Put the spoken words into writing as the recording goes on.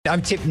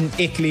I'm tipping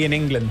Italy and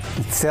England.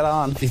 It's still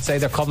on. It's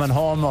either coming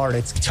home or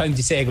it's time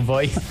to say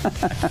goodbye.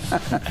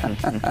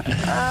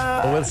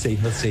 But we'll see.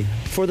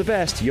 For the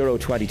best Euro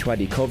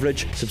 2020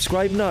 coverage,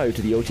 subscribe now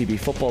to the OTB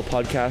Football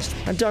Podcast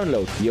and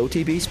download the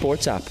OTB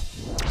Sports app.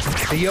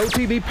 The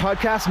OTB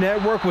Podcast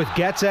Network with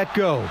Get Set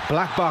Go.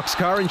 Black Box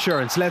Car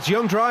Insurance lets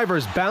young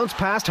drivers bounce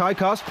past high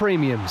cost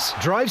premiums.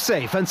 Drive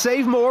safe and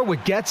save more with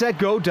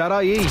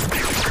getsetgo.ie.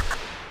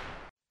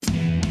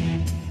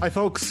 Hi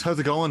folks, how's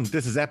it going?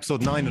 This is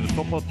episode 9 of the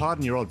Football Pod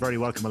and you're all very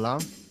welcome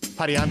along.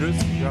 Paddy Andrews,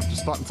 you're after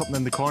spotting something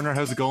in the corner.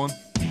 How's it going?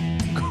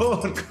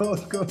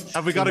 Good.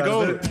 Have we got a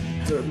goal?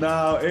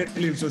 No,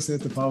 Italy's just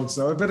hit the post.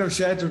 So a bit of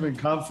scheduling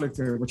conflict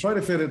here. We're trying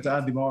to fit into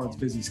Andy Moran's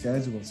busy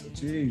schedule. So,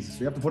 Jesus,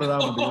 we have to put it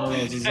on with the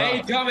Euros.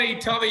 Hey,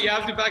 Tommy, you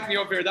have to back me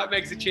up here. That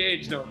makes a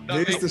change now.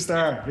 He's the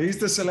star. He's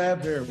the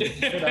celeb here.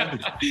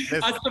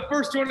 That's the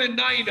first one in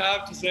 9, I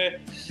have to say.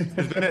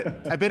 There's been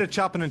a bit of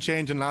chopping and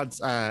changing, lads,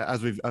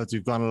 as we've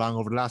gone along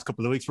over the last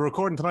couple of weeks. We're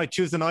recording tonight,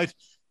 Tuesday night.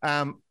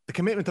 The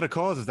commitment to the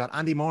cause is that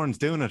Andy Moran's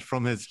doing it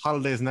from his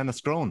holidays in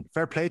Enniscrone.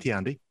 Fair play to you,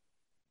 Andy.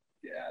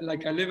 Yeah,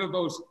 like I live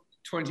about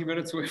 20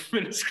 minutes away from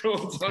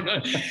Enniscrone,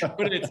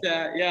 but it's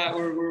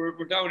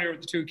we're down here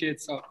with the 2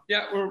 kids, so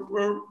yeah,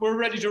 we're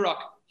ready to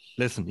rock.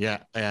 Listen,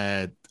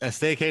 a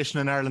staycation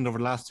in Ireland over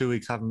the last 2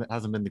 weeks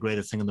hasn't been the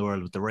greatest thing in the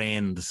world with the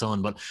rain and the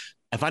sun, but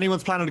if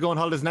anyone's planning to go on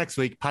holidays next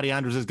week, Paddy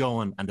Andrews is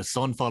going, and the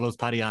sun follows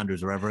Paddy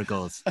Andrews wherever it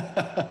goes.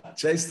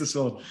 Chase the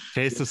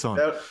sun.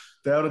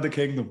 Down in the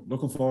kingdom.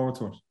 Looking forward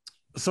to it.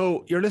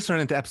 So you're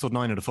listening into episode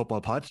 9 of the Football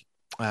Pod.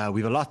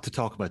 We've a lot to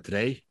talk about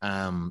today.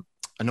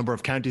 A number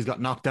of counties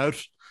got knocked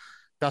out.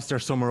 That's their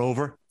summer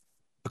over.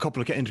 A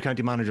couple of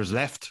inter-county managers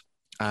left.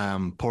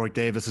 Porrick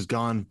Davis is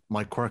gone.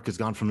 Mike Quirk is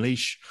gone from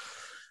Laois.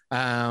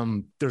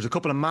 There's a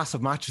couple of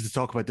massive matches to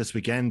talk about this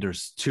weekend.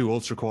 There's 2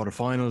 Ulster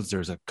quarterfinals.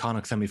 There's a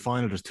Connacht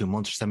semi-final. There's 2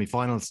 Munster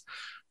semi-finals.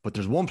 But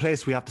there's one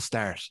place we have to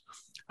start,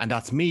 and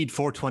that's Meath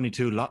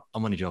 422. I'm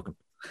only joking.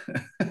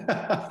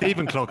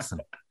 Stephen Cluxton.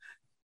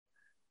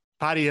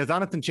 Paddy, has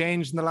anything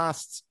changed in the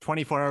last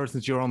 24 hours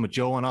since you were on with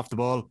Joe and off the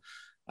ball?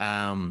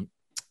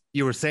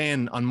 You were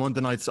saying on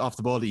Monday nights off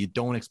the ball that you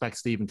don't expect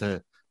Stephen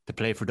to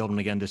play for Dublin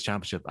again this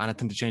championship.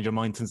 Anything to change your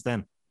mind since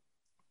then?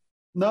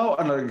 No,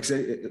 and like I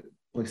say,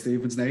 by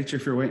Stephen's nature,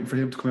 if you're waiting for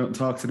him to come out and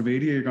talk to the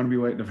media, you're going to be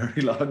waiting a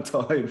very long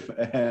time.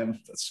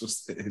 That's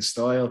just his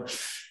style.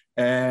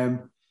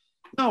 No,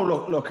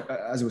 look,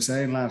 as I was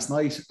saying last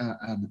night,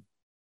 and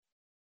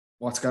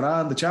what's gone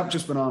on, the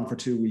championship's been on for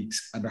 2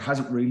 weeks, and there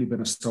hasn't really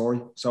been a story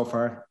so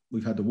far.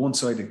 We've had the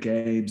one-sided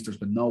games. There's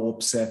been no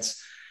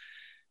upsets.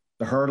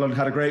 The hurling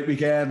had a great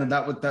weekend, and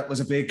that was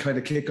a big kind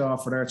of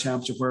kickoff for their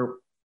championship, where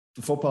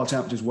the football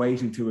championship is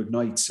waiting to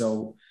ignite.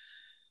 So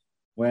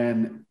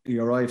when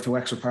you arrive to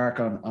Wexford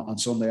Park on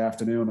Sunday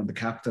afternoon, and the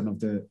captain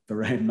of the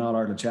reigning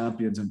All-Ireland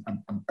champions and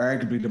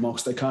arguably the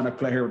most iconic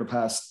player of the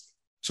past,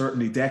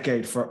 certainly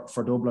decade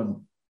for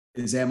Dublin,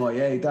 is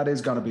MIA, that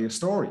is going to be a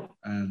story.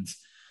 And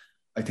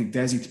I think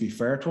Desi, to be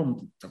fair to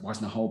him, there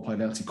wasn't a whole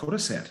pile else he could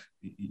have said.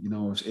 You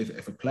know,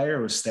 if a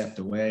player has stepped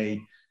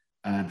away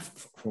and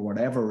for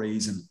whatever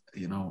reason,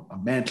 you know,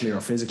 mentally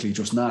or physically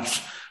just not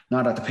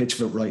at the pitch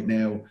of it right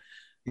now,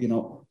 you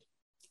know,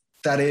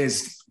 that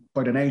is,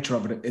 by the nature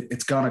of it,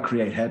 it's going to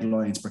create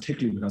headlines,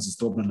 particularly because it's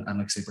Dublin, and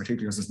like I say,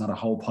 particularly because there's not a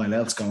whole pile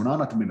else going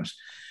on at the minute.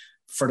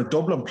 For the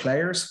Dublin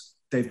players,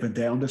 they've been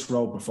down this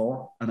road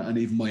before, and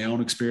even my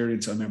own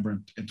experience, I remember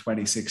in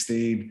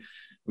 2016,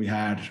 we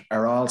had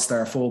our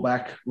all-star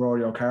fullback,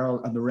 Rory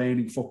O'Carroll, and the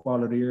reigning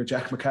footballer of the year,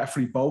 Jack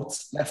McCaffrey,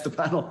 both left the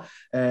panel.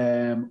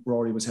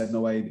 Rory was heading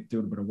away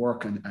doing a bit of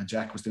work, and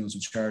Jack was doing some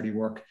charity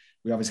work.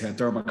 We obviously had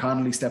Dermot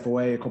Connolly step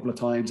away a couple of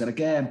times. And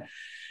again,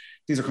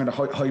 these are kind of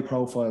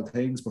high-profile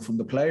things, but from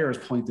the players'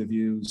 point of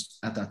views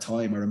at that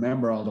time, I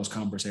remember all those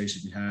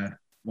conversations we had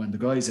when the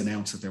guys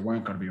announced that they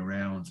weren't going to be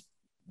around.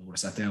 We would have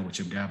sat down with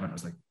Jim Gavin. I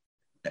was like,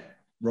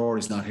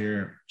 Rory's not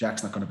here,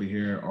 Jack's not going to be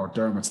here, or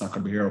Dermot's not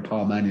going to be here, or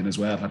Paul Mannion as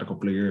well, had a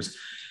couple of years.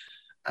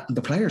 And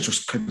the players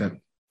just kind of,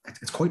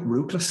 it's quite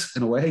ruthless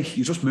in a way.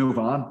 You just move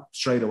on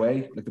straight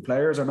away. Like, the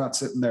players are not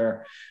sitting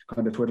there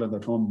kind of twiddling their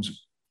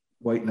thumbs,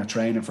 waiting at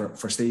training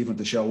for Stephen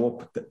to show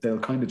up. They'll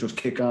kind of just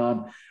kick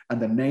on. And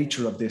the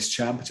nature of this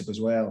championship as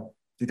well,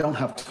 they don't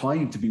have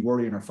time to be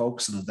worrying or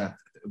focusing on that.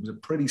 It was a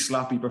pretty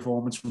sloppy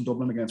performance from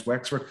Dublin against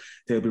Wexford.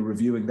 They'll be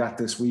reviewing that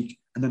this week.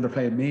 And then they're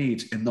playing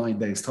Meath in 9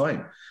 days'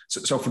 time.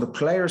 So from the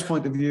players'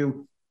 point of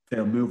view,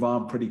 they'll move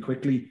on pretty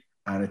quickly.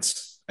 And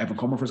it's Evan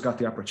Comerford's got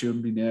the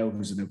opportunity now,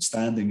 who's an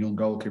outstanding young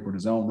goalkeeper in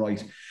his own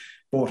right.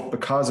 But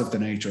because of the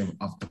nature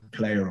of the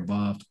player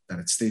involved, that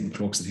it's Stephen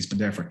Cluxton, he's been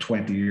there for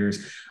 20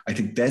 years, I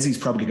think Desi's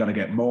probably going to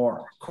get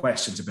more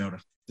questions about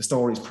it. The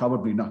story's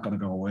probably not going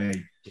to go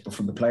away. But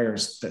from the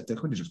players, they're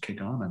going to just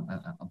kick on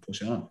and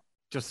push on.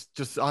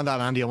 Just on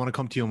that, Andy, I want to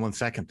come to you in 1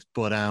 second.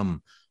 But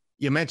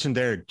you mentioned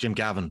there Jim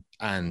Gavin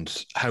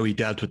and how he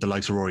dealt with the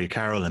likes of Rory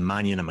O'Carroll and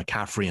Mannion and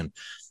McCaffrey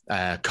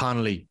and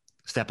Connolly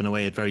stepping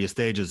away at various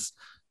stages.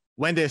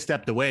 When they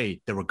stepped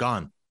away, they were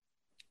gone.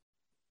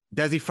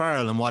 Desi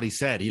Farrell and what he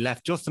said, he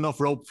left just enough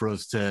rope for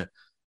us to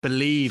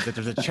believe that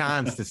there's a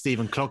chance that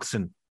Stephen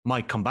Cluxton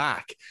might come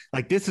back.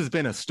 Like, this has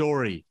been a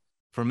story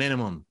for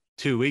minimum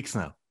 2 weeks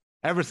now,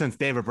 ever since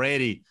David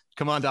Brady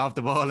come on to Off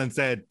the Ball and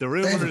said the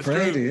rumor is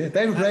true.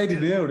 David Brady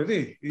knew, did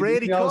he?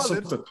 Brady knows called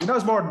it. something. He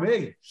knows more than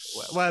me.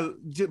 Well,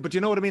 but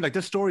you know what I mean? Like,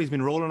 this story's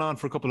been rolling on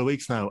for a couple of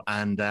weeks now,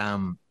 and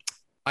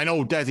I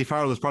know Dessie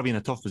Farrell was probably in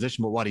a tough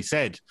position with what he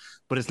said,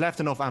 but it's left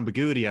enough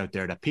ambiguity out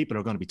there that people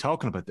are going to be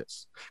talking about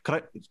this.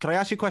 Could I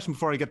ask you a question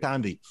before I get to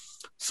Andy?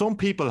 Some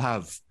people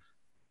have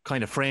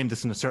kind of framed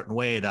this in a certain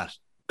way that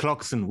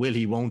Cluxton, will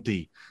he, won't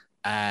he,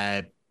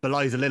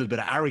 belies a little bit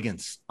of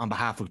arrogance on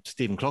behalf of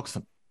Stephen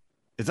Cluxton.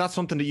 Is that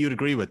something that you'd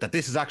agree with? That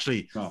this is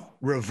actually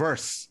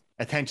reverse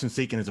attention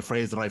seeking is a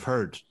phrase that I've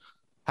heard.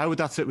 How would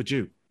that sit with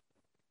you?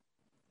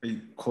 I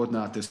could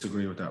not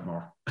disagree with that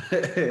more.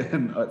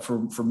 And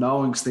from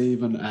knowing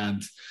Stephen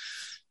and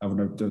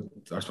having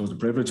I suppose the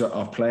privilege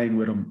of playing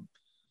with him,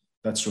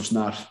 that's just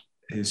not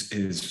his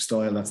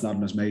style. That's not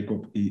in his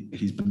makeup.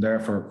 He's been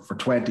there for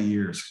 20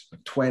 years,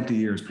 20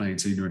 years playing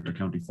senior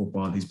intercounty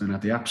football. He's been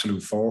at the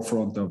absolute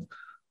forefront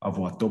of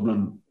what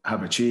Dublin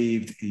have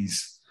achieved.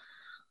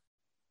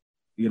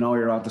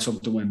 You're onto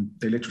something when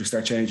they literally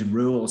start changing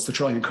rules to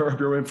try and curb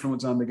your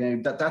influence on the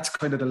game. That's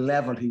kind of the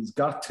level he's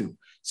got to.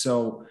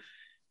 So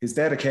his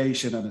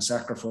dedication and his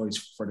sacrifice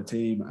for the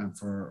team and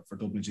for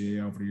Dublin GA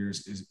over the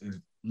years is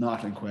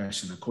not in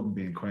question. It couldn't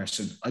be in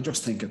question. I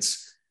just think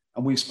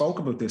and we spoke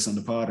about this on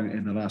the pod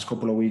in the last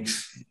couple of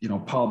weeks.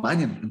 Paul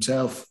Mannion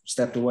himself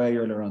stepped away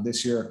earlier on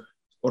this year.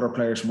 Other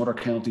players from other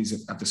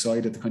counties have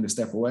decided to kind of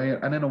step away.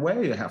 And in a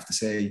way, I have to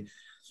say,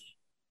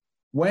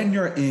 when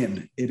you're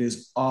in, it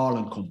is all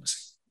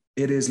encompassing.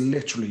 It is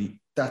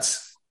literally,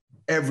 that's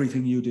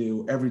everything you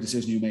do, every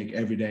decision you make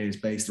every day is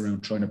based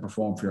around trying to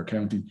perform for your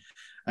county.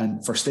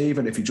 And for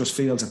Stephen, if he just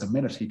feels at the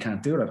minute he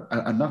can't do that,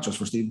 and not just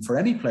for Stephen, for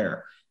any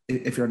player,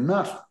 if you're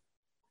not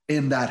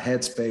in that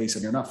headspace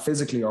and you're not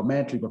physically or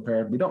mentally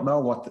prepared, we don't know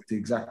what the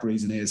exact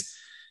reason is.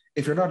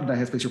 If you're not in that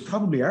headspace, you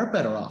probably are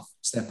better off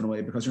stepping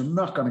away because you're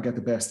not going to get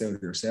the best out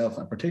of yourself.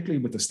 And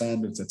particularly with the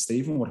standards that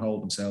Stephen would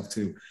hold himself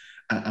to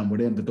and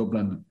within the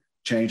Dublin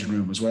changing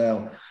room as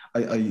well.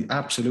 I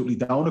absolutely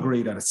don't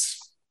agree that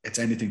it's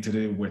anything to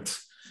do with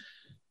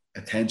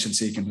attention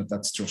seeking.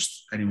 That's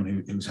just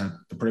anyone who's had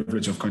the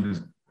privilege of kind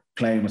of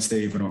playing with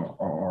Stephen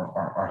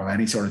or have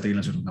any sort of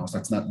dealings with him knows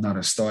that's not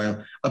his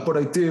style. But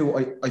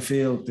I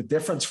feel the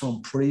difference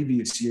from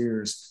previous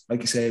years,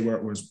 like you say, where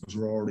it was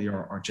Rory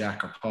or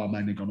Jack or Paul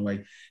Manning going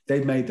away,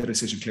 they've made the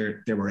decision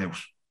clear they were out.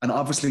 And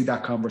obviously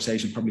that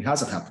conversation probably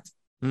hasn't happened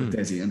with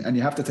Dessie. And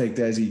you have to take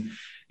Dessie.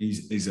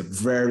 He's a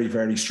very,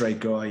 very straight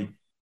guy.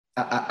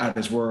 At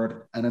his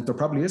word, and there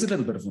probably is a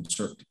little bit of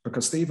uncertainty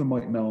because Stephen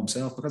might know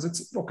himself because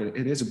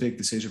it is a big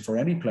decision for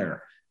any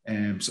player.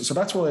 So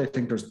that's why I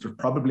think there's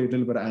probably a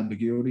little bit of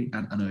ambiguity,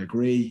 and I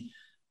agree.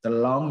 The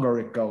longer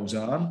it goes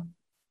on,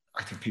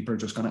 I think people are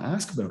just going to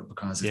ask about it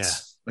because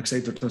it's like say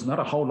there's not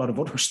a whole lot of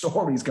other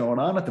stories going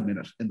on at the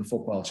minute in the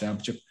football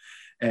championship,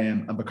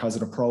 and because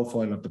of the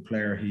profile of the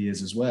player he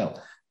is as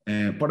well.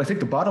 But I think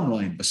the bottom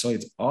line,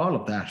 besides all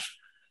of that,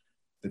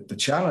 the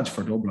challenge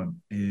for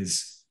Dublin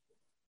is.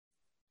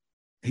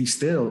 He's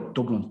still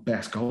Dublin's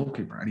best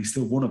goalkeeper and he's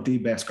still one of the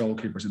best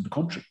goalkeepers in the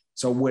country.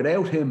 So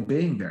without him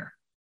being there,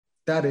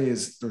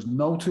 there's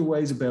no two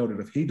ways about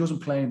it. If he doesn't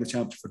play in the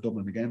championship for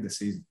Dublin again this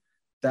season,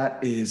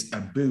 that is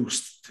a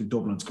boost to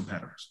Dublin's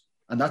competitors.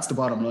 And that's the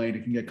bottom line.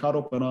 You can get caught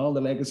up in all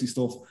the legacy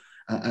stuff.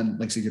 And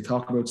like so you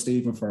talk about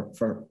Stephen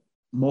for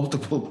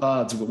multiple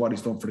pods with what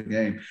he's done for the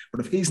game.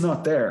 But if he's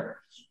not there,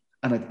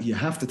 and you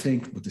have to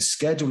think with the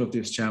schedule of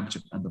this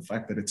championship and the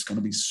fact that it's going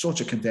to be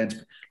such a condensed,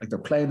 like they're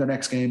playing the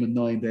next game in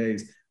 9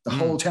 days. The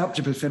whole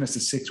championship is finished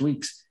in 6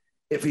 weeks.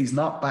 If he's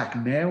not back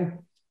now,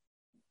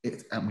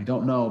 and we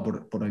don't know,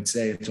 but I'd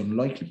say it's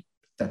unlikely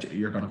that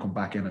you're going to come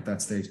back in at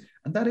that stage.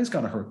 And that is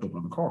going to hurt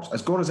Dublin, of course.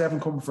 As good as Evan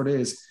Comerford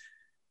is,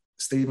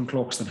 Stephen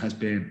Cluxton has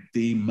been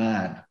the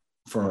man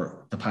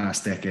for the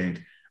past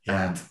decade.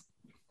 Yeah. And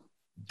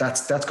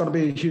that's going to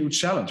be a huge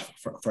challenge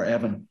for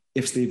Evan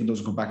if Stephen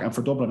doesn't come back and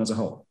for Dublin as a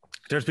whole.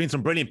 There's been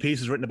some brilliant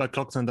pieces written about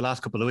Cluxton in the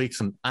last couple of weeks.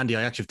 And Andy,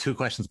 I actually have 2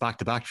 questions back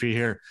to back for you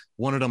here.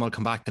 One of them I'll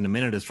come back to in a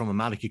minute is from a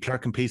Malachy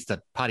Clerkin piece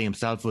that Paddy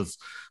himself was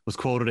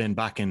quoted in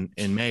back in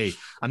May.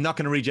 I'm not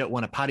going to read out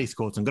one of Paddy's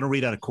quotes. I'm going to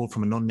read out a quote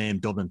from an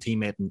unnamed Dublin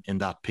teammate in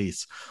that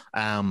piece.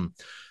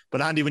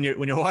 But Andy, when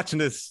you're watching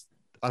this,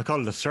 I'll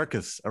call it a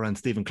circus around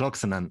Stephen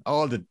Cluxton and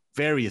all the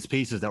various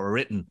pieces that were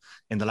written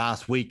in the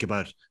last week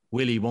about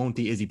will he, won't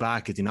he, is he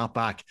back, is he not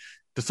back?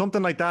 Does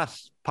something like that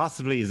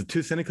possibly, is it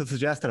too cynical to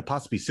suggest that it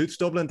possibly suits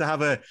Dublin to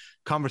have a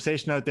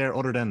conversation out there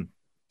other than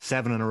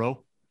 7 in a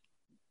row?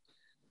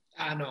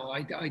 I know.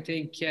 I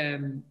think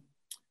the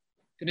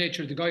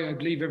nature of the guy, I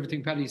believe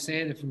everything Paddy's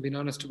saying, if I'm being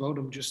honest about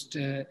him. Just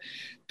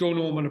don't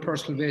know him on a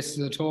personal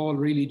basis at all,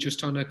 really,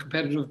 just on a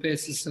competitive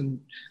basis. And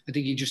I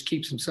think he just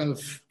keeps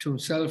himself to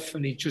himself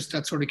and he's just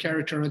that sort of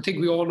character. And I think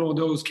we all know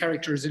those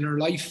characters in our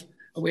life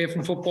away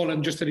from football,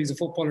 and just that he's a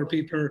footballer,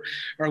 people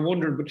are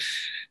wondering. But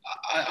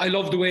I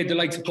love the way the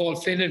likes of Paul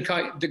Flynn and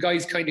the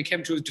guys kind of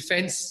came to his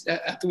defence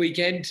at the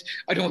weekend.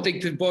 I don't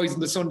think the boys in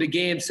the Sunday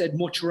game said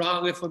much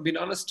wrong, if I'm being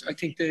honest. I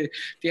think they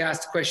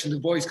asked the question, the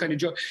boys kind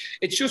of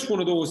it's just one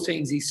of those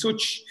things. He's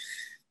such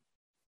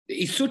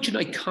an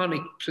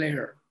iconic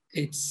player.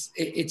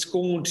 It's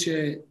going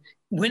to,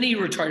 when he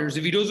retires,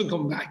 if he doesn't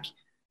come back,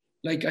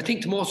 like I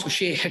think Tomas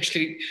O'Shea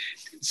actually,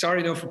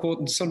 sorry now for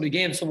quoting the Sunday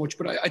game so much,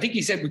 but I think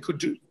he said we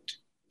could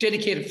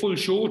dedicate a full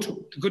show to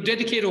him. We could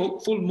dedicate a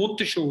full month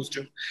of shows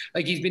to him.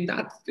 Like he's been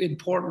that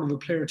important of a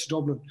player to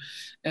Dublin.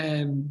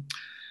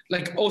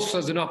 Like us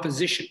as an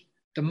opposition,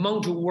 the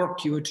amount of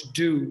work you had to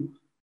do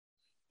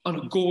on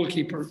a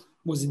goalkeeper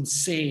was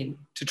insane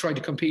to try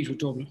to compete with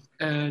Dublin.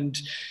 And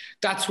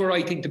that's where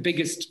I think the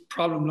biggest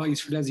problem lies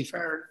for Dessie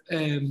Farrell.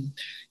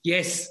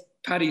 Yes,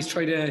 Paddy's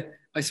tried to,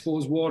 I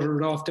suppose,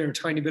 water it off there a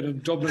tiny bit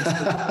of Dublin,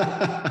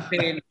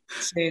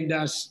 saying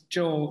that,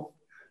 you know,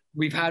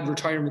 we've had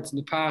retirements in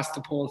the past,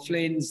 the Paul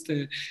Flynn's,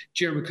 the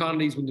Jeremy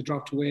Connolly's when they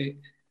dropped away,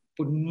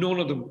 but none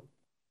of them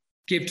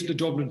give to the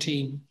Dublin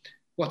team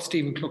what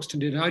Stephen Cluxton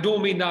did. And I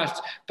don't mean that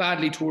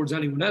badly towards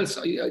anyone else.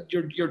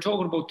 You're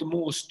talking about the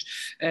most,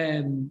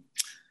 I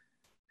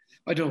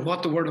don't know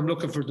what the word I'm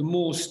looking for, the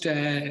most...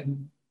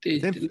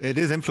 it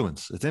is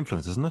influence. It's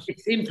influence, isn't it?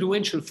 It's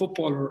influential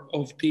footballer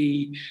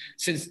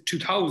since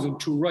 2000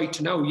 to right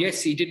to now.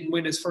 Yes, he didn't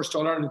win his first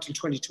All-Ireland until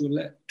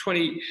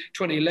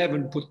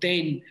 2011, but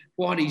then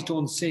what he's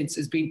done since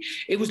has been,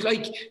 it was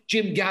like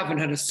Jim Gavin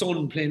had a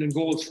son playing in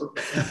goals for him.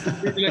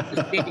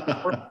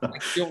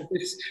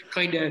 This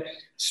kind of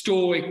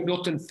stoic,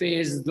 nothing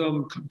phases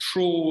them,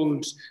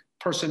 controlled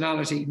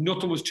personality.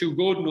 Nothing was too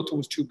good, nothing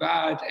was too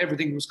bad.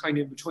 Everything was kind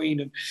of in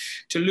between. And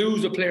to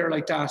lose a player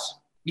like that,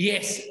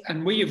 yes,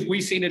 and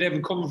we've seen it.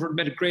 Evan Comerford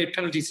made a great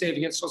penalty save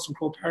against us in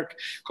Croke Park a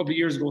couple of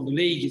years ago in the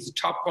league. He's a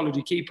top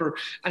quality keeper,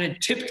 and in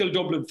typical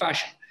Dublin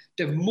fashion,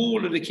 they've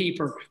molded the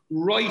keeper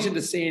right in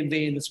the same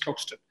vein as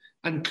Cluxton.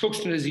 And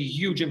Cluxton is a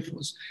huge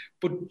influence.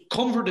 But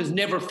Comerford has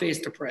never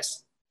faced the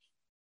press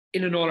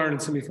in an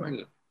All-Ireland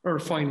semi-final or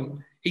final.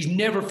 He's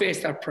never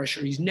faced that pressure.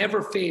 He's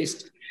never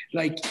faced,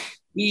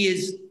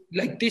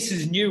 this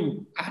is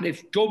new. And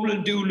if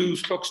Dublin do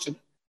lose Cluxton,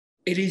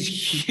 it is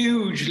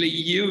hugely,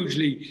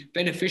 hugely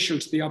beneficial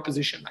to the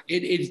opposition.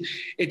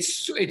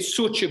 It's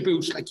such a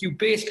boost. Like, you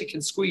basically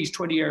can squeeze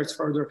 20 yards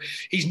further.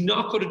 He's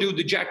not going to do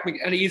the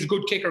and he is a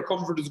good kicker.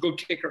 Comerford is a good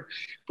kicker.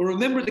 But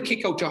remember the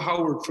kick out to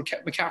Howard for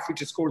McCaffrey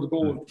to score the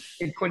goal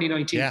in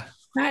 2019. Yeah.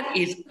 That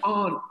is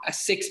on a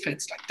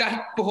sixpence. Like,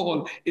 that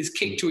ball is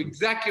kicked to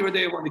exactly where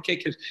they want to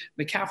kick it.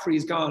 McCaffrey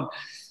is gone.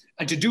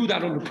 And to do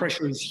that under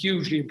pressure is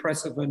hugely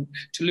impressive. And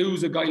to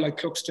lose a guy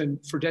like Cluxton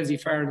for Dessie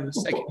Farrell in the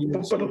second year.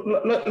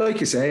 But like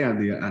you say,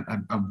 Andy,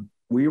 and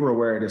we were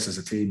aware of this as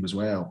a team as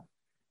well.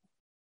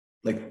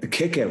 Like, the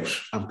kick out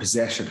and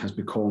possession has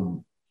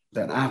become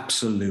an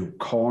absolute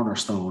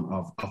cornerstone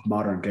of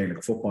modern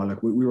Gaelic football.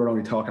 Like, we were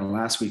only talking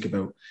last week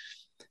about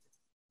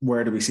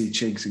where do we see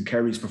chinks in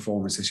Kerry's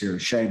performance this year?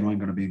 Is Shane Ryan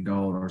going to be in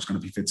goal, or is it going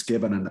to be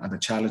Fitzgibbon and the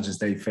challenges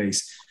they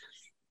face?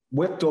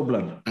 With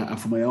Dublin, and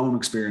from my own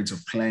experience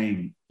of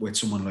playing with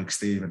someone like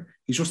Stephen,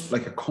 he's just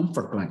like a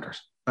comfort blanket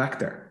back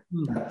there.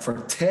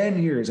 For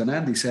 10 years, and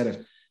Andy said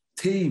it,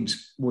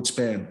 teams would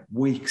spend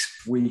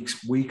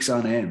weeks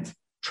on end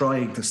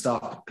trying to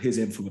stop his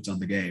influence on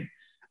the game.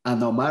 And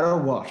no matter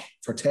what,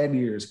 for 10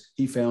 years,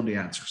 he found the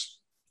answers.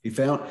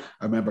 I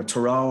remember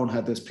Tyrone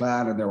had this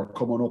plan and they were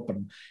coming up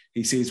and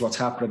he sees what's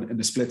happening in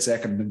the split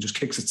second and just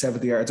kicks it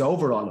 70 yards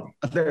over on them.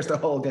 And there's the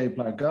whole game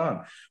plan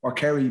gone. Or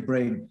Kerry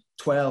bring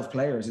 12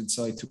 players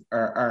inside to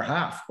our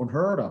half,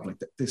 unheard of, like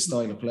this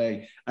style of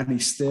play. And he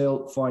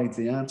still finds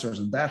the answers.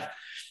 And that,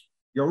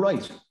 you're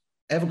right.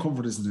 Evan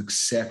Comerford is an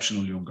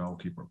exceptional young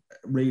goalkeeper. It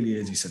really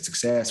is. He's had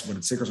success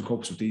winning Sickers and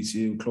Cups with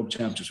DCU, club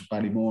championships with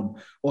Ballymun,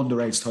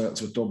 underage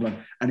titles with Dublin.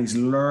 And he's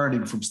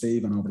learning from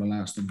Stephen over the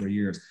last number of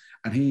years.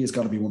 And he is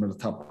going to be one of the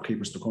top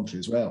keepers in the country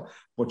as well.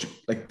 But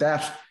like,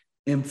 that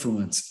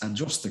influence and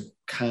just the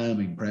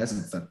calming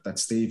presence that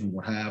Stephen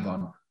would have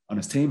on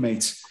his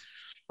teammates,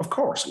 of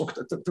course, look,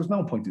 there's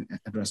no point in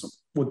addressing him.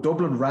 Would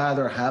Dublin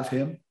rather have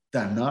him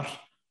than not?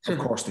 Of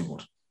course they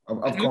would.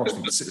 Of course they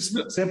would.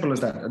 It's simple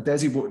as that.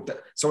 Dessie would.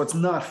 So it's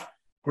not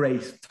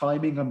great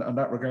timing on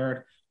that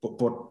regard, but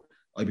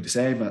I'd be the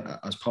same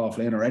as Paul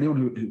Flynn or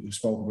anyone who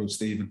spoke about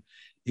Stephen.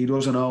 He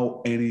doesn't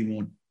owe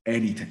anyone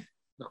anything.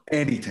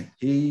 Anything.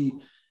 He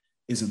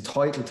is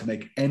entitled to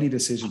make any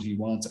decision he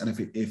wants, and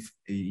if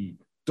he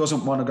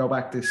doesn't want to go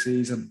back this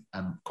season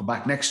and come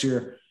back next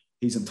year,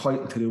 he's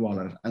entitled to do all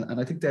of it. And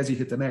I think Dessie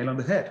hit the nail on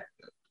the head.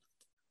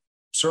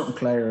 Certain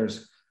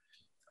players,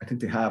 I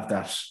think they have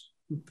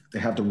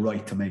the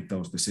right to make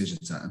those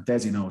decisions, and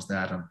Dessie knows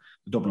that, and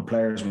the Dublin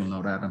players will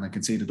know that, and I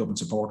can see the Dublin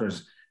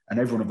supporters and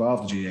everyone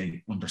involved in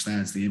GA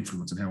understands the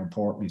influence and how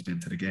important he's been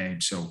to the game.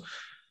 So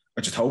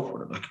I just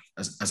hope, like,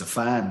 as a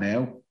fan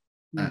now,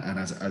 and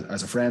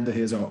as a friend of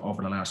his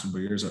over the last number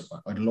of years,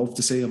 I'd love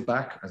to see him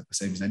back, the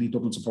same as any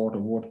Dublin supporter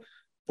would.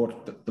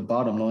 But the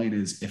bottom line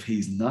is, if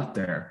he's not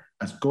there,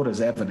 as good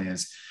as Evan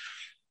is,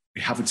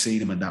 we haven't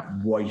seen him in that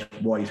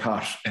white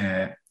hot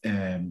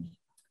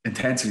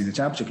intensity in the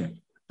championship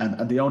game.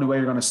 And the only way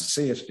you're going to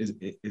see it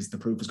is the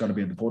proof is going to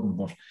be in the pudding.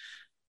 But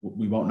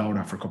we won't know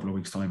that for a couple of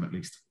weeks' time at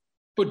least.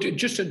 But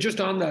just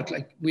on that,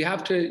 like, we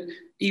have to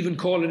even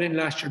call it in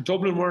last year.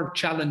 Dublin weren't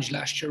challenged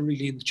last year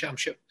really in the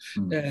championship.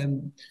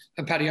 And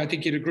Paddy, I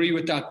think you'd agree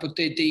with that. But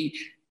they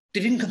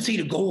didn't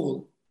concede a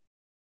goal.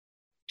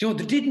 You know,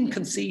 they didn't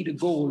concede a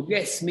goal.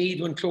 Yes,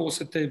 Meath went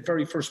close at the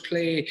very first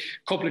play. A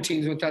couple of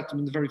teams went at them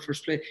in the very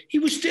first play. He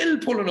was still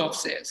pulling off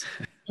saves.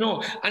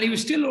 No, and he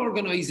was still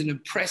organising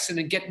and pressing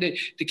and getting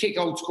the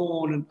kick-outs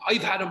going. And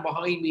I've had him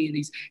behind me,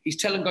 and he's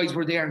telling guys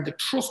we're there, and they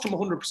trust him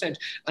 100%.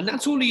 And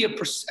that's only a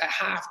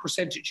half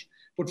percentage.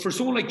 But for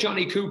someone like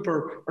Johnny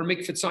Cooper or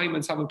Mick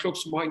Fitzsimons having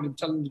Cluxton behind them,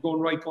 telling them to go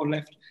right, go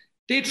left,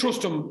 they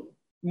trust him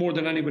more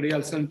than anybody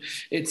else. And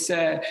it's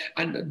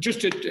and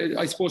just to,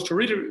 I suppose, to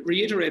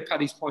reiterate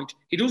Paddy's point,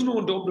 he doesn't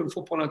own Dublin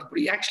football anthem, but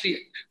he actually,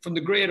 from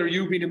the greater,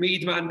 you being a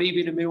Meath man, me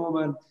being a Mayo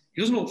man,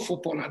 he doesn't own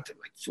football anthem.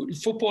 Like,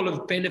 football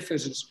have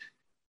benefited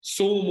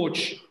so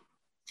much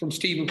from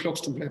Stephen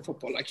Cluxton playing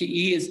football. Like,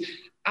 he has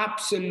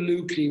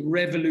absolutely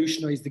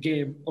revolutionised the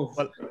game.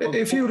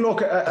 If you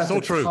look at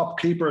the top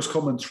keepers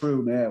coming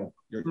through now,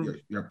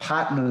 you're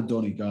patting in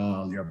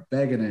Donegal, you're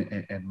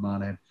begging in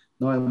Manning.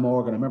 Niall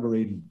Morgan, I remember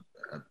reading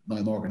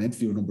Niall Morgan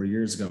interview a number of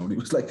years ago, and he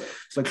was like,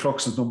 it's like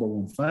Cluxton's number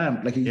one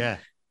fan. Like,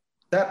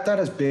 that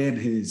has been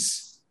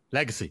his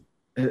legacy.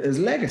 His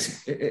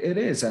legacy, it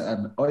is,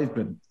 and I've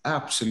been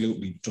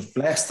absolutely just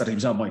blessed that he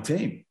was on my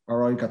team,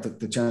 or I got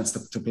the chance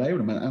to play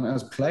with him. And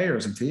as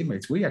players and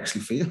teammates, we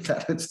actually feel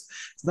that it's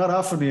not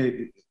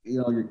often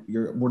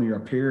you're one of your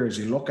peers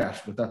you look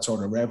at with that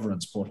sort of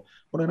reverence. But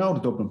I know the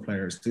Dublin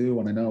players do,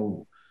 and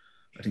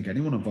I think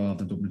anyone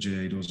involved in Dublin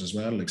GA does as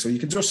well. Like, so you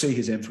can just see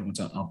his influence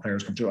on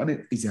players come through,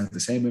 and he's had the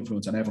same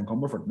influence on Evan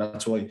Cumberford. And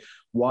that's why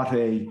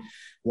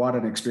what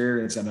an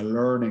experience and a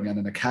learning and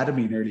an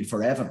academy nearly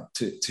for Evan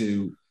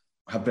to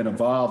have been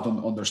involved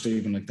under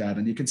Stephen like that.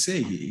 And you can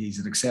see he's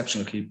an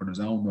exceptional keeper in his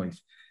own right.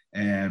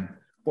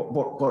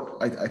 But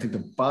I think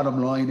the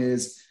bottom line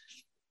is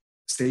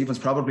Stephen's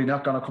probably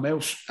not going to come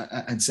out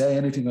and say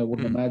anything. I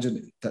wouldn't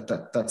imagine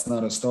that's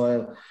not his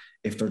style.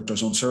 If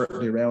there's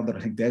uncertainty around it,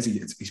 I think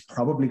Desi, he's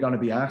probably going to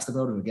be asked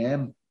about it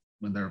again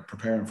when they're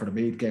preparing for the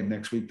Meath game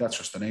next week. That's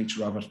just the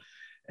nature of it.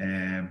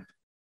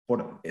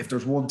 But if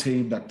there's one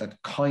team that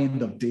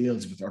kind of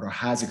deals with or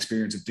has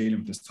experience of dealing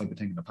with this type of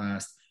thing in the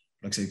past,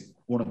 like I say,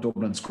 one of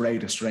Dublin's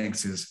greatest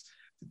strengths is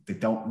they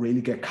don't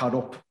really get caught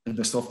up in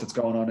the stuff that's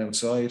going on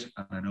outside.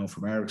 And I know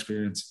from our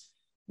experience,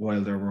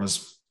 while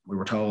we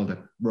were told that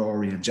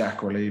Rory and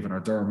Jack were leaving, or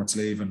Dermot's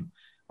leaving,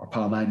 or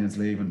Paul Mannion's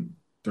leaving,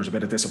 there's a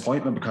bit of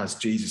disappointment because,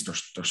 Jesus,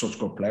 they're such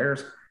good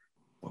players.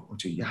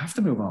 But you have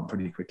to move on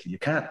pretty quickly. You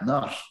can't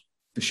not.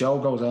 The show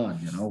goes on,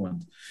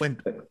 and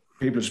when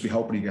people just be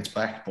hoping he gets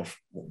back, but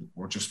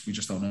we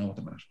just don't know at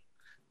the minute.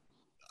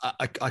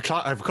 I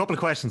have a couple of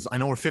questions. I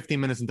know we're 15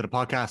 minutes into the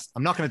podcast.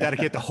 I'm not going to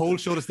dedicate the whole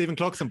show to Stephen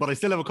Cluxton, but I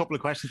still have a couple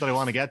of questions that I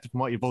want to get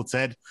from what you both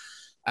said.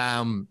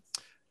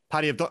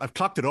 Paddy, I've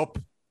clocked it up.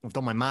 I've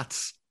done my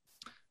maths.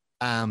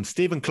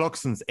 Stephen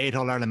Cluxton's 8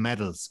 All-Ireland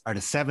medals are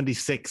the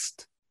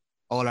 76th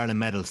All-Ireland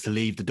medals to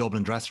leave the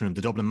Dublin dressing room,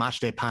 the Dublin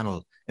matchday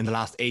panel in the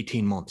last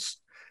 18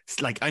 months.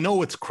 It's like, I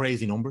know it's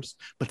crazy numbers,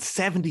 but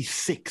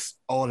 76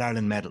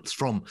 All-Ireland medals,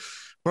 from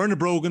Bernard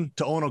Brogan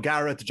to Owen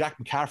O'Gara to Jack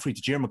McCaffrey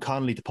to Jim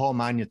McConnelly to Paul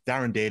Mannion to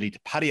Darren Daly to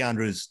Paddy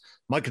Andrews,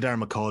 Michael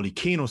Darren McCauley,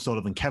 Cian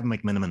O'Sullivan, Kevin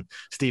McMiniman,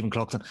 Stephen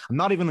Cluxton. I'm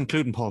not even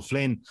including Paul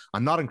Flynn.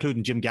 I'm not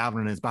including Jim Gavin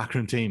and his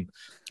backroom team.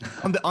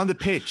 On the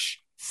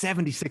pitch,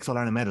 76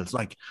 All-Ireland medals.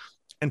 Like,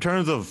 in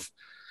terms of,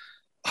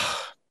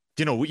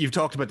 you've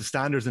talked about the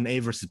standards in A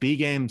versus B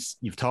games.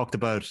 You've talked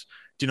about,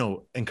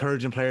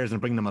 encouraging players and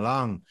bringing them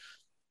along.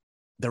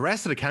 The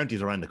rest of the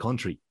counties around the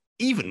country,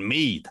 even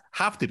Meath,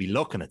 have to be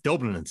looking at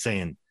Dublin and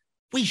saying,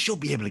 we should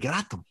be able to get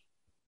at them.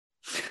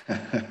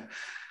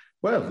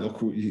 Well,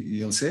 look,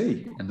 you'll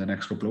see in the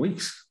next couple of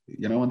weeks,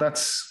 and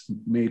that's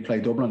Meath play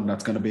Dublin.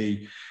 That's going to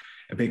be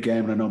a big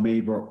game. And I know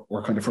Meath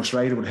were kind of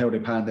frustrated with how they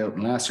panned out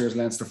in last year's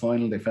Leinster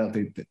final. They felt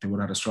they would have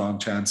had a strong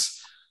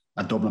chance,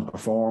 and Dublin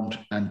performed.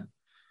 And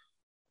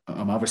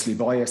I'm obviously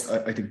biased.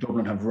 I think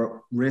Dublin have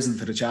risen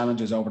to the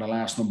challenges over the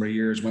last number of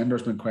years when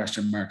there's been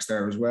question marks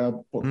there as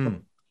well. But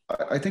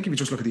I think if you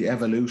just look at the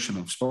evolution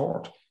of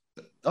sport,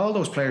 all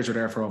those players are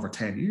there for over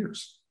 10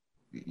 years.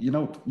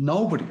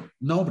 Nobody,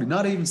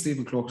 not even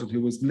Stephen Cluxton, who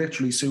was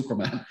literally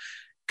Superman,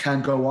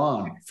 can go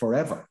on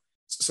forever.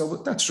 So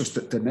that's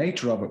just the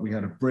nature of it. We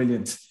had a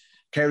brilliant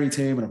Kerry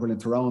team and a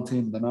brilliant Tyrone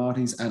team in the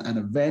noughties, and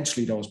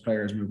eventually those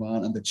players move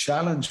on. And the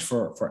challenge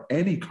for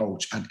any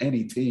coach and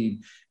any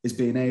team is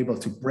being able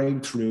to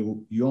bring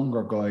through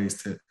younger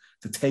guys to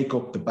take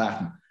up the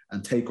baton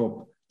and take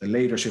up the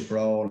leadership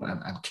role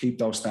and keep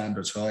those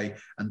standards high.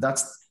 And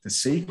that's the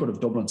secret of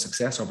Dublin's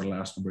success over the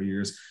last number of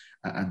years.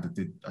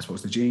 And I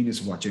suppose the genius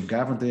of what Jim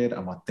Gavin did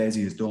and what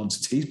Desi has done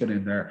since he's been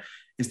in there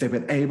is they've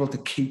been able to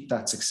keep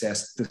that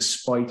success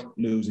despite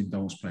losing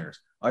those players.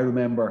 I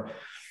remember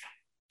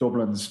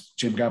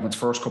Jim Gavin's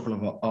first couple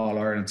of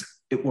All-Irelands,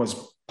 it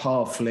was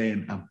Paul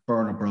Flynn and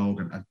Bernard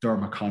Brogan and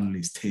Dermot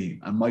Connolly's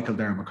team and Michael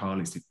Dermot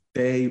Connolly's team.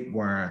 They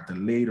were the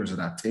leaders of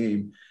that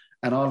team.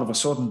 And all of a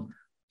sudden,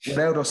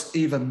 without us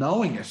even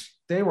knowing it,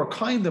 they were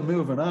kind of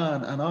moving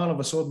on. And all of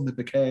a sudden it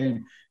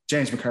became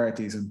James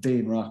McCarthy's and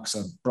Dean Rock's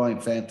and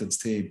Brian Fenton's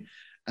team.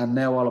 And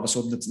now all of a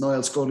sudden it's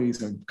Niall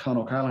Scully's and Con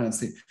O'Callaghan's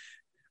team.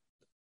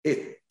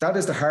 That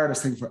is the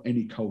hardest thing for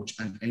any coach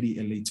and any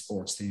elite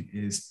sports team,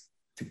 is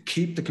to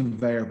keep the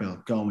conveyor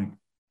belt going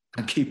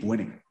and keep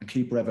winning and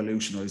keep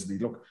revolutionising.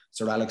 Look,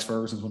 Sir Alex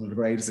Ferguson is one of the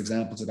greatest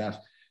examples of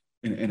that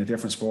in a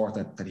different sport,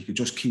 that he could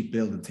just keep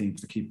building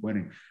teams to keep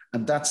winning.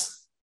 And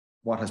that's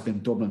what has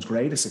been Dublin's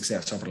greatest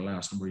success over the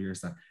last number of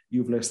years, that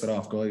you've listed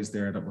off guys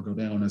there that will go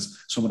down as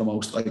some of the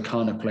most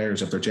iconic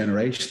players of their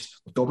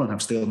generations. But Dublin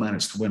have still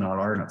managed to win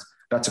All-Ireland.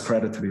 That's a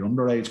credit to the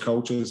underage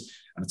coaches,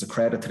 and it's a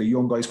credit to the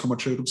young guys coming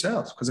through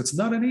themselves, because it's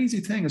not an easy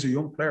thing as a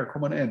young player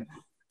coming in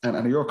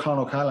and you're Con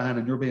O'Callaghan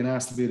and you're being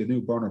asked to be the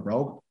new Bernard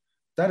Brogan.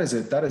 That is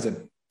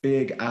a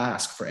big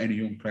ask for any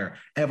young player.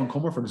 Evan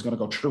Comerford is going to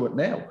go through it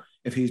now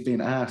if he's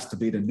being asked to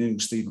be the new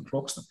Stephen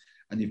Cluxton.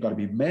 And you've got to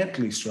be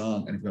mentally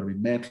strong, and you've got to be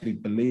mentally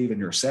believe in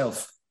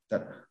yourself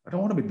that I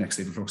don't want to be the next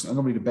Stephen Cluxton. I'm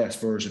going to be the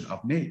best version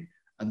of me.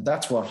 And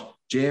that's what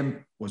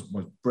Jim was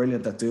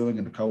brilliant at doing,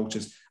 and the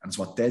coaches. And it's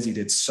what Desi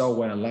did so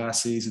well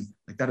last season.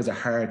 Like, that is a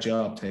hard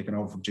job taking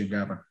over from Jim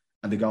Gavin,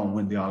 and they go and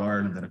win the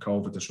All-Ireland in a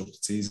COVID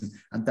disrupted season.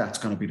 And that's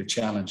going to be the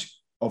challenge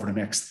over the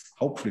next,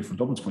 hopefully from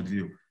Dublin's point of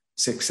view,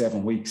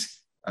 6-7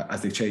 weeks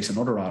as they chase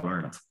another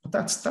All-Ireland. But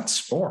that's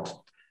sport.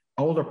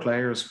 Older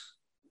players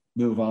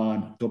move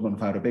on. Dublin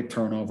have had a big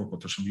turnover, but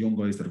there's some young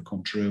guys that have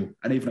come through.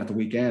 And even at the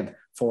weekend,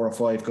 4 or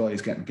 5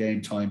 guys getting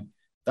game time.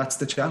 That's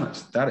the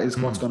challenge. That is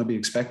what's going to be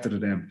expected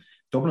of them.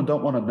 Dublin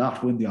don't want to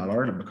not win the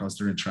All-Ireland because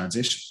they're in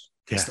transition.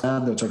 Yeah. The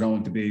standards are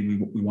going to be,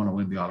 we want to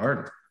win the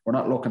All-Ireland. We're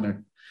not looking at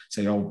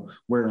say, oh,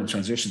 we're in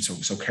transition,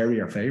 so carry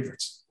our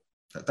favourites.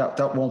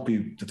 That won't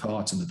be the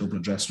thoughts in the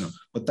Dublin dressing room,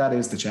 but that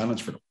is the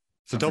challenge for them.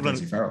 So Dublin,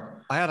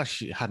 I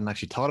hadn't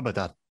actually thought about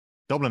that.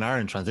 Dublin are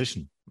in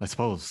transition, I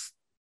suppose.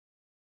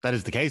 That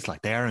is the case.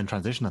 Like, they are in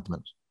transition at the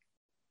minute.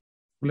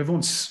 Well, they've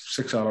won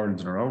 6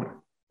 All-Irelands in a row.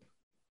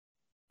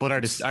 But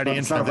are they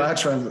in transition? It's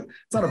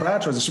not a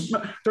bad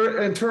transition.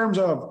 In terms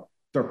of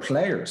their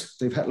players,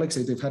 they've had, like I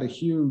say, they've had a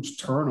huge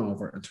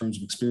turnover in terms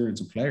of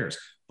experience of players,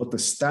 but the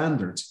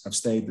standards have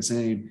stayed the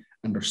same,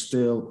 and they're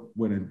still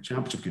winning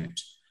championship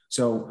games.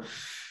 So,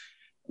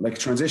 like,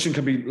 transition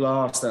can be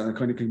lost, and it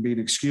kind of can be an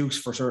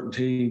excuse for certain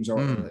teams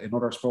or in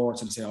other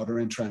sports, and say, oh, they're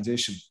in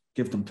transition,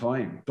 give them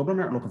time. Dublin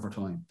aren't looking for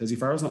time. Desi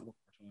Farrell's not looking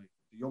for time.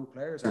 The young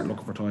players aren't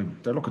looking for time.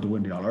 They're looking to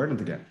win the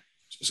All-Ireland again.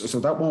 So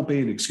that won't be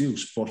an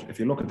excuse. But if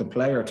you look at the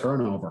player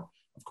turnover,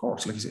 of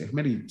course, like you say,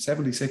 maybe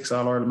 76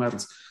 All-Ireland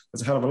medals,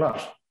 that's a hell of a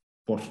lot.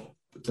 But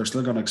they're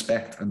still going to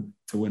expect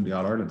to win the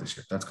All-Ireland this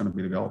year. That's going to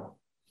be the goal.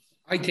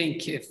 I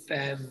think if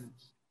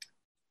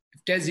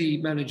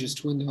Desi manages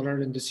to win the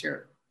All-Ireland this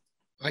year,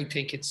 I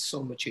think it's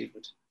some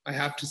achievement. I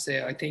have to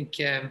say, I think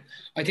they're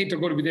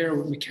going to be there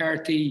with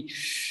McCarthy,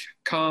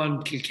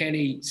 Con,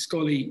 Kilkenny,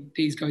 Scully,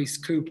 these guys,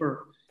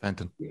 Cooper,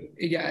 Fenton.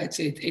 Yeah,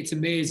 it's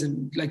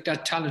amazing. Like,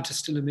 that talent is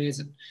still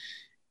amazing.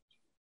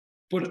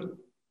 But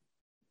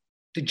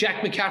the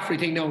Jack McCaffrey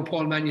thing now and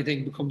Paul Mannion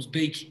thing becomes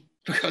big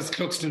because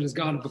Cluxton is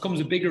gone. It becomes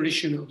a bigger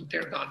issue now that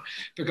they're gone,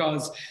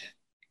 because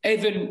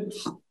Evan,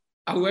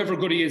 however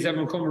good he is,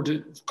 Evan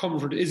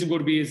Comerford isn't going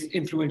to be as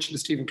influential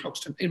as Stephen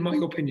Cluxton, in my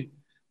opinion.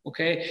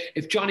 Okay,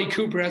 if Johnny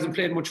Cooper hasn't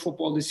played much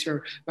football this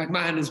year,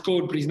 McMahon is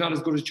good, but he's not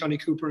as good as Johnny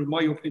Cooper, in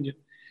my opinion.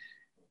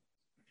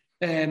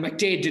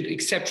 McDade did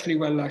exceptionally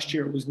well last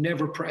year, was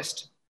never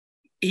pressed.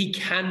 He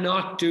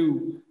cannot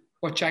do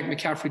what Jack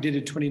McCaffrey did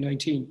in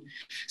 2019.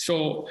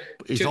 So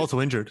he's also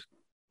injured.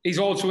 He's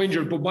also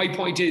injured. But my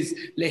point is,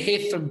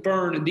 Lahith and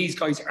Byrne and these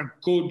guys are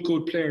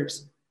good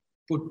players.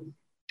 But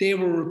they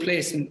were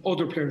replacing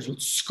other players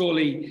with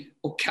Scully,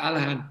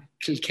 O'Callaghan,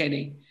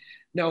 Kilkenny.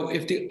 Now,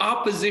 if the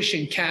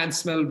opposition can't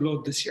smell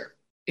blood this year,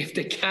 if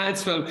they can't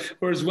smell,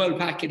 we're as well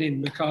pack it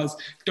in, because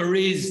there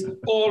is,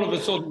 all of a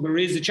sudden, there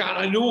is a chance.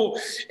 I know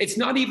it's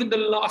not even the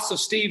loss of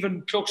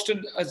Stephen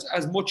Cluxton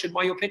as much, in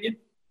my opinion.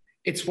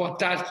 It's what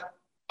that,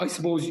 I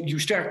suppose, you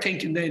start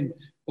thinking then,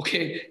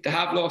 okay, they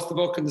have lost the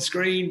book on the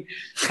screen,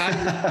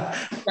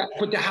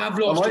 but they have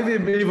lost. I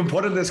might even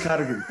put in this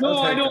category.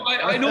 No, I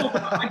know,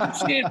 but I'm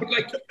saying, but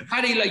like,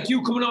 Paddy, like,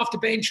 you coming off the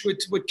bench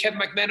with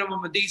Kevin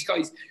McMenamin and these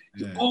guys,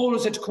 you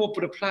always had to come up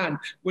with a plan.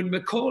 When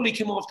Macaulay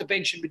came off the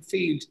bench in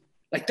midfield,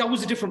 like, that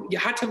was you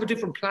had to have a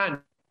different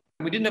plan.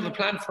 We didn't have a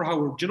plan for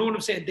Howard. Do you know what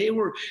I'm saying? They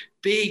were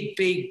big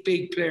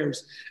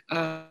players.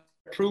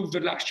 Proved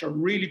it last year,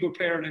 really good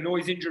player, and I know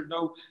he's injured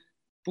now.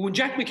 But when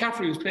Jack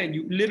McCaffrey was playing,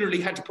 you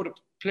literally had to put a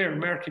player,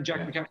 American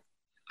Jack McCaffrey.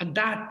 And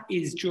that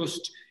is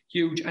just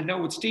huge. And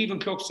now with Stephen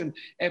Cluxton,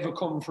 Eva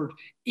Comerford,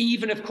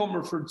 even if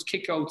Comerford's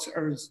kickouts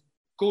are as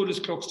good as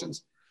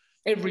Cluxton's,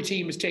 every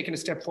team is taking a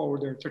step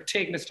forward there. They're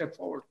taking a step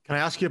forward. Can I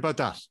ask you about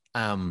that?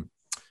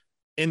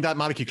 in that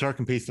Malachy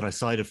Clerkin piece that I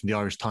cited from the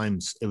Irish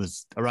Times, it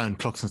was around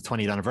Cluxton's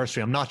 20th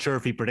anniversary. I'm not sure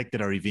if he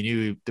predicted or if he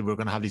knew that we were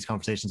going to have these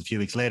conversations a few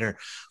weeks later,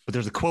 but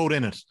there's a quote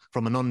in it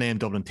from an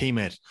unnamed Dublin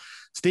teammate.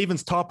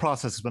 Stephen's thought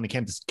processes when it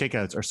came to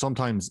kickouts are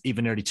sometimes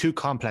even nearly too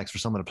complex for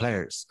some of the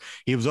players.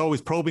 He was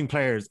always probing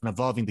players and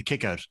evolving the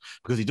kickout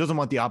because he doesn't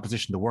want the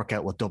opposition to work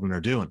out what Dublin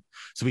are doing.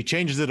 So he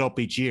changes it up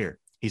each year.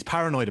 He's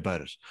paranoid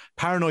about it,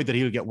 paranoid that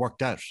he'll get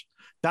worked out.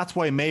 That's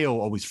why Mayo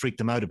always freaked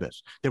him out a bit.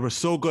 They were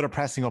so good at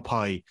pressing up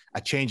high,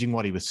 at changing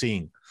what he was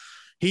seeing.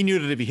 He knew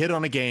that if they hit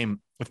on a game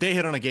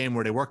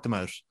where they worked him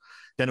out,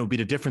 then it would be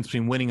the difference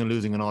between winning and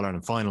losing an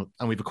All-Ireland final.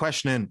 And we have a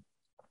question in,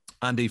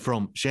 Andy,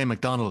 from Shane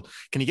McDonald.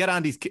 Can you get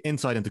Andy's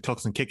insight into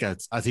Cluxton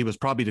kickouts, as he was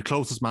probably the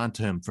closest man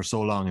to him for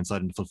so long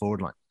inside in the full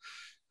forward line?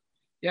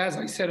 Yeah, as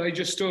I said, I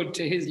just stood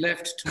to his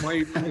left, to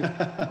my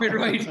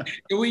right,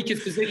 the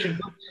weakest position.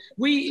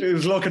 He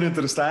was looking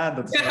into the stand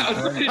at the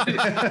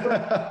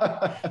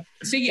time.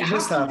 See, you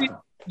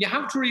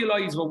have to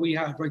realise what we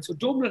have, right? So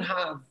Dublin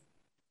have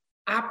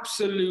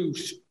absolute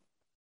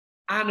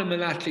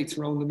animal athletes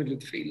around the middle of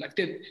the field. Like,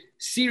 they're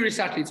serious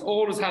athletes,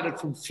 always had it,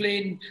 from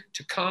Flynn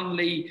to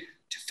Connolly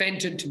to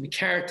Fenton to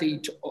McCarthy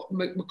to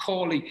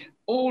Macaulay.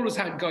 Always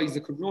had guys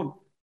that could run.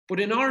 But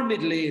in our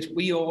middle eight,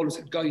 we always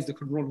had guys that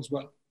could run as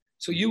well.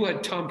 So you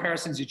had Tom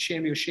Parsons, you had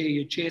Shamie O'Shea, you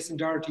had Jason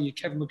Doherty, you had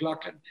Kevin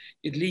McLaughlin,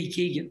 you had Lee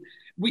Keegan,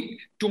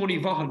 Donny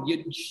Vaughan, you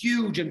had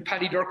huge, and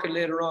Paddy Durkin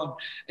later on,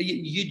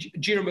 you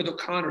had Jeremy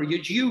O'Connor, you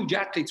had huge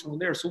athletes around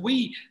there. So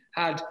we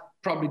had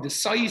probably the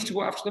size to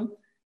go after them.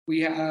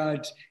 We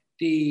had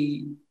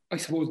the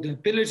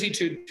ability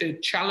to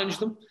challenge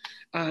them.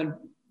 And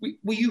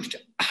we used to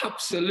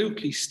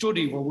absolutely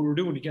study what we were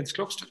doing against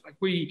Cluxton. Like,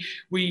 we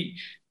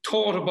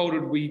thought about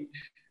it. We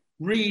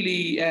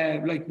really,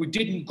 we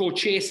didn't go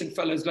chasing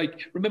fellas.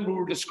 Like, remember we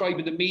were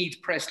describing the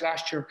Meath press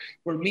last year,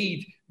 where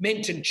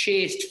Menton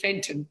chased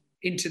Fenton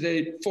into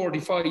the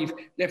 45,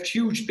 left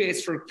huge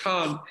space for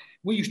Con.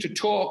 We used to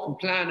talk and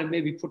plan and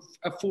maybe put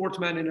a fourth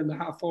man in the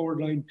half forward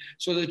line,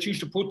 so that you used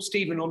to put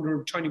Stephen under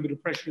a tiny bit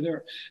of pressure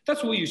there.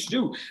 That's what we used to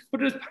do.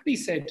 But as Paddy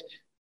said,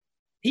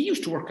 he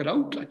used to work it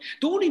out. Like,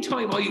 the only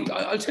time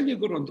I'll tell you a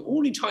good one, the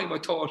only time I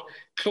thought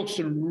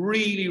Cluxton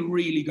really,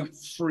 really got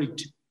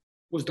freaked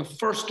was the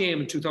first game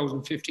in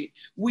 2015.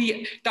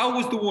 That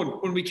was the one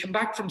when we came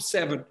back from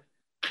 7.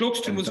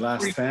 Cluxton was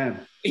freaked.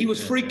 He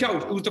was freaked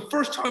out. It was the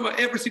first time I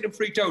ever seen him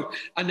freaked out.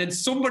 And then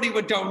somebody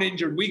went down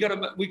injured. We got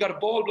a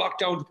ball blocked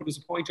down to put us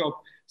a point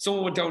up.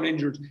 Someone went down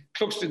injured.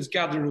 Cluxton's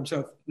gathering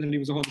himself, and then he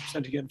was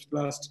 100% again for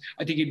the last.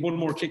 I think he'd one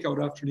more kick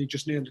out after, and he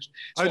just nailed it.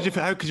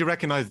 So, how could you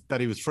recognise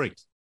that he was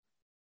freaked?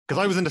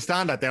 Because I was in the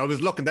stand that day. I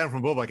was looking down from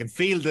above. I can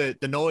feel the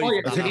noise. Oh,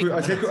 yeah.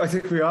 I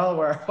think we all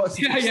were.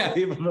 Yeah. I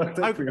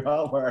think we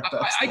all were.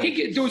 I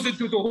think there was a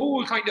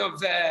whole kind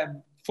of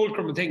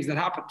fulcrum of things that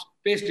happened.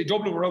 Basically,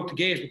 Dublin were out the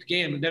gate with the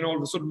game, and then all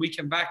of a sudden we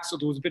came back. So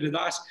there was a bit of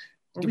that.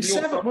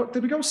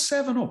 Did we go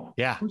 7 up?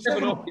 Yeah.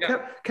 7 up.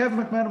 Yeah. Kevin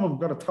McMenamin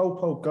got a toe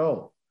poke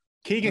goal.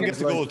 Keegan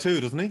gets a goal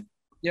too, doesn't he?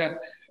 Yeah.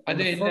 And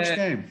then the first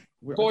game.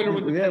 We thought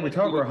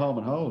we were home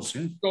and hose.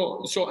 Yeah.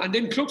 So and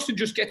then Cluxton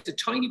just gets a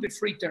tiny bit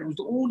freaked out. It was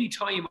the only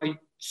time I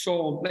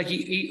saw him. Like,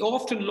 he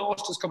often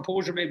lost his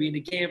composure maybe in a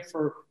game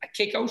for a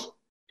kick out,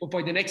 but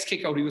by the next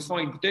kick out he was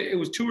fine. But it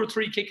was 2 or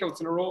 3 kick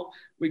outs in a row.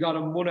 We got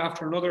him one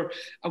after another,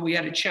 and we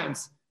had a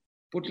chance.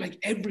 But like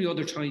every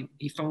other time,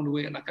 he found a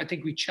way. Like, I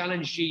think we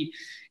challenged G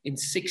in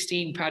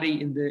 16,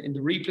 Paddy, in the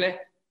replay.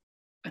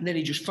 And then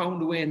he just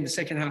found a way in the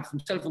second half.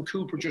 Himself and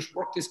Cooper just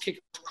worked this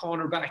kick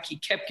corner back. He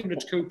kept giving it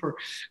to Cooper.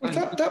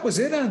 Well, that was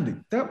it, Andy.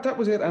 That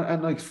was it.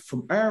 And like,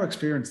 from our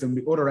experience, then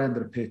the other end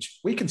of the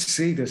pitch, we can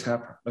see this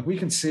happen. Like, we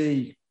can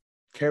see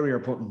Kerry are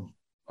putting,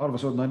 all of a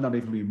sudden, I'm not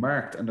even being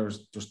marked, and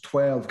there's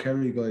 12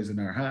 Kerry guys in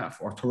our half,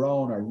 or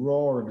Tyrone are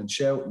roaring and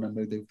shouting, and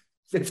they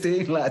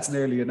 15 lads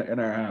nearly in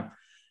our half.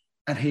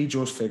 And he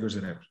just figures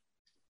it out.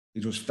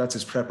 That's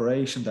his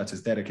preparation, that's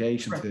his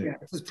dedication to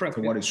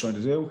what he's trying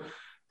to do.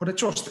 But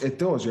it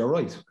does, you're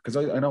right. Because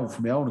I know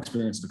from my own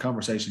experience, the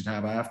conversations you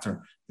have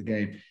after the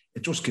game,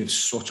 it just gives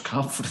such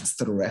confidence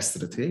to the rest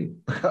of the team.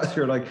 Because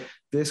you're like,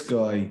 this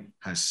guy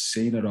has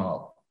seen it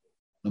all.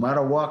 No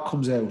matter what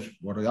comes out,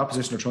 what the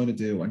opposition are trying to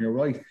do. And you're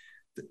right.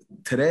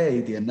 Today,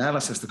 the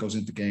analysis that goes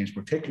into games,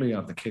 particularly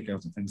of the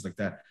kickouts and things like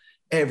that,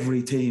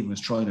 every team is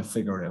trying to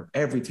figure it out.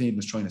 Every team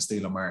is trying to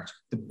steal a march.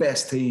 The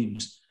best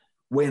teams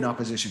win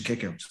opposition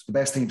kickouts. The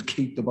best teams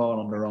keep the ball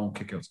on their own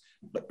kickouts.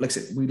 Like I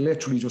said, we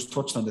literally just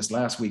touched on this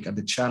last week, and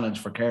the challenge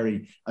for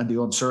Kerry and the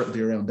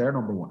uncertainty around their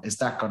number one. Is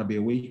that going to be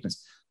a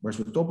weakness? Whereas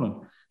with Dublin,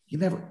 you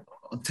never,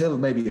 until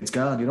maybe it's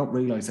gone, you don't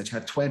realise that you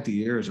had 20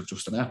 years of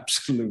just an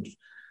absolute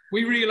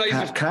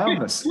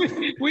calmness.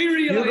 We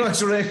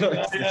realise.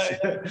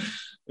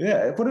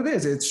 Yeah, but it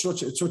is. It's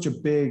such a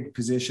big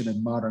position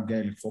in modern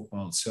Gaelic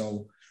football.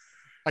 So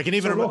I can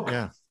even look.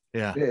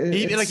 Yeah.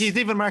 He's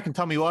even marking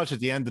Tommy Walsh at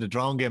the end of the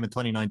Drone game in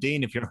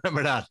 2019, if you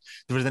remember that.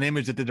 There was an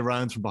image that did the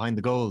rounds from behind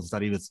the goals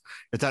that he was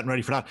getting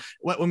ready for that.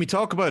 When we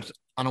talk about,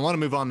 and I want to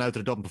move on now to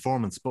the Dublin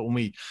performance, but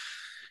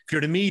if if you're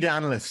the Mead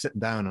analyst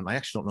sitting down, and I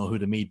actually don't know who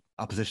the Mead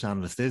opposition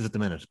analyst is at the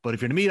minute, but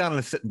if you're the Mead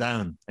analyst sitting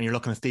down and you're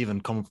looking at Evan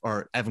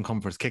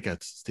Comfort's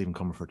kickouts,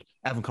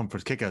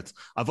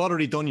 I've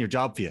already done your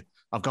job for you.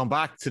 I've gone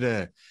back to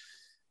the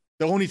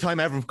only time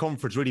Evan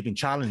Comfort's really been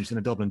challenged in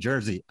a Dublin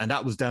jersey, and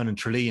that was down in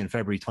Tralee in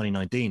February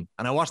 2019.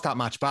 And I watched that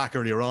match back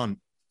earlier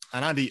on.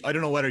 And Andy, I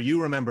don't know whether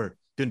you remember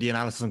doing the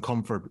analysis on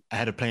Comfort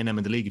ahead of playing them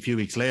in the league a few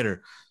weeks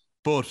later,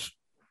 but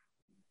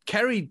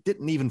Kerry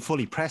didn't even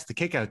fully press the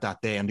kick out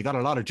that day, and they got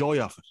a lot of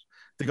joy off it.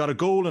 They got a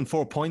goal and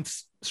 4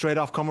 points straight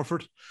off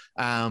Comerford.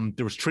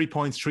 There was 3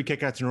 points, 3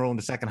 kickouts in a row in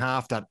the second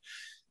half that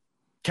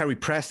Kerry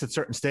pressed at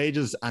certain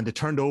stages, and they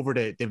turned over.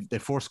 They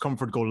forced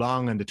Comerford to go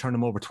long, and they turned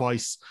them over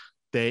twice.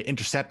 They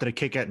intercepted a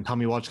kick out, and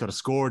Tommy Walsh got a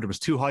score. There was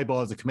 2 high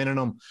balls that came in on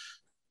him.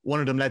 One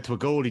of them led to a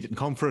goal. He didn't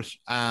come for it.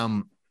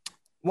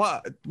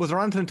 What was there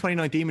anything in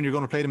 2019 when you're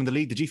going to play them in the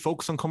league? Did you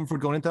focus on Comerford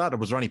going into that, or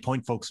was there any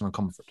point focusing on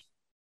Comerford?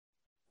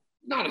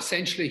 Not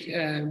essentially.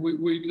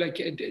 We like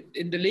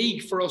in the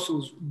league for us, it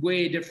was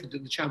way different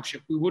than the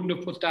championship. We wouldn't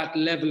have put that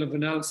level of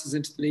analysis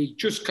into the league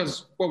just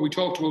because what we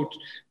talked about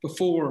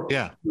before.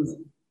 Yeah.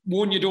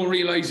 One, you don't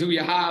realise who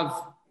you have.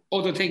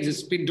 Other things,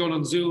 it's been done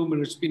on Zoom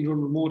and it's been done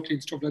remotely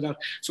and stuff like that.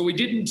 So we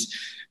didn't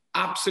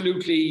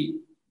absolutely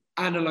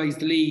analyse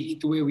the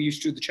league the way we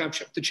used to do the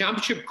championship. The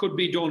championship could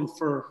be done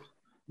for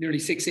nearly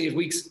 6-8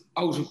 weeks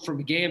out from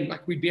a game.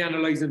 Like we'd be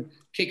analysing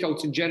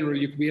kickouts in general.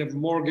 You could be having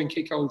Morgan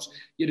kickouts.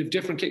 You'd have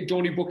different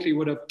Donny Buckley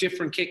would have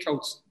different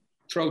kickouts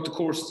throughout the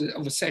course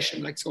of a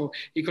session. Like, so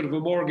he could have a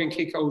Morgan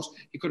kickout,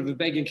 he could have a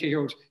Beggan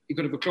kickout, he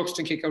could have a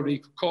Cluxton kickout, he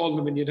could call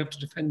them and you'd have to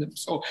defend them.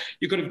 So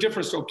you could have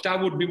different stuff.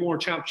 That would be more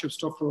championship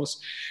stuff for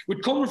us.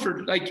 With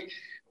Comerford, like,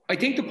 I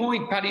think the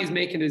point Paddy is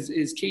making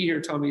is key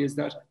here, Tommy, is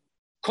that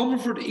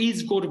Comerford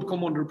is going to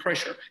become under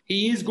pressure.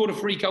 He is going to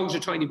freak out a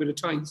tiny bit at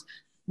times.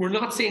 We're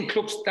not saying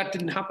that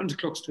didn't happen to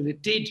Cluxton.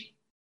 It did.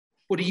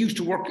 But he used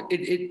to work.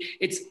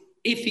 It's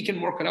if he can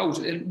work it out.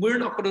 And we're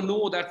not going to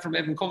know that from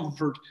Evan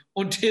Comfort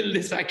until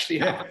this actually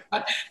happens.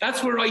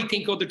 That's where I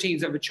think other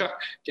teams have a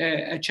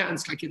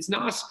chance. Like, it's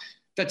not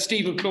that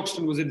Stephen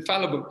Cluxton was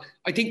infallible.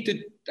 I think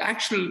the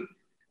actual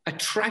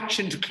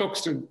attraction to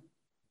Cluxton,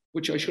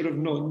 which I should have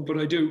known, but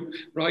I do,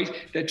 right?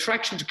 The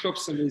attraction to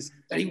Cluxton is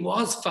that he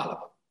was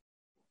fallible.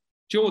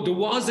 Joe, there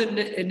was an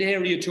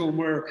area to him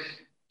where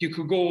you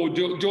could go,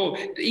 Joe,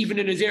 even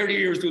in his early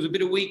years, there was a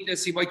bit of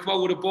weakness. He might come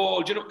out with a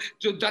ball,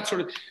 that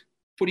sort of.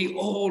 But he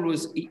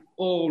always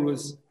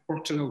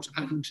worked it out,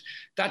 and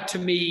that to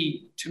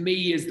me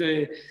is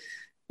the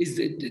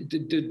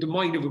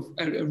mind of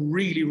a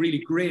really, really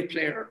great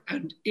player,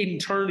 and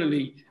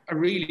internally a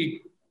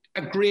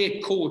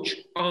great coach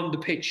on the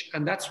pitch,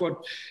 and that's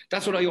what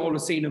I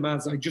always seen him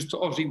as. I just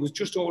thought he was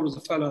just always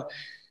a fella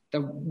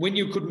that when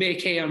you could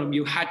make hay on him,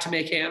 you had to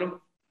make hay on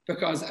him,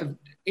 because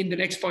in the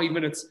next 5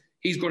 minutes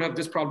he's going to have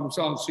this problem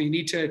solved. So you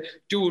need to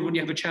do it when you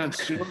have a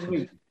chance. You know what I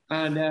mean?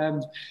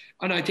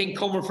 And I think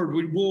Comerford,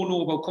 we won't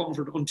know about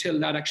Comerford until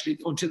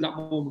that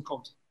moment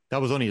comes.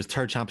 That was only his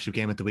third championship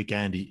game at the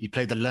weekend. He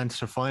played the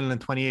Leinster final in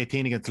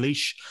 2018 against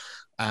Laois,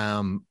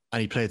 and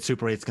he played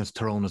Super 8s against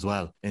Tyrone as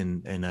well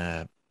in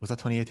was that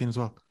 2018 as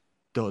well?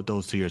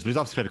 Those 2 years. But he's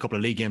obviously played a couple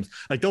of league games.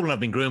 Like, Dublin have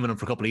been grooming him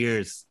for a couple of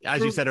years.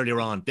 As you said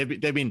earlier on, they've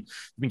been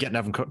getting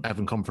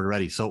Evan Comfort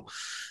ready. So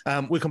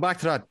we'll come back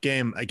to that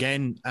game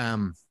again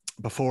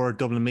before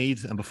Dublin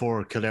Meath and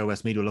before Kildare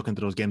Westmeath. We'll look into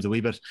those games a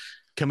wee bit.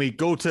 Can we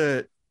go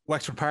to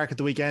Wexford Park at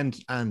the weekend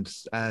and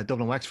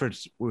Dublin Wexford?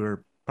 We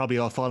were probably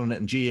all following it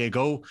in GA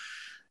Go.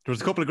 There was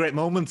a couple of great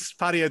moments.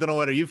 Paddy, I don't know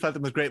whether you felt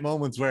them as great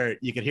moments where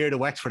you could hear the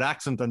Wexford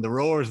accent and the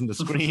roars and the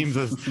screams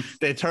as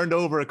they turned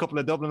over a couple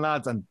of Dublin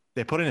lads and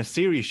they put in a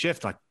serious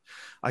shift. Like,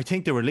 I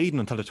think they were leading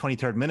until the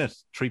 23rd minute,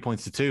 3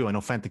 points to 2. I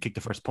know Fenton kicked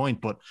the first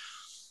point, but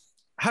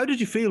how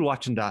did you feel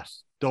watching that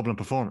Dublin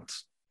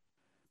performance?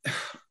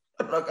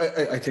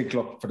 I think,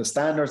 look, for the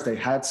standards they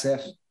had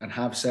set and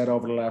have set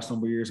over the last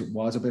number of years, it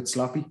was a bit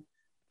sloppy.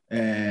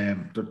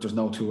 There's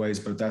no two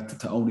ways about that.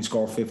 To only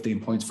score 15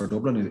 points for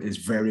Dublin is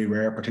very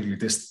rare, particularly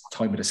this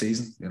time of the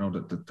season. You know,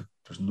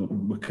 there's no,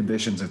 with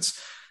conditions,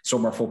 it's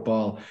summer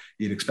football.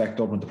 You'd expect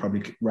Dublin to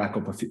probably rack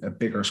up a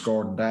bigger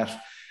score than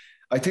that.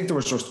 I think there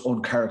was just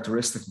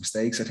uncharacteristic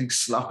mistakes. I think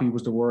sloppy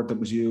was the word that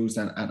was used,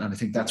 and I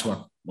think that's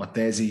what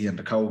Desi and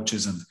the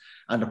coaches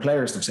and the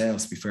players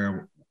themselves, to be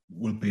fair,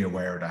 will be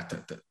aware of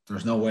that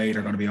there's no way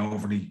they're going to be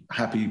overly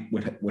happy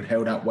with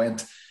how that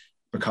went,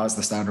 because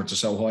the standards are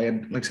so high.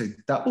 And like I say,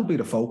 that will be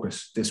the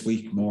focus this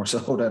week more so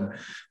than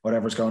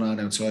whatever's going on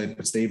outside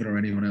with Stephen or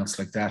anyone else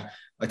like that.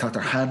 I thought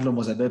their handling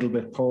was a little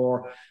bit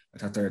poor. I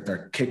thought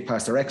their kick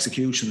pass, their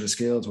execution of the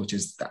skills, which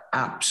is the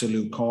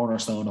absolute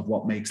cornerstone of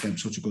what makes them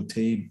such a good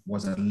team,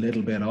 was a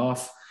little bit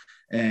off.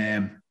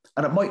 And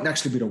it mightn't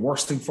actually be the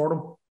worst thing for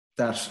them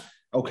that,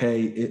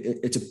 okay,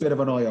 it's a bit of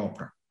an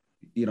eye-opener.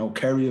 You know,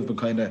 Kerry have been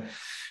kind of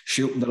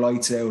shooting the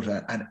lights out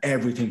and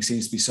everything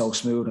seems to be so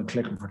smooth and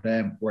clicking for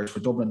them. Whereas for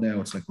Dublin now,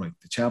 it's like, right,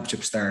 the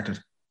championship started.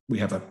 We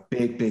have a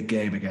big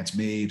game against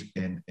Meath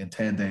in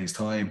 10 days'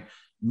 time.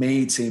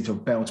 Meath seem to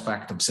have bounced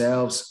back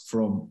themselves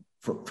from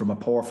a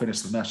poor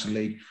finish to the National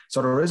League.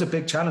 So there is a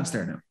big challenge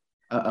there now.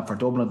 And for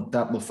Dublin,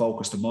 that will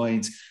focus the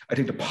minds. I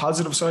think the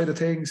positive side of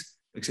things,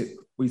 like I said,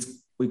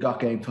 we got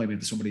game time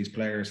into some of these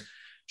players.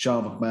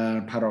 Sean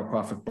McMahon, Pat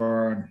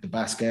O'Croft-Byrne, the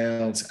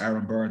Bascals,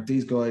 Aaron Byrne,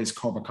 these guys,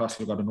 Cormac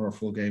Costello got another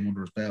full game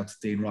under his belt.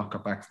 Dean Rock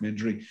got back from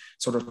injury.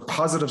 So there's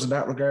positives in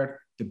that regard.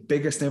 The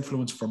biggest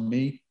influence for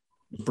me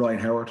was Brian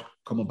Howard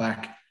coming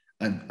back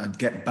and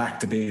getting back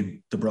to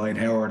being the Brian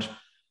Howard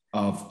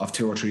of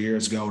 2 or 3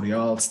 years ago, the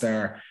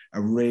All-Star,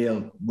 a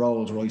real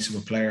Rolls Royce of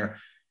a player.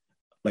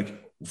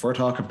 Like, if we're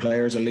talking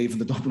players are leaving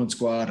the Dublin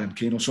squad and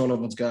Keane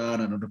O'Sullivan's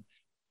gone, and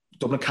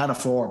Dublin can't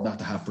afford not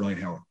to have Brian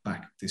Howard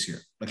back this year.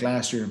 Like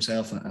last year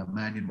himself and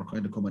Mannion were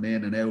kind of coming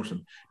in and out,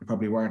 and they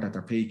probably weren't at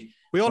their peak.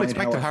 We all Brian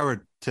expected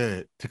Howard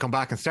to come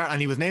back and start,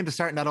 and he was named to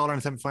start in that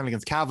All-Ireland semi-final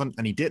against Cavan,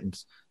 and he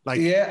didn't.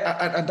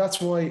 And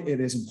that's why it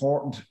is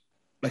important.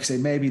 Like, say,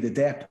 maybe the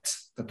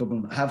depth that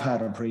Dublin have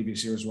had in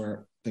previous years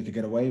where they could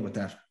get away with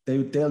that.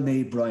 They'll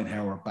need Brian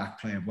Howard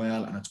back playing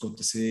well, and it's good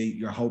to see.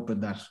 You're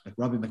hoping that, like,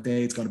 Robbie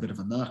McDade's got a bit of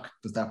a knock.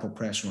 Does that put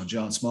pressure on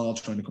John Small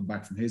trying to come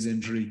back from his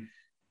injury?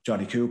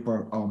 Johnny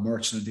Cooper, Owen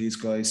Merchant, and these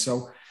guys.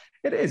 So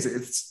it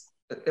is.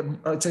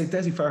 I'd say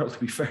Desi Farrell, to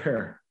be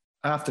fair,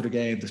 after the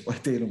game,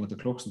 despite dealing with the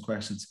Cluxton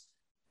questions,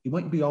 he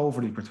mightn't be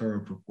overly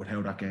perturbed with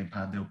how that game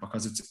panned out,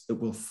 because it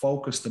will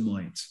focus the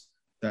minds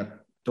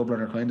that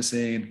Dublin are kind of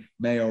saying.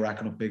 Mayo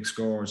racking up big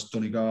scores,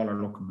 Donegal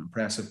are looking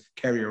impressive,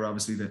 Kerry are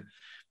obviously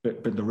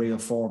been the real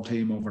form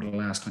team over the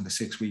last kind of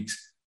 6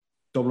 weeks.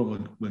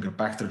 Dublin will get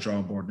back to the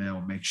drawing board now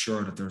and make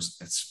sure that there's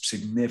a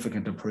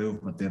significant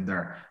improvement in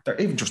their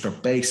even just their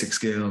basic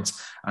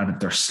skills and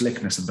their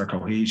slickness and their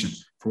cohesion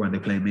for when they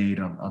play Meath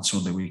on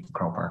Sunday week in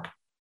Croke Park.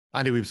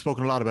 Andy, we've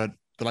spoken a lot about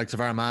the likes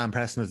of Armagh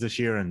pressing us this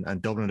year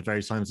and Dublin at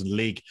various times in the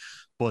league,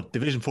 but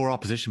Division 4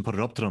 opposition put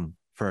it up to them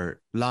for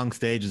long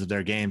stages of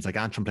their games. Like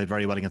Antrim played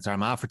very well against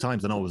Armagh for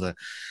times. I know it would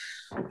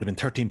have been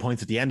 13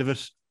 points at the end of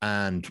it,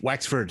 and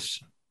Wexford,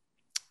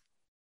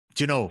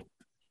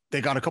 they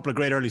got a couple of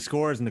great early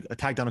scores and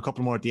tagged on a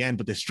couple more at the end,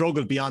 but they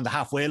struggled beyond the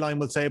halfway line,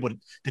 we'll say. But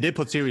they did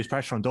put serious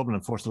pressure on Dublin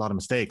and forced a lot of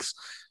mistakes.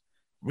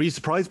 Were you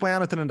surprised by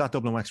anything in that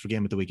Dublin-Wexford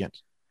game at the weekend?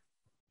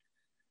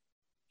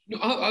 No,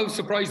 I was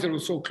surprised that it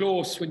was so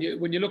close. When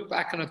you look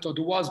back on it, though,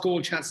 there was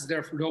goal chances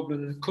there for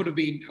Dublin, and it could have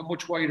been a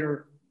much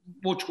wider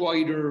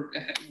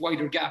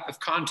gap if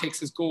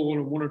Context goal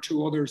and one or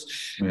two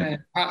others.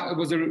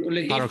 Was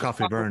it Pat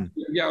O'Croft-Byrne?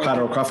 Yeah, Pat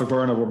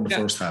O'Croft-Byrne won the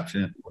first half.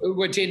 Yeah,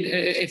 went in.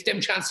 If them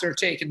chances are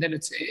taken, then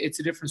it's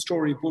a different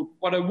story. But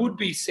what I would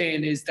be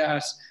saying is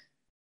that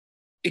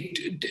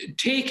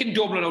taking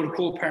Dublin out of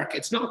Croke Park,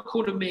 it's not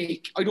going to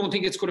make. I don't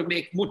think it's going to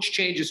make much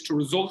changes to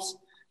results.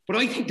 But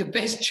I think the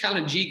best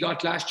challenge he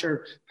got last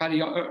year,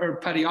 Paddy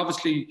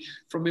obviously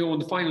from Mayo in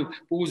the final,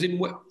 but was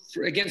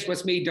against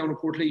Westmeath down at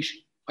Portlaoise.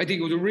 I think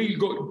it was a really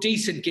good,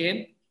 decent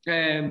game.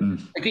 I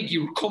think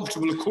you were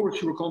comfortable. Of course,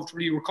 you were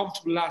comfortable. You were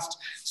comfortable last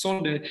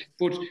Sunday,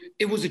 but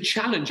it was a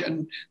challenge.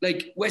 And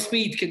like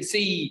Westmeath can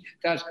see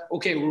that,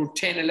 okay, we're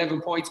 10,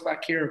 11 points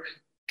back here.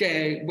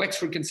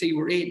 Wexford can see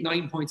we're 8,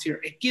 9 points here.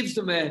 It gives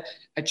them a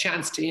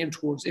chance to aim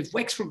towards. If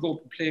Wexford go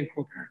up and play in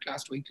Croke Park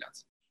last week,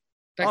 lads.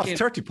 It's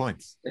 30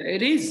 points.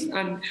 It is.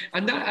 And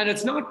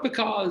it's not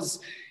because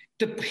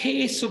the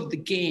pace of the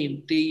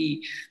game,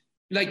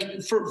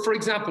 for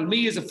example,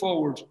 me as a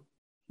forward,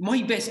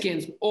 my best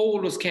games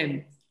always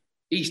came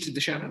east of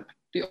the Shannon.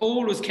 They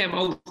always came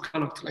out of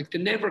Connacht. Like, they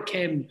never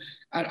came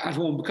at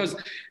home, because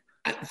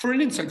for an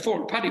inside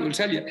forward, Paddy will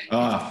tell you.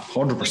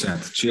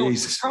 100%.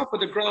 Jesus. Top of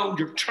the ground,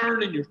 you're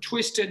turning, you're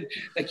twisting.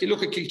 Like, you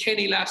look at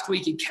Kilkenny last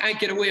week, he can't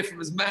get away from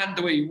his man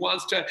the way he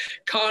wants to.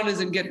 Con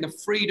isn't getting the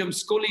freedom.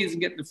 Scully isn't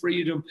getting the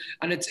freedom.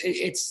 And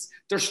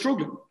they're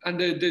struggling. And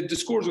the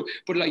scores,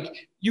 but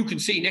like, you can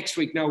see next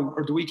week now,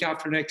 or the week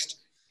after next,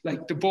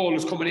 like, the ball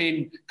is coming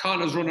in,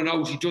 Connor's running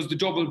out, he does the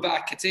double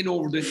back, it's in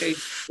over the head,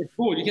 it's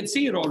goal. You can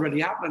see it already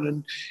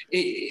happening.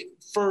 And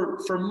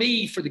for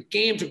me, for the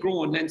game to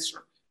grow in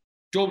Leinster,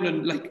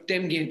 Dublin, like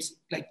them games,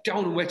 like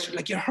down in Wexford,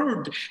 like you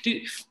heard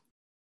the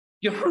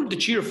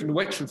cheer from the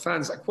Wexford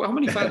fans. Like, well, how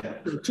many fans?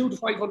 200 to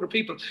 500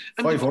 people.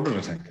 And 500,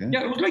 I think.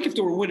 Yeah, it was like if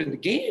they were winning the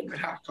game at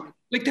halftime.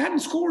 Like, they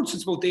hadn't scored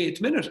since about the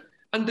 8th minute,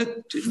 and they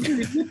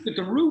lifted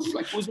the roof.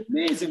 Like, it was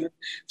amazing. And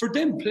for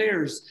them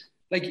players,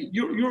 like,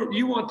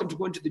 you want them to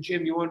go into the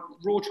gym. You want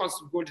Roach wants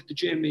them to go into the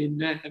gym in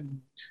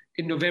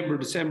November,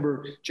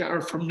 December,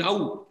 or from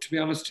now, to be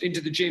honest,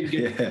 into the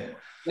gym.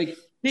 Like,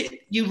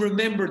 you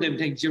remember them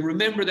things. You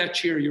remember that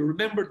cheer. You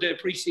remember the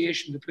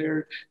appreciation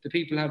the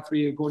people had for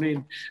you going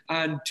in.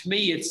 And to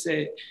me,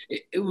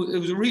 it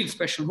was a real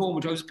special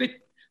moment. I was a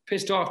bit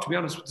pissed off, to be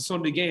honest, with the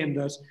Sunday game,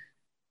 that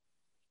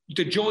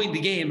to join the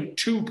game at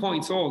 2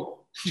 points all.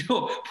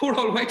 Poor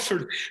old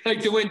Wexford,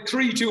 like, they went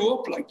 3-2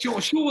 up, like,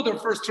 show their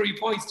first 3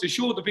 points to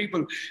show the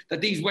people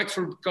that these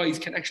Wexford guys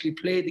can actually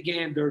play the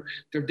game. They're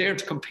there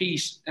to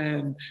compete.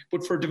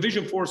 But for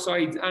Division 4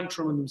 sides,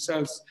 Antrim and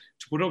themselves,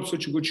 to put up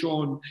such a good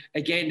showing,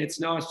 again, it's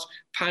not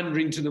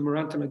pandering to them or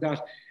anything like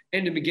that.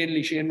 Enda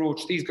McGinley, Shane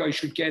Roach, these guys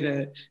should get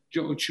a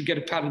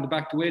pat on the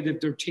back. The way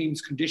that their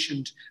team's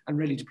conditioned and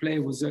ready to play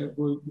was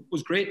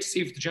great to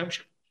see for the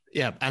championship.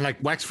 Yeah, and like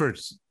Wexford,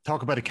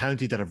 talk about a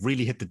county that have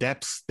really hit the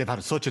depths. They've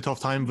had such a tough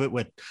time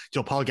with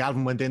Paul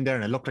Galvin went in there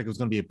and it looked like it was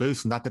going to be a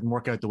boost, and that didn't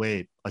work out the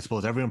way I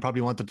suppose everyone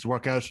probably wanted it to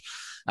work out.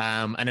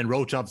 And then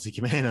Roach obviously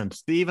came in and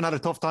they even had a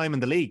tough time in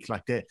the league.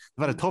 Like they've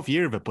had a tough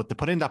year of it, but they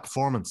put in that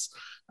performance.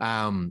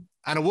 And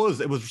it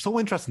was so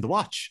interesting to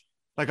watch.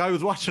 Like I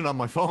was watching on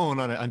my phone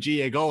on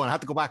GA Go and I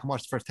had to go back and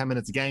watch the first 10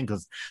 minutes again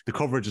because the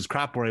coverage is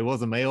crap where I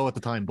was in Mayo at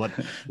the time. But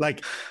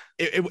like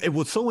it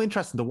was so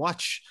interesting to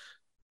watch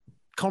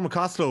Cormac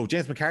Costello,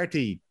 James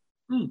McCarthy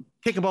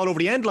kick a ball over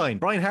the end line,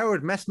 Brian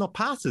Howard messing up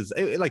passes.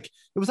 It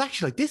was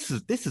actually like this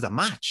is a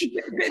match.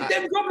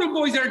 Them Dublin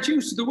boys aren't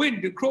used to the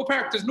wind. In Croke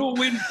Park, there's no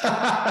wind.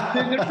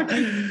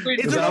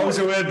 There's always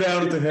a wind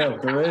down at the hill.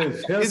 There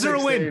is. Is there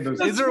a wind?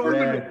 Is there a wind?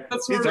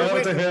 Down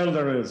at the hill,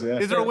 there is. Yeah.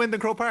 Is there a wind in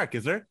Croke Park?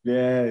 Is there?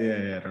 Yeah.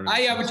 There is.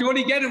 Yeah, but you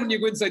only get it when you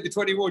go inside the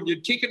 21.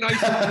 You'd kick a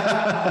nice.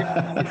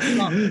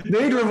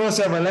 Neither of us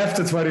ever left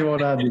the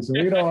 21, Andy, so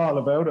we know all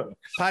about it.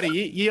 Paddy,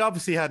 you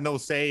obviously had no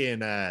say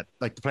in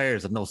like the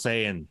players had no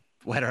say in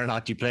whether or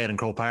not you played in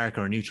Croke Park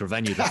or a neutral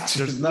venue.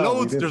 There's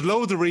loads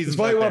of reasons.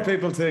 Despite what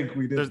people think,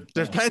 we did.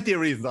 There's plenty of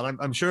reasons, and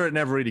I'm sure it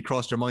never really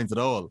crossed your minds at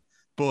all.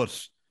 But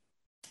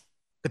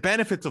the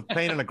benefits of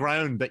playing on a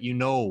ground that you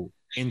know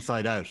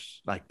inside out,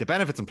 like the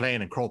benefits of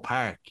playing in Croke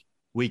Park,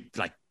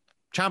 like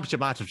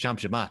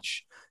championship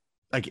match,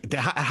 like it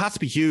has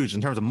to be huge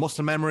in terms of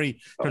muscle memory,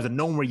 in terms of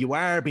knowing where you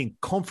are, being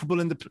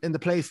comfortable in the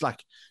place.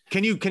 Like,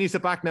 can you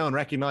sit back now and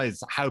recognize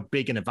how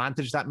big an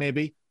advantage that may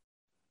be?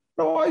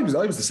 No, I was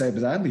the same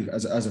as Andy.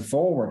 As a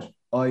forward,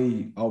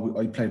 I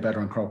played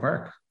better in Croke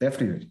Park.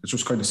 Definitely, it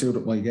just kind of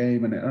suited my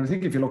game. And I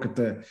think if you look at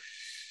the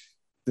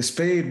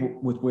speed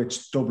with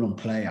which Dublin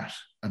play at,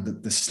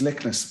 and the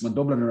slickness when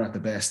Dublin are at the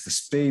best, the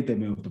speed they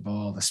move the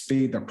ball, the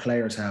speed their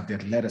players have, the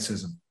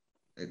athleticism.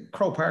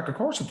 Croke Park, of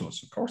course it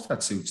does. Of course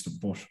that suits them.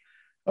 But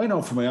I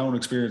know from my own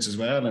experience as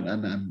well,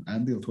 and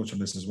Andy will touch on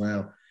this as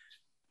well.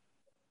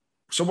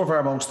 Some of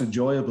our most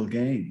enjoyable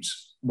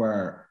games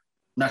were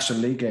National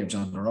League games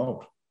on the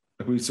road.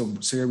 Like we had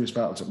some serious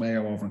battles at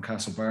Mayo over in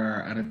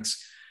Castlebar, and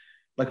it's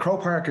like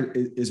Croke Park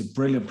is a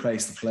brilliant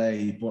place to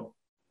play, but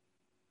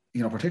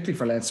you know, particularly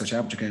for Leinster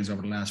Championship games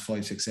over the last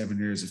 5, 6, 7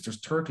 years, if there's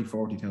 30,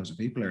 40,000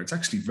 people there, it's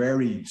actually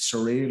very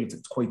surreal.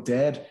 It's quite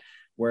dead.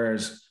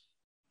 Whereas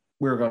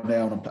we're going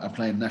down and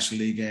playing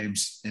National League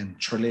games in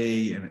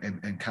Tralee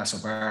and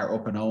Castlebar,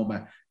 up in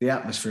Omagh, the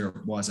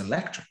atmosphere was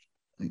electric.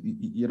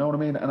 You know what I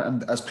mean?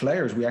 And as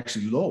players, we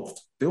actually loved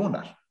doing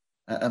that,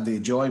 and the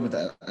enjoyment,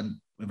 and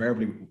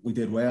invariably we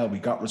did well. We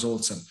got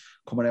results, and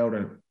coming out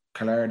of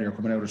Killarney or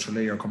coming out of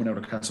Tralee or coming out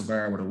of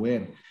Castlebar with a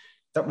win,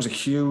 that was a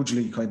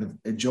hugely kind of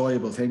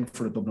enjoyable thing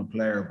for a Dublin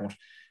player.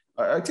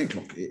 But I think,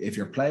 look, if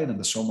you're playing in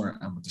the summer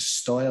and with the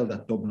style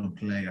that Dublin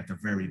play at their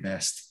very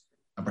best,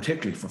 and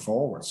particularly for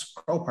forwards,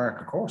 Croke Park,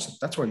 of course,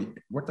 that's where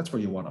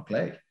you want to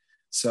play.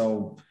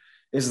 So,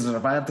 is it an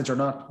advantage or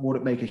not? Would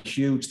it make a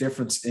huge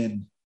difference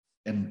in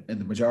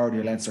the majority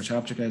of Leinster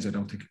Championship games? I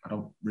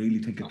don't really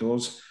think it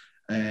does.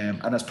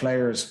 And as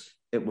players,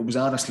 it was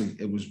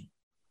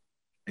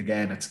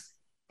again, it's,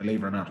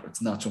 believe it or not,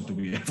 it's not something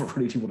we ever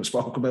really would have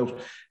spoke about.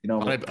 You know,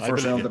 the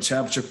first round of the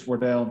championship, we're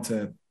down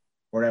to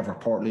wherever,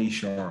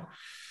 Portlaoise or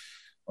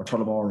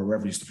Tullamore or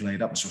wherever we used to play.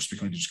 That was just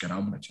because you just get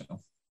on with it, you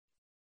know.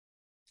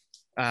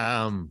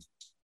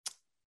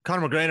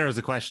 Conor McGrainer has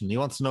a question. He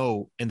wants to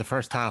know, in the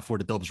first half, were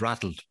the Dubs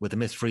rattled with a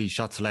missed free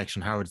shot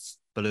selection, Howard's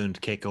ballooned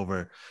kick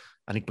over,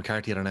 I think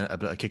McCarthy had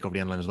a kick over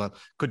the end line as well.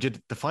 Could you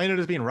define it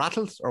as being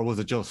rattled, or was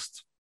it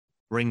just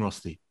ring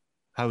rusty?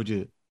 How would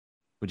you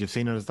have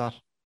seen it as that?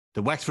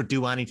 Did Wexford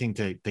do anything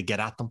to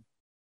get at them?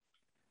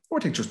 I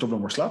think just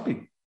Dublin were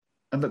sloppy,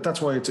 and that's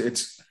why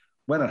it's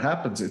when it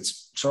happens,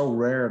 it's so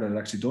rare that it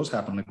actually does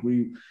happen. Like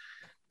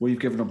we've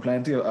given them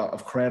plenty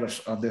of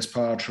credit on this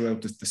pod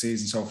throughout the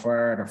season so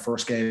far. Their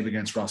first game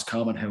against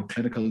Roscommon, how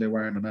clinical they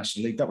were in the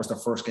National League. That was their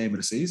first game of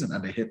the season,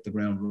 and they hit the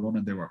ground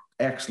running. They were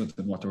excellent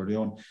in what they were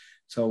doing.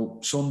 So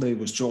Sunday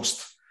was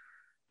just,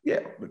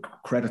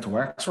 credit to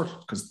Wexford,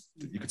 because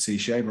you could see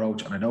Shane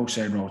Roach, and I know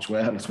Shane Roach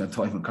well. I spent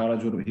time in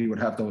college with him. He would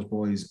have those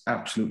boys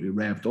absolutely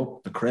revved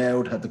up. The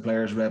crowd had the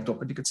players revved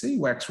up, and you could see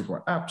Wexford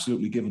were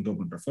absolutely giving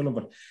Dublin their fill of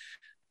it.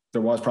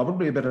 There was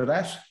probably a bit of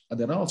that, and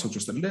then also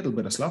just a little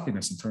bit of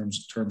sloppiness in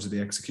terms of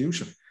the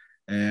execution.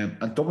 And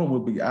Dublin will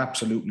be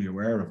absolutely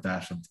aware of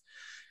that. And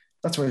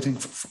that's why I think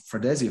for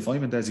Desi, if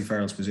I'm in Desi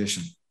Farrell's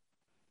position,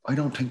 I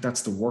don't think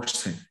that's the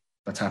worst thing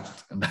that's happened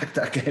in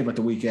that game at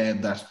the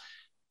weekend, that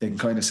they can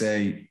kind of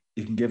say,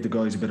 you can give the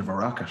guys a bit of a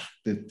rocket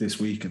this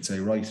week and say,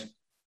 right,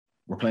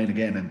 we're playing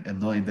again in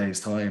 9 days'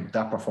 time.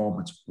 That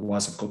performance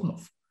wasn't good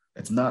enough.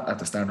 It's not at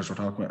the standards we're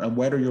talking about. And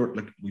whether you're,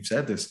 like we've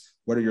said this,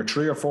 whether you're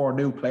 3 or 4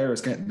 new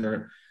players getting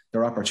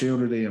their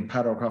opportunity, and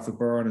Pat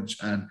O'Coffey-Byrne and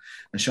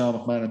Sean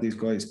McMahon and these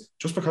guys,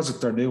 just because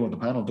they're new on the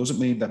panel doesn't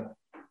mean that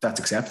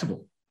that's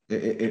acceptable.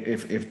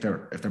 If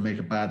they're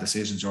making bad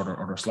decisions or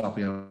they're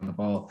sloppy on the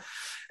ball.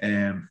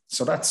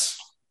 So that's,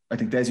 I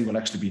think Desi will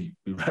actually be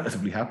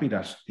relatively happy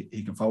that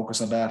he can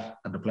focus on that,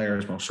 and the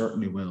players most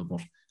certainly will.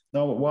 But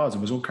No, it was.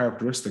 It was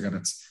uncharacteristic, and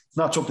it's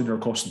not something you're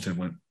accustomed to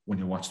when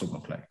you watch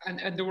Dublin play.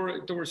 And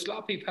they were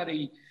sloppy,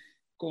 Paddy,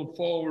 going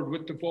forward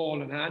with the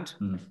ball in hand.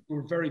 They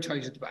were very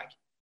tight at the back.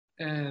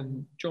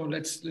 Joe,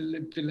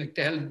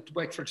 they held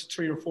Wexford to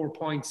 3 or 4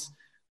 points,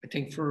 I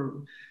think,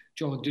 for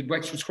Joe. Did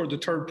Wexford score the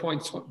third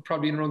point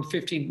probably in around the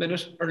 15th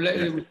minute?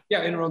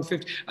 In around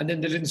 50, and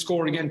then they didn't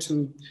score again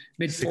till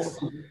mid-fourth.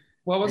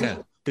 What was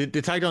it? They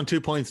tagged on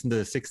 2 points in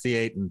the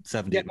 68 and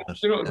 78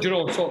 minutes.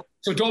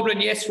 So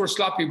Dublin, yes, were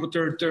sloppy, but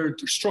their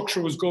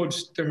structure was good.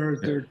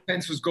 Their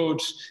defence was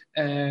good.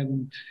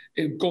 Going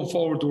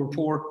forward, they were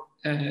poor.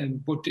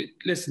 But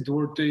listen,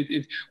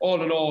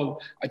 all in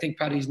all, I think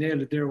Paddy's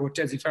nailed it there with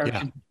Desi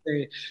Farkin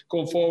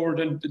going forward,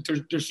 and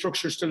their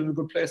structure is still in a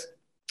good place.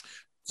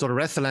 So the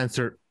rest of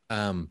Leinster,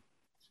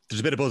 there's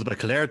a bit of buzz about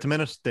Kildare at the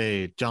minute.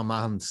 John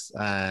Mahon's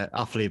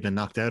Offaly have been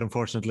knocked out,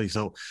 unfortunately.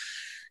 So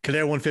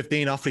Kildare won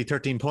 15, Offaly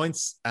 13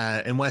 points.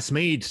 In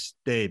Westmeath,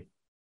 they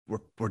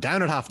were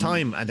down at half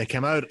time and they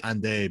came out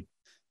and they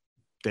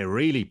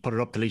really put it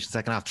up to Laois in the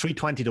second half,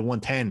 320 to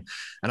 110.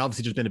 And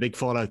obviously there's been a big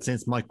fallout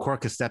since Mike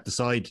Quirk has stepped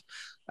aside.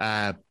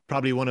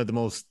 Probably one of the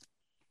most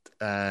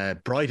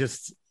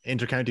brightest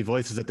inter-county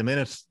voices at the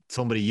minute,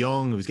 somebody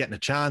young who's getting a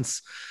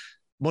chance.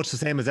 Much the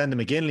same as Enda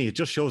McGinley. It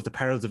just shows the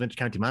perils of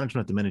inter-county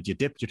management at the minute. You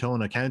dip your toe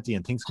in a county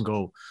and things can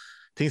go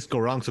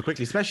wrong so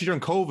quickly, especially during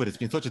COVID. It's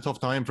been such a tough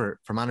time for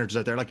managers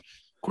out there. Like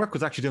Quirk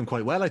was actually doing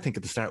quite well, I think,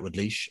 at the start with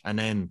Laois, and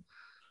then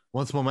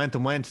once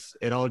momentum went,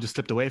 it all just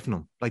slipped away from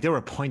them. Like they were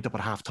a point up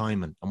at half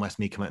time and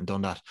Westmeath came out and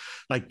done that.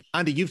 Like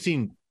Andy,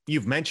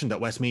 you've mentioned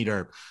that Westmeath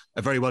are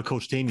a very well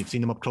coached team. You've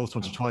seen them up close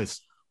once or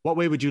twice. What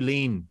way would you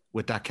lean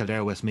with that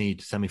Kildare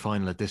Westmeath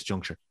semi-final at this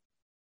juncture?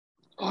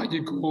 I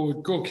did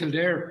go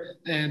Kildare,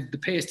 and the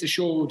pace they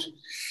showed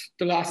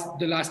the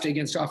last day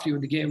against Offaly when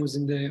the game was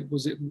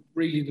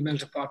really in the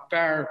melting pot.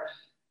 Bar,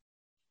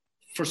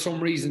 for some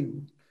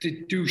reason,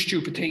 to do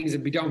stupid things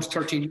and be down to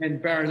 13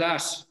 men. Bar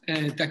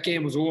that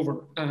game was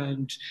over,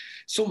 and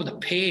some of the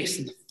pace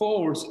and the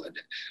forwards.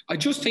 I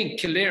just think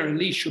Kildare and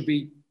Laois should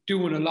be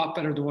doing a lot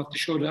better than what they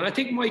should. And I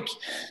think Mike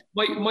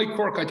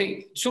Quirk, I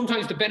think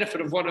sometimes the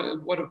benefit of what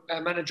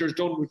a manager's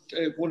done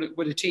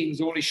with a team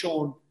is only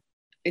shown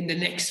in the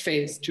next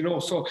phase,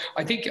 So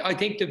I think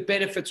the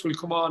benefits will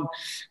come on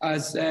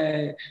as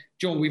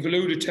John, we've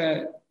alluded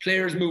to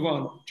players move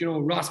on.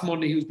 Ross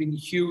Mundy, who's been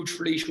huge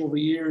for Laois over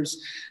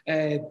years,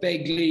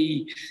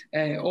 Begley,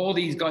 all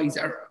these guys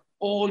are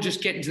all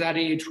just getting to that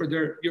age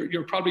where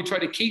you're probably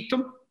trying to keep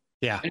them.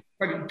 Yeah.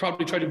 And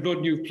probably try to blood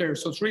new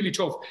players. So it's really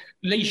tough.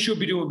 Laois should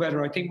be doing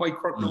better. I think Mike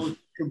Quirk knows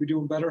should be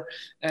doing better.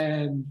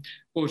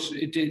 But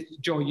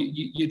Joe,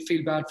 you'd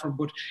feel bad for him.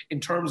 But in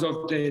terms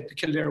of the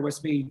Kildare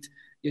Westmeath,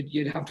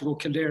 you'd have to go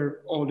Kildare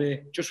all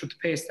day, just with the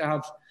pace they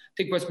have. I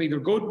think Westmeath are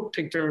good. I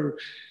think they're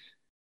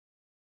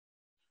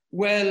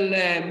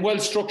well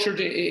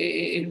structured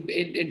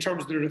in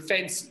terms of their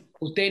defence.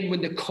 But then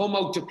when they come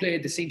out to play,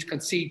 they seem to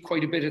concede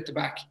quite a bit at the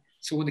back.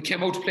 So when they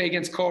came out to play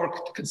against Cork,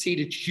 they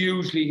conceded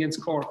hugely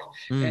against Cork.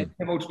 They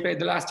came out to play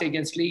the last day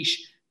against Laois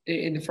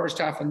in the first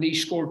half, and Laois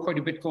scored quite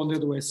a bit going the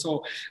other way.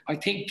 So I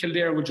think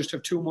Kildare will just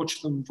have too much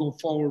of them going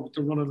forward with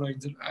the running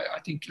lines, and I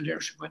think Kildare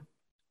should win.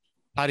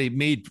 Paddy,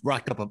 Meath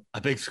racked up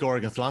a big score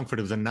against Longford.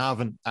 It was in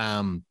Navan.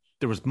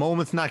 There was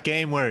moments in that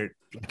game where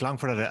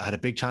Longford had a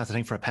big chance, I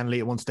think, for a penalty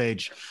at one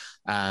stage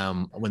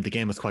when the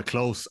game was quite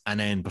close. And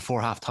then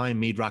before half-time,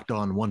 Meath racked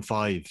on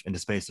 1-5 in the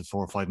space of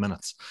 4 or 5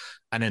 minutes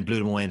and then blew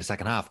them away in the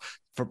second half.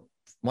 From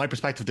my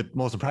perspective, the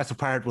most impressive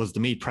part was the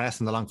Meath press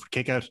and the Longford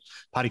kick-out.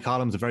 Paddy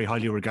Collins, a very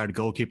highly regarded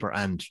goalkeeper,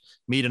 and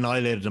Meath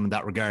annihilated him in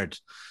that regard.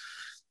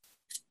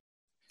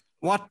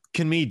 What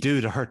can Meath do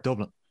to hurt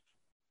Dublin?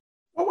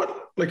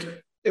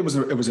 It was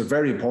a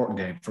very important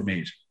game for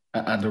Meath,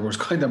 and there was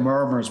kind of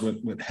murmurs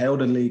with how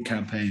the league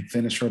campaign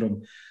finished for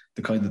them,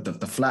 the kind of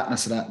the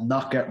flatness of that,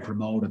 not getting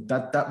promoted.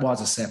 That was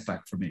a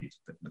setback for Meath.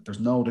 There's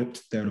no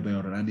doubt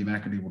about it. Andy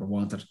McEntee would have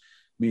wanted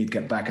Meath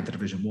get back into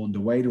Division 1. The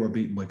way they were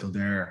beaten by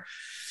Kildare,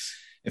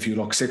 if you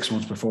look 6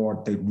 months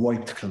before, they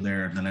wiped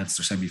Kildare in the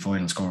Leinster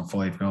semi-final, scoring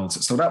 5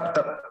 goals. So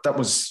that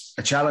was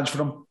a challenge for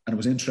them, and it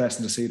was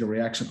interesting to see the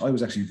reaction. I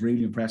was actually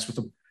really impressed with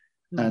them,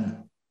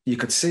 and you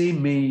could see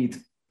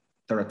Meath.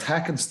 Their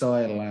attacking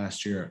style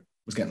last year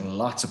was getting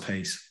lots of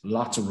pace,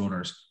 lots of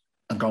runners,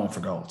 and going for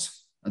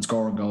goals and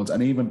scoring goals.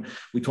 And even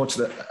we touched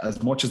it,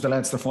 as much as the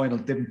Leinster final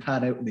didn't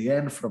pan out in the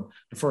end for them,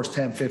 the first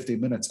 10, 15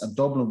 minutes. And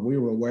Dublin, we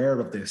were aware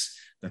of this,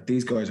 that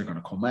these guys are going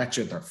to come at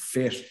you. They're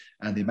fit.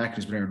 Andy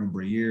McEntee's been there a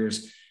number of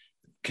years.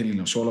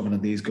 Killian O'Sullivan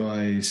and these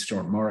guys,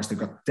 Jordan Morris, they've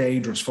got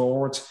dangerous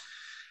forwards.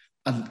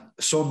 And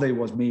Sunday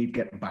was Meath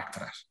getting back to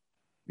that.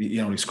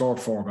 They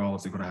scored 4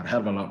 goals. They could have had a hell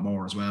of a lot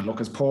more as well.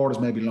 Look, as poor as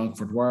maybe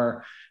Longford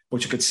were,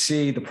 but you could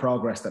see the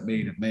progress that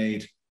Meath had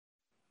made.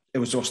 It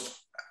was just,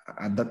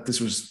 and that this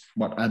was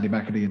what Andy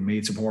McEntee and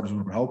Meath supporters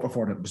were hoping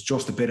for. It was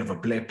just a bit of a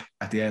blip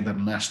at the end of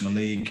the National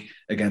League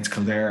against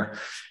Kildare.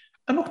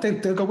 And look,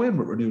 they'll go in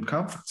with renewed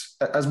confidence.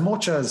 As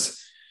much as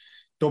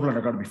Dublin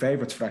are going to be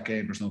favourites for that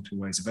game, there's no two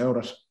ways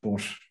about it.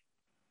 But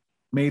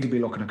Meath will be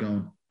looking at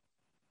going,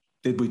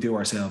 did we do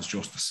ourselves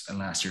justice in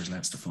last year's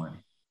Leinster final?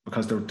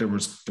 Because there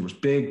was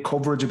big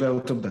coverage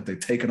about them, that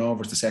they'd taken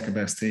over as the second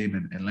best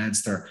team in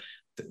Leinster.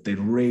 They'd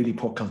really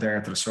put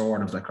Kildare to the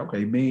sword. I was like,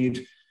 okay,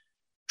 Meath,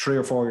 3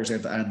 or 4 years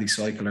into Andy's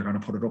cycle, are going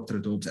to put it up to the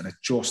Dubs, and it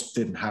just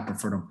didn't happen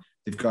for them.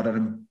 They've got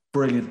a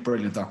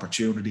brilliant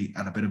opportunity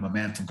and a bit of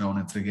momentum going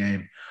into the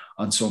game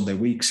on Sunday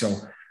week. So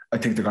I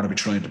think they're going to be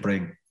trying to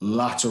bring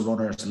lots of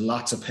runners,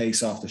 lots of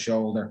pace off the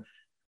shoulder.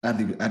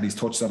 Andy's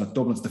touched on it.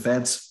 Dublin's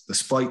defence,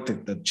 despite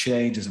the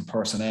changes in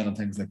personnel and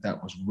things like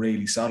that, was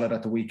really solid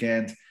at the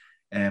weekend.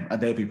 And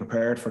they'll be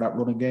prepared for that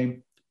running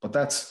game. But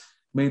that's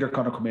me, they're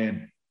going to come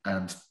in,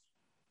 and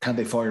can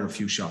they fire a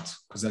few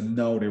shots? Because I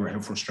know they were how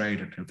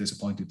frustrated, how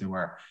disappointed they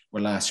were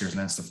with last year's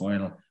Leinster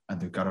final, and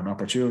they've got an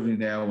opportunity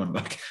now. And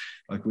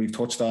like we've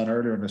touched on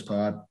earlier in this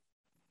pod,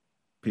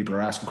 people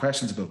are asking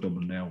questions about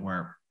Dublin now,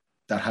 where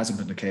that hasn't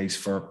been the case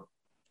for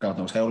God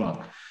knows how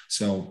long.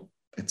 So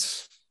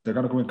they're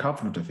going to go in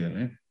confident, I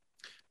feel.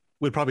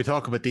 We'll probably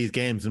talk about these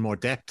games in more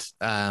depth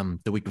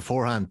the week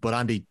beforehand. But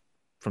Andy,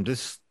 from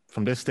this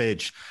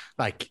stage,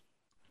 like,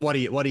 what are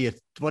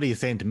you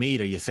saying to Meath?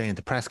 Are you saying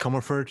to press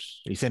Comerford?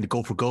 Are you saying to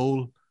go for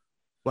goal?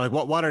 Like,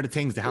 what are the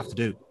things they have to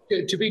do?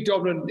 To beat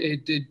Dublin,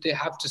 they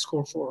have to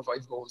score 4 or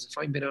 5 goals, if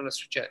I'm being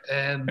honest with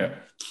you.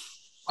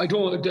 I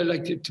don't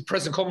like to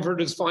press and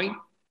Comerford is fine,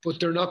 but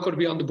they're not going to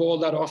be on the ball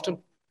that often.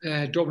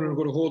 Dublin are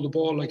going to hold the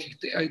ball. Like,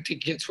 I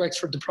think against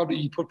Wexford, they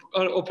probably put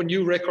up a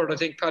new record. I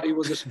think, Paddy,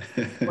 was it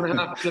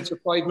 1.5 minutes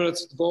or 5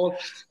 minutes of the ball?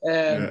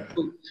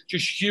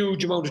 Just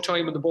huge amount of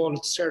time on the ball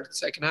at the start of the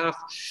second half.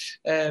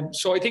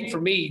 So I think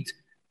for Meath,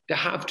 they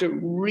have to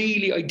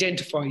really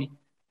identify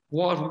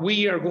what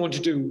we are going to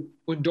do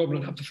when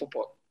Dublin have the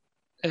football.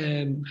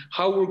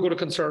 How we're going to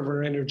conserve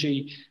our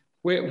energy,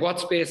 what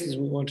spaces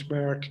we want to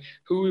mark,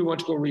 who we want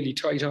to go really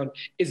tight on.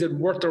 Is it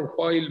worth their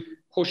while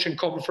pushing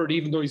Comerford,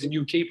 even though he's a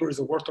new keeper? Is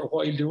it worth their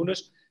while doing it?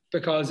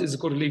 Because is it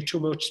going to leave too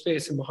much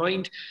space in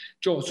behind?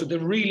 Joe, so they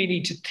really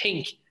need to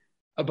think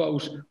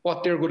about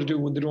what they're going to do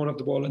when they don't have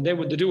the ball. And then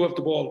when they do have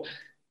the ball,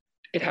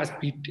 it has to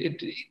be,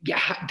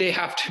 they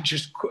have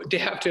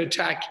to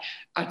attack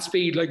at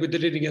speed like what they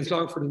did against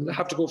Longford, and they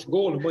have to go for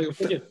goal, in my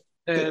opinion.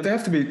 They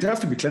have to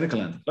be clinical,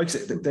 and like I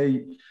said,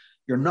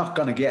 you're not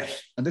going to get,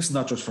 and this is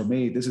not just for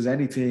me, this is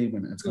any team,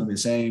 and it's going to be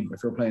the same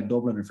if you're playing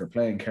Dublin, if you're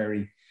playing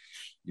Kerry.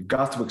 You've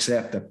got to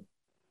accept that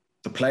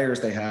the players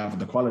they have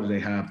and the quality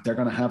they have, they're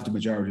going to have the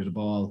majority of the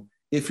ball.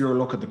 If you're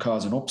looking to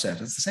cause an upset,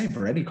 it's the same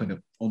for any kind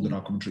of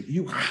underdog commentary.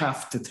 You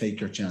have to take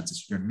your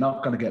chances. You're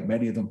not going to get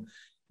many of them.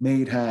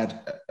 Meath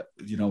had,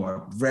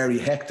 a very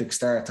hectic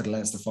start to the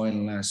Leinster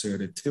final last year.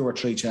 They had 2 or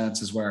 3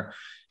 chances where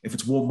if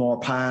it's one more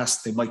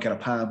pass, they might get a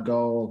palm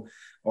goal,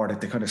 or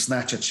that they kind of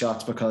snatch at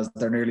shots because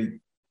they're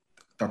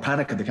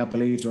panicking. They can't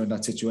believe they're in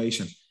that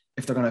situation.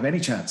 If they're going to have any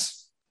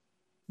chance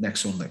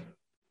next Sunday,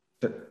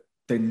 that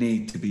they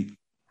need to be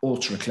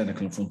ultra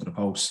clinical in front of the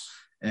post,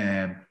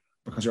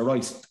 because you're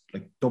right,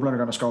 like Dublin are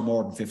going to score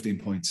more than 15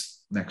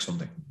 points next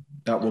Sunday.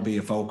 That will be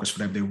a focus for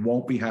them. They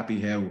won't be happy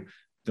how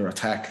their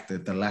attack,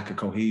 the lack of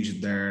cohesion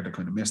there, the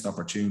kind of missed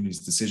opportunities,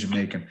 decision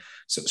making.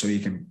 So you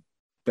can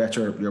bet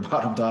your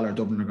bottom dollar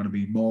Dublin are going to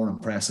be more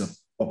impressive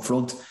up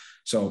front.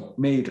 So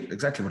Meath,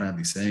 exactly what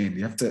Andy's saying,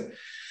 you have to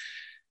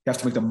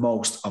make the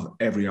most of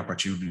every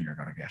opportunity you're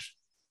going to get.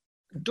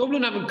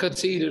 Dublin haven't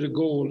conceded a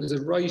goal. Is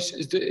it right?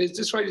 Is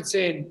this right in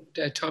saying,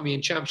 Tommy,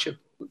 in Championship,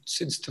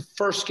 since the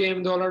first game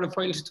in the All-Ireland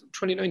final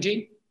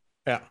 2019?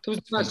 Yeah.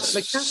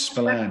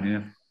 Spillane,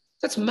 yeah.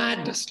 That's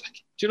madness.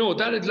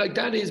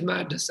 That is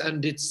madness.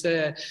 And it's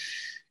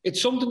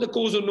something that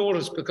goes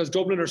unnoticed because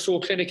Dublin are so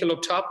clinical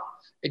up top.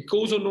 It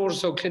goes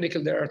unnoticed how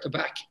clinical they are at the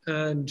back.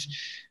 And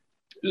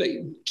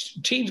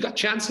teams got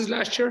chances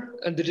last year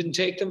and they didn't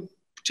take them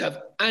to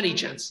have any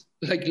chance.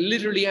 Like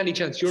literally any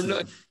chance. You're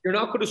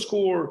not going to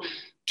score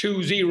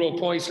 2-0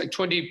 points, like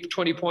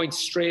 20 points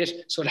straight.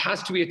 So it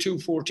has to be a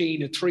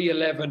 2-14, a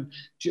 3-11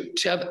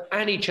 to have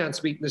any chance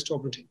of beating this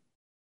Dublin team.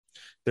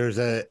 There's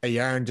a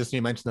yarn, just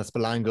you mentioned that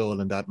Spillane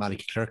goal and that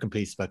Malachy Clerkin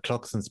piece about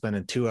Cluxton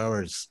spending 2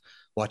 hours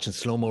watching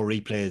slow-mo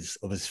replays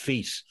of his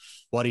feet,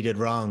 what he did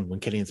wrong when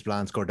Killian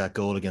Spillane scored that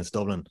goal against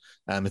Dublin.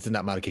 It's in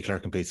that Malachy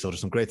Clerkin piece, so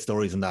there's some great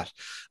stories in that.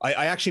 I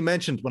actually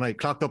mentioned, when I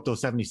clocked up those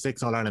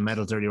 76 All-Ireland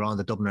medals earlier on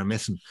that Dublin are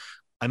missing,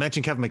 I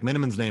mentioned Kevin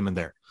McMiniman's name in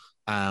there.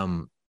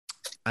 And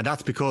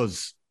that's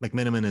because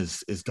McMiniman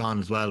is gone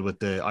as well with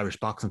the Irish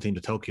boxing team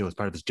to Tokyo as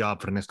part of his job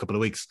for the next couple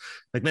of weeks.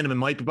 McMiniman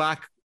might be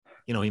back.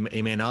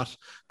 He may not,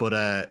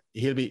 but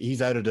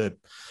he's out of the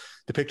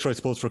picture, I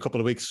suppose, for a couple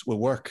of weeks with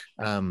work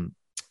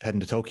heading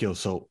to Tokyo.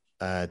 So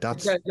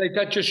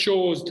that just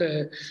shows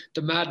the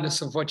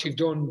madness of what you've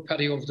done,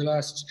 Paddy, over the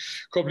last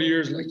couple of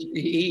years. Like,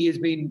 he has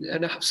been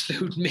an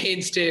absolute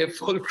mainstay of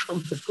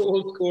Fulcrum, the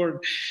goal scoring.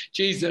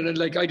 Jeez,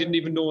 and I didn't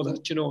even know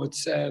that.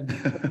 It's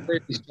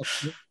crazy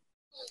stuff.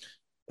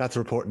 That's a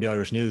report in the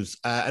Irish News.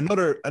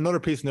 Another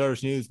piece in the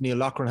Irish News, Neil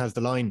Loughran has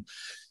the line,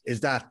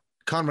 is that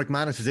Conor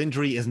McManus's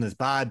injury isn't as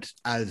bad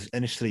as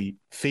initially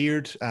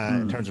feared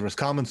in terms of his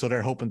comments, so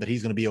they're hoping that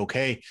he's going to be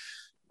okay.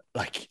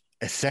 Like,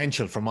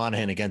 essential for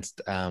Monaghan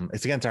against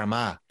it's against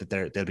Armagh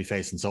that they'll be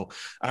facing. So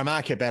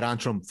Armagh kept bet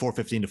Antrim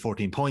 415 to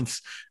 14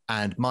 points,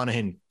 and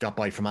Monaghan got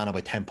by Fermanagh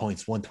by 10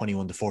 points,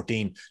 121 to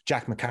 14.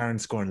 Jack McCarron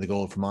scoring the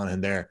goal for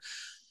Monaghan there.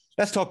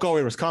 Let's talk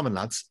Galway Roscommon,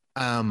 lads.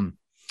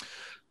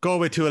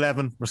 Galway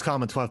 211,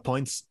 Roscommon 12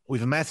 points.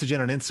 We've a message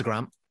in on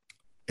Instagram.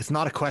 It's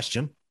not a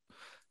question.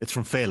 It's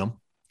from Phelim.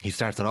 He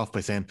started off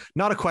by saying,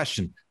 not a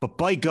question, but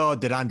by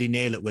God, did Andy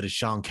nail it with his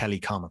Sean Kelly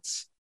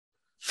comments?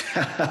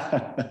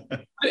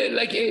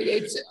 Like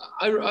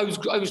I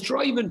was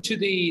driving to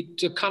the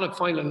Connacht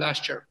final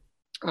last year,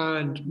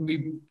 and my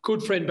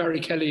good friend Barry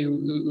Kelly,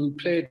 who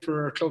played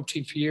for our club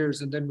team for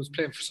years and then was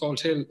playing for Salt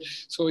Hill,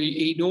 so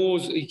he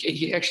knows.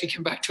 He actually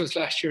came back to us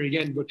last year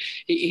again, but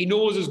he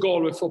knows his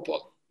Galway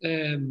football.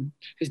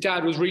 His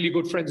dad was really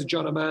good friends with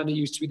John O'Mahony. He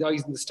used to be the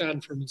eyes in the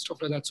stand for him and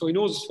stuff like that, so he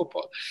knows his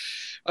football.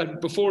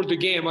 And before the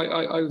game,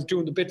 I was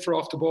doing the bit for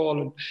Off the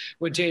Ball and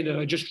went in, and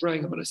I just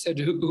rang him and I said,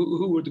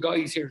 who were the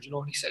guys here? You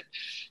know, and he said,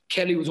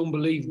 Kelly was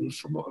unbelievable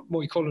for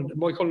Moy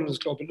Cullen's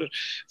club. And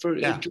for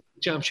the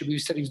championship, he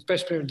said he was the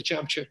best player in the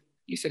championship.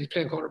 He said he's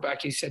playing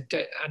cornerback. He said,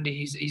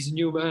 Andy, he's a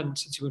new man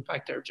since he went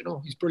back there. You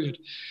know, he's brilliant.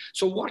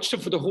 So watched him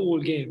for the whole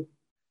game.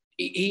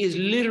 He is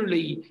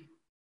literally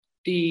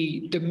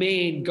the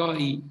main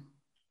guy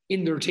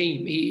in their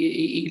team.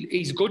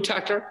 He's a good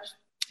tackler.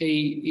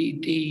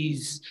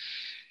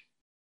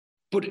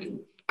 But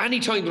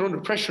anytime they're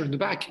under pressure in the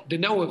back, they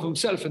now have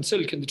himself and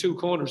Silk in the two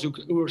corners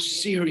who are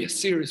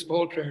serious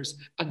ball players,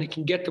 and they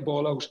can get the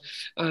ball out.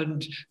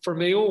 And for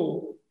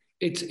Mayo,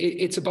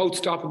 it's about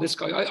stopping this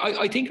guy.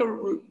 I think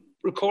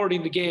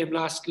recording the game the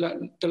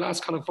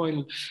last kind of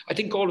final, I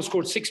think Galway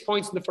scored 6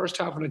 points in the first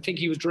half, and I think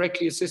he was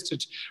directly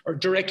assisted or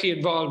directly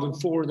involved in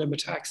 4 of them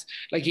attacks.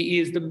 Like, he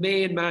is the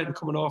main man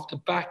coming off the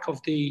back of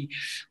the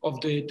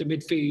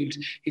midfield.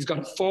 He's got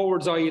a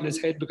forward's eye in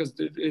his head because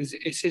of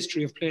his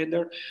history of playing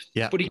there.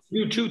 Yeah. But he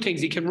can do 2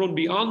 things. He can run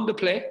beyond the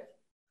play,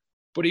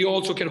 but he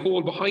also can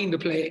hold behind the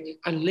play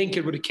and link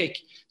it with a kick.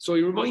 So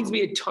he reminds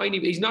me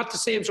he's not the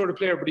same sort of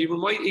player, but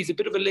he's a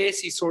bit of a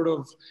lacy sort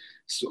of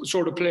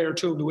player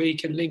too, the way he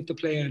can link the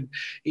play, and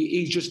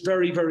he's just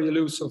very, very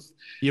elusive.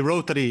 You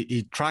wrote that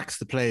he tracks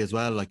the play as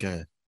well.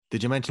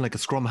 Did you mention like a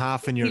scrum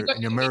half in your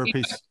mirror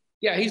piece?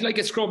 Yeah, he's like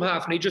a scrum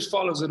half, and he just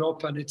follows it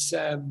up, and it's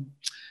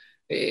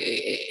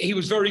he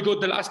was very good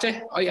the last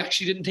day. I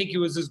actually didn't think he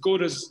was as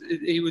good as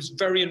he was.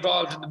 Very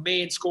involved in the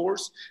main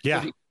scores.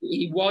 Yeah, but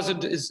he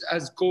wasn't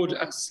as good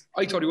as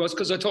I thought he was,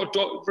 because I thought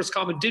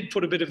Roscommon did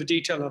put a bit of a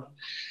detail on him.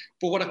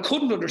 But what I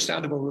couldn't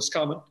understand about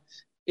Roscommon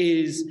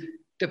is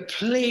to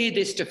play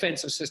this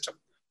defensive system.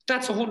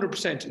 That's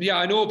 100%. Yeah,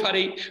 I know,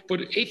 Paddy,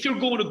 but if you're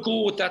going to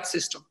go with that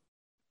system,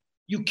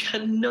 you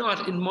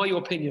cannot, in my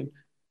opinion,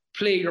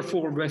 play your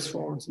 4 best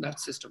forwards in that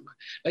system.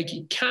 Like,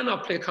 you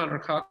cannot play Conor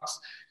Cox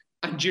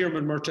and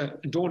Jeremy Murtagh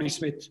and Donny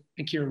Smith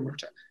and Kieran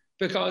Murtagh,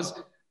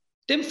 because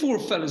them 4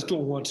 fellas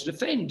don't want to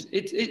defend.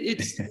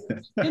 It's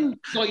them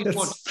guys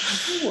want to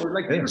score.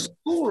 Like, they're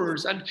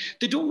scorers and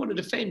they don't want to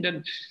defend.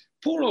 And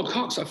poor old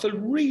Cox, I felt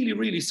really,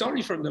 really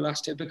sorry for him the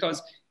last day,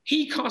 because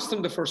he cost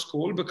them the first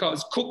goal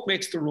because Cook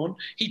makes the run.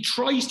 He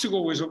tries to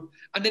go with him,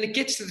 and then it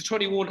gets to the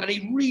 21, and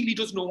he really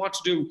doesn't know what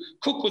to do.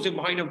 Cook goes in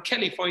behind him.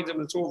 Kelly finds him,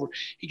 and it's over.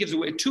 He gives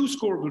away 2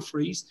 scoreable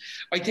frees.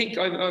 I think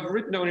I've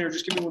written down here,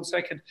 just give me 1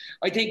 second.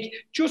 I think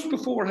just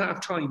before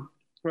half-time,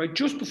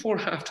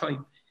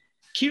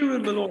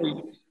 Kieran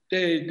Malloy,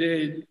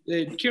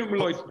 Kieran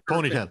Malloy.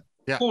 Ponytail.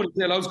 Yeah.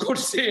 Ponytail, I was going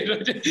to say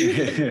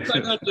it.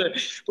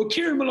 But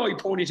Kieran Malloy,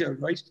 ponytail,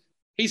 right?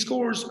 He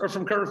scores, or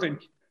from Kerfin.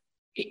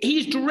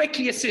 He's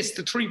directly assists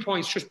the 3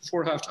 points just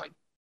before halftime,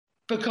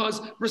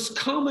 because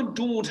Roscommon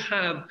don't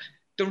have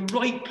the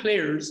right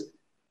players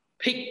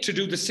picked to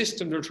do the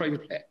system they're trying to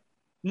play.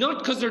 Not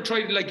because they're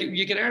trying to, like,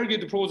 you can argue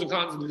the pros and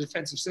cons of the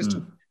defensive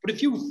system, but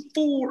if you have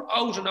 4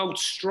 out-and-out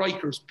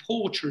strikers,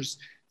 poachers,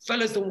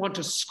 fellas that want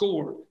to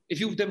score, if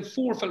you have them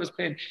 4 fellas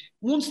playing,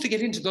 once they get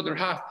into the other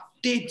half,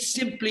 they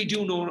simply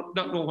not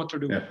know what they're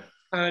doing. Yeah.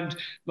 And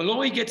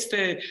Malloy gets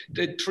the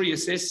 3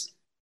 assists.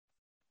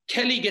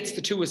 Kelly gets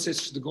the 2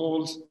 assists for the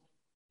goals,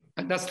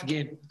 and that's the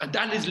game. And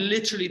that is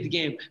literally the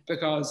game,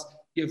 because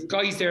you have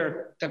guys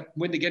there that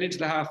when they get into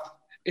the half,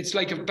 it's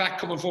like a back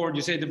coming forward,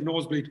 you say they have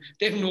nosebleed.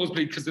 They have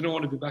nosebleed because they don't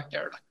want to be back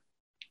there.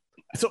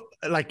 So,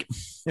 like,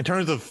 in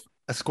terms of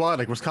a squad,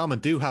 like, Roscommon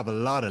do have a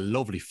lot of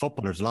lovely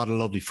footballers, a lot of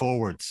lovely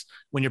forwards.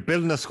 When you're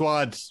building a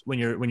squad, when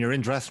you're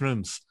in dressing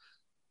rooms,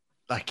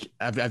 like,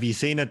 have you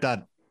seen it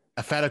that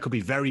a fella could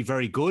be very,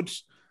 very good,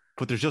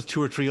 but there's just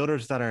 2 or 3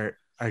 others that are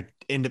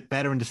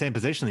better in the same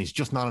position? He's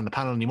just not on the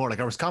panel anymore. Like,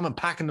 are Roscommon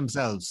packing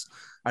themselves?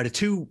 Are the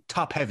 2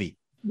 top heavy?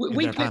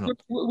 We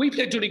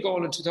played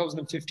Donegal in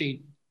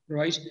 2015,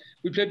 right?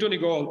 We played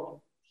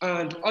Donegal,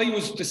 and I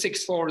was the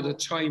 6th forward at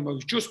the time. I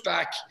was just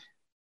back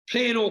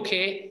playing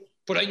okay,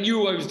 but I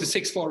knew I was the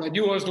 6th forward. I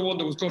knew I was the one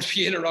that was going to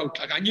be in or out.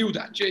 Like, I knew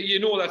that. You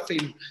know that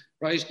feeling,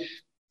 right?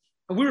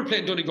 And we were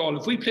playing Donegal.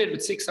 If we played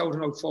with 6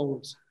 out-and-out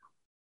forwards,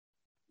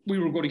 we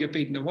were going to get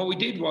beaten. And what we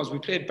did was we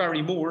played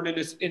Barry Moore in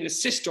a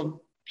system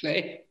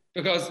play,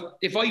 because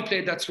if I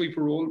played that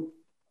sweeper role,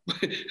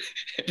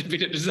 it'd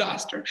been a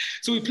disaster.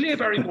 So we play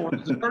Barrymore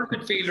as a third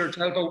midfielder to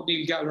help out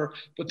Neil Gallagher,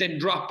 but then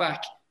drop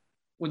back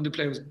when the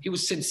play was. He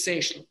was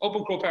sensational. Up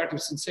in Croke Park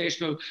was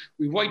sensational.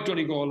 We wiped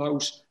Donegal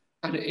out,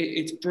 and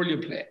it's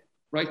brilliant play,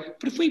 right?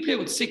 But if we play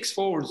with 6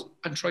 forwards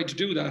and try to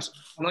do that,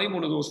 and I'm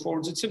one of those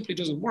forwards, it simply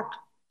doesn't work.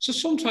 So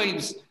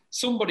sometimes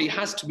somebody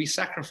has to be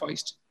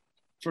sacrificed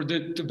for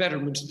the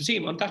betterment of the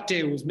team. On that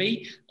day, it was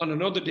me. On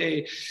another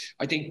day,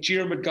 I think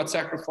Diarmuid got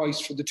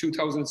sacrificed for the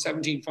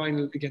 2017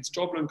 final against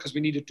Dublin because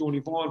we needed Donny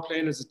Vaughan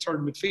playing as a third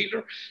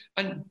midfielder.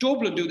 And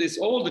Dublin do this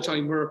all the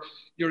time where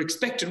you're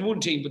expecting one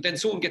team, but then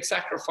someone gets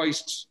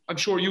sacrificed. I'm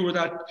sure you were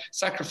that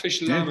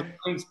sacrificial lamb at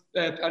times,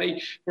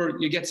 Paddy, where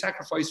you get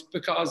sacrificed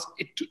because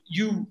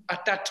you,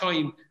 at that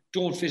time,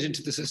 don't fit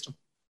into the system.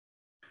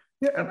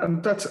 Yeah,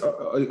 and that's,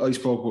 I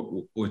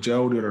spoke with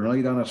Joe the other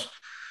night on it.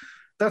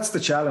 That's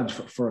the challenge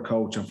for a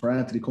coach, and for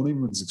Anthony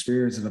Cunningham's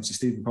experience, and obviously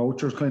Stephen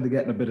Poacher's kind of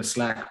getting a bit of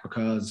slack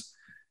because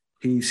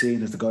he's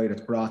seen as the guy that's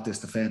brought this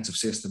defensive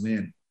system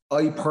in.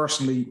 I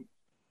personally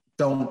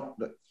don't.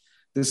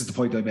 This is the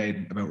point I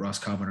made about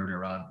Roscommon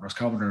earlier on.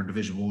 Roscommon are in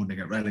Division 1, they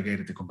get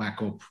relegated, they come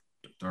back up.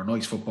 They're a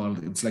nice football.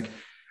 It's like,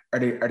 are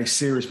they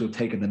serious about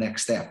taking the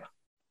next step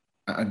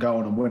and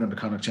going and winning the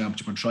Connacht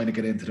Championship and trying to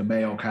get into the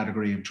Mayo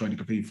category and trying to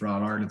compete for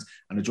All Ireland?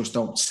 And I just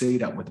don't see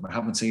that with them. I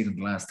haven't seen it in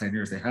the last 10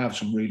 years. They have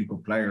some really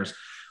good players,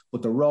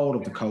 but the role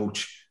of the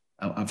coach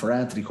and for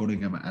Anthony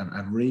Cunningham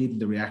and reading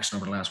the reaction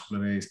over the last couple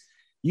of days,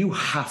 you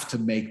have to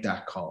make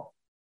that call.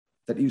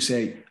 That you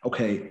say,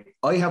 okay,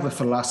 I have a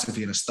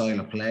philosophy and a style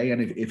of play,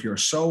 and if you're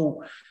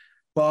so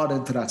bought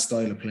into that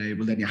style of play,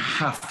 well, then you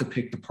have to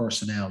pick the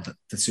personnel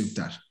to suit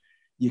that.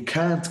 You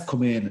can't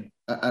come in,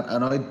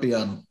 and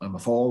I'm a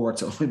forward,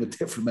 so I'm a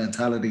different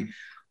mentality.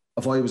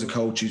 If I was a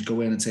coach, you'd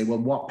go in and say, well,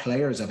 what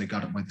players have I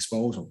got at my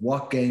disposal?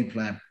 What game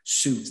plan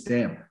suits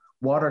them?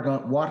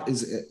 What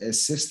is a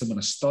system and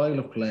a style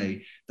of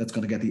play that's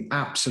going to get the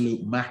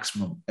absolute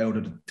maximum out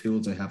of the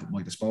tools I have at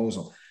my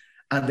disposal?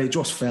 And they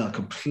just fell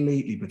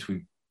completely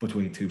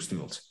between two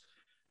stools.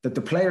 That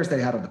the players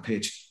they had on the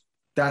pitch,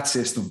 that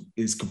system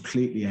is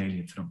completely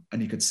alien to them.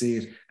 And you could see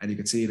it, and you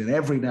could see it in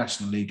every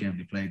National League game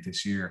they played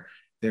this year.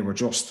 They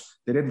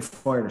didn't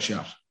fire a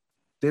shot.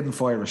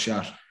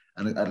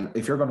 And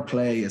if you're going to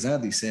play, as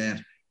Andy said,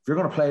 if you're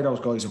going to play those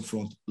guys up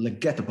front,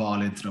 get the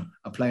ball into them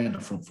and play in the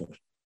front foot.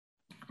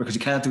 Because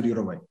you can't do the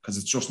other way, because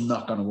it's just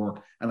not going to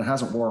work. And it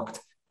hasn't worked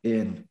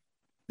in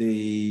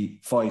the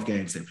 5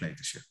 games they played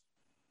this year.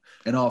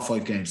 In all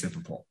 5 games they've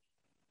been poor.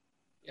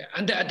 Yeah,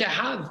 and they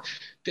have,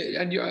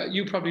 and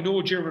you probably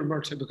know Diarmuid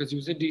Murtagh because he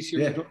was in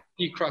DC,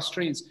 he crossed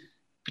streams,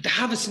 but they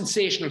have a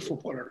sensational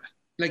footballer.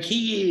 Like,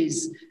 he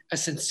is a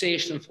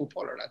sensational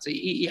footballer.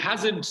 He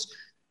hasn't,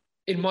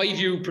 in my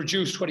view,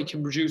 produced what he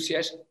can produce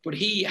yet, but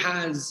he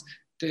has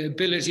the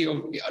ability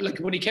of, like,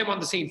 when he came on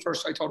the scene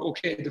first, I thought,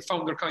 okay, they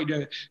found their kind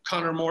of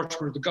Conor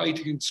Mortimer, the guy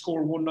who can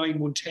score 1-9,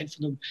 110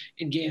 for them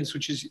in games,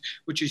 which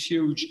is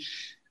huge.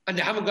 And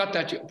they haven't got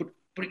that yet, but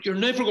you're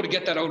never going to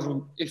get that out of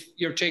him if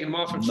you're taking him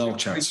off. No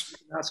chance.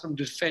 Ask him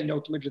to defend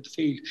out the middle of the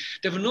field.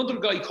 They have another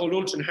guy called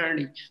Ulster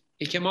Harney.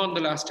 He came on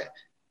the last day.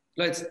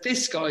 Like,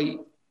 this guy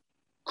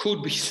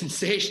could be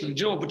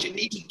sensational, but you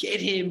need to get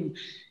him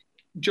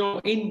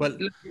in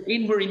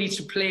where he needs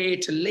to play,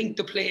 to link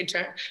the play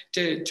to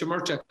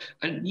Murtagh.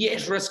 And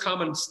yet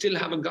Roscommon still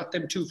haven't got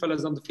them 2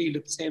 fellas on the field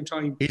at the same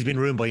time. He's been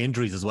ruined by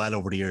injuries as well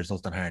over the years,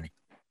 Ulster Harney.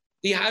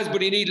 He has,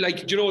 but he need,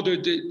 like,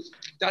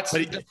 that's.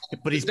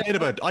 But he's played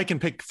about. I can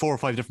pick 4 or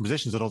 5 different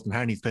positions that Ulster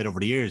Harney's played over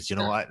the years.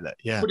 But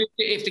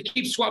if they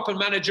keep swapping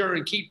manager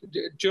and keep,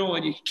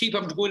 and you keep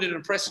having to go in and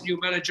impress a new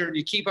manager, and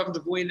you keep having to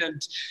go in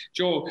and,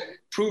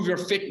 prove your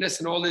fitness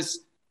and all this,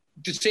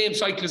 the same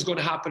cycle is going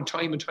to happen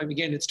time and time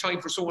again. It's time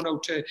for someone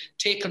out to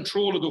take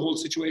control of the whole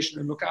situation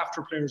and look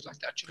after players like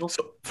that.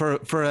 So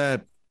for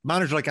a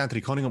manager like Anthony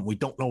Cunningham, we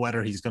don't know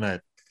whether he's going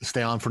to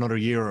stay on for another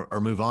year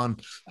or move on.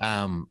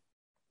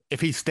 If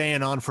he's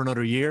staying on for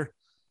another year,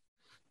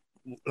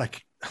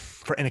 like,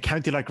 in a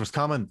county like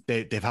Roscommon,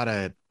 they've had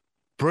a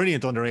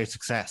brilliant under-age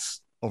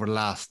success over the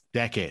last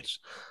decade.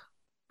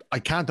 I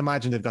can't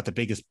imagine they've got the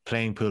biggest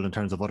playing pool in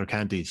terms of other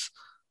counties.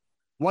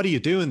 What are you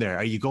doing there?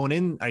 Are you going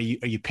in? Are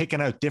you picking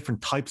out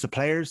different types of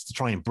players to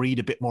try and breed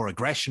a bit more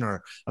aggression,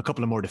 or a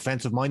couple of more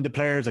defensive-minded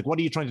players? Like, what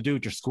are you trying to do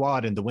with your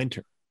squad in the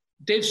winter?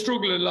 They've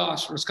struggled a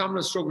lot. Roscommon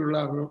has struggled a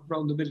lot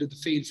around the middle of the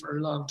field for a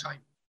long time.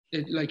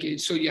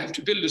 So you have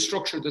to build a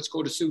structure that's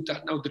going to suit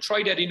that. Now, they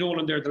tried Eddie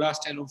Nolan there the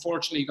last 10.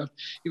 Unfortunately,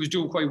 he was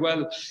doing quite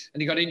well, and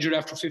he got injured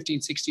after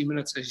 15, 16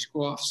 minutes as he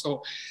go off.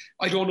 So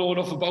I don't know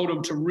enough about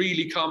him to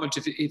really comment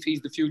if he's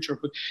the future.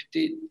 But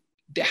they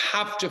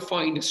have to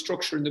find a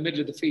structure in the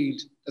middle of the field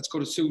that's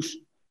going to suit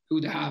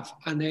who they have.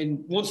 And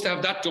then once they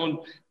have that done,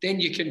 then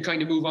you can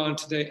kind of move on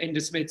to the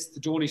Enda Smiths, the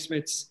Donny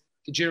Smiths,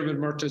 the Diarmuid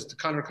Murtaghs, the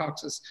Conor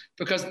Coxes.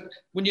 Because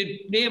when you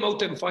name out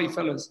them 5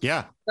 fellas,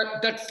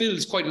 that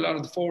fills quite a lot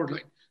of the forward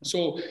line.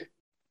 So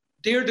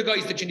they're the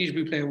guys that you need to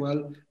be playing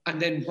well.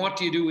 And then what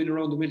do you do in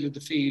around the middle of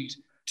the field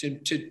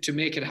to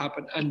make it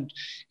happen. And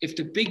if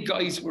the big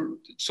guys were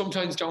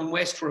sometimes down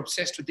west were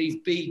obsessed with these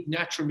big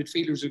natural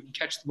midfielders who can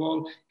catch the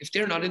ball, if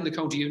they're not in the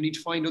county, you need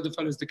to find other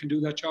fellas that can do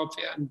that job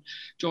for you. And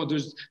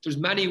there's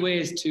many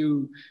ways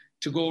to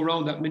go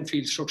around that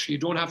midfield structure. You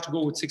don't have to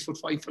go with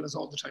 6'5" fellas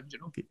all the time,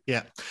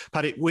 Yeah.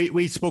 Paddy,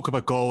 we spoke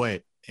about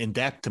Galway in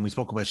depth, and we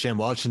spoke about Shane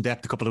Walsh in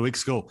depth a couple of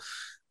weeks ago.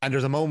 And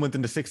there's a moment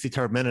in the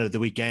 63rd minute of the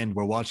weekend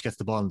where Walsh gets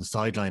the ball on the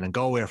sideline and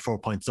Galway are 4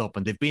 points up,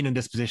 and they've been in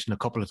this position a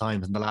couple of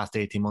times in the last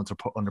 18 months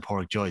under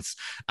Pádraig Joyce.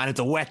 And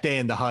it's a wet day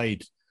in the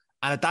Hyde.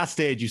 And at that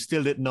stage, you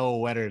still didn't know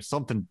whether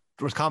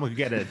Roscommon could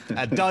get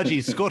a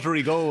dodgy,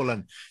 scuttery goal,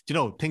 and,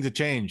 things would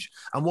change.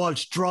 And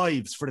Walsh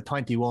drives for the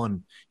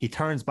 21. He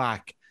turns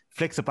back,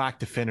 flicks it back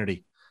to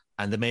Finnerty,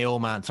 and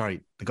the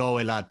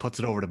Galway lad puts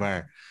it over the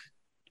bar.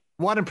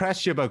 What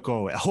impressed you about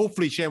Galway?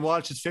 Hopefully Shane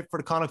Walsh is fit for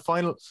the Connacht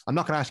final. I'm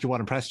not going to ask you what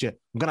impressed you.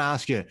 I'm going to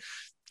ask you,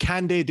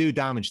 can they do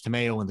damage to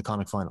Mayo in the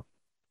Connacht final?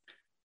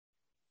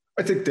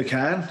 I think they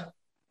can.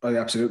 I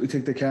absolutely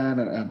think they can.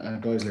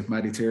 And guys like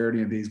Matty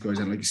Tierney and these guys,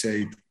 and like you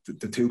say,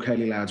 the two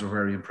Kelly lads were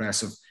very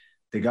impressive.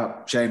 They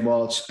got Shane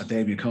Walsh and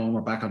Damien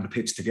Comer back on the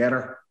pitch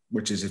together,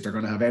 which is if they're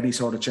going to have any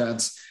sort of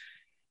chance.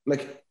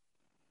 Like,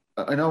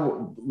 I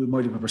know we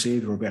might have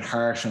perceived we're a bit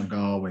harsh on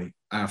Galway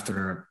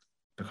after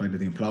the kind of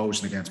the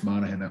implosion against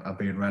Monaghan and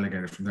being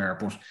relegated from there.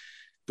 But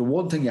the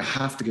one thing you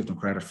have to give them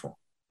credit for,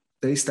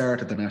 they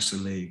started the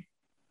National League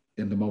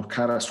in the most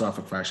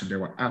catastrophic fashion. They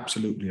were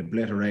absolutely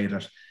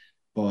obliterated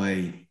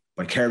by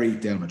Kerry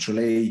down at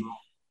Tralee.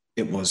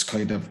 It was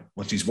kind of,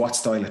 what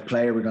style of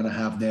play are we going to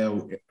have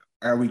now?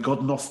 Are we good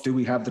enough? Do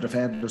we have the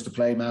defenders to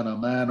play man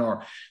on man,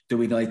 or do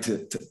we need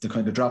to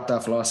kind of drop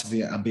that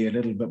philosophy and be a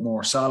little bit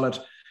more solid?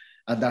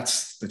 And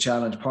that's the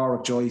challenge.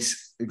 Pádraig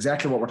Joyce,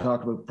 exactly what we're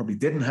talking about, probably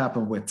didn't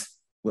happen with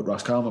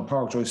Roscommon.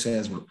 Pádraig Joyce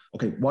says, well,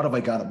 okay, what have I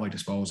got at my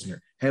disposal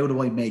here? How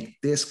do I make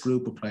this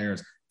group of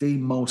players the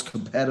most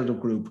competitive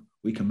group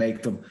we can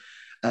make them?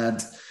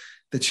 And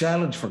the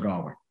challenge for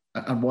Galway,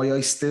 and why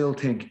I still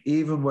think,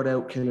 even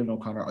without Cillian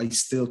O'Connor, I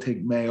still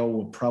think Mayo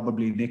will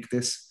probably nick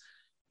this.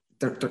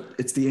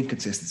 It's the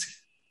inconsistency.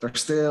 They're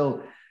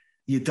still,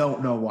 you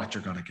don't know what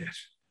you're going to get.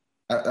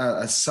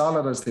 As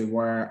solid as they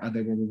were, and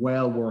they were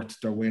well worth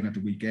their win at the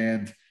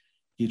weekend,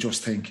 you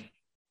just think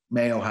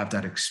Mayo have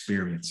that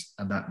experience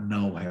and that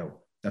know-how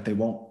that they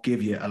won't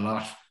give you a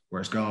lot,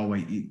 whereas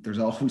Galway, there's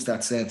always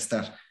that sense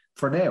that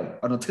for now,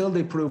 and until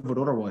they prove it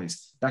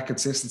otherwise, that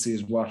consistency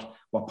is what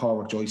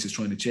Pádraig Joyce is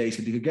trying to chase.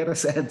 And you could get a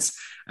sense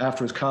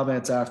after his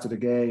comments after the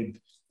game,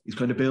 he's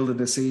kind of building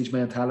this siege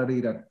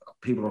mentality that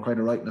people are kind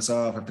of writing us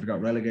off after they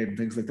got relegated and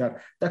things like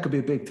that. That could be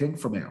a big thing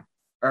for Mayo,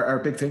 or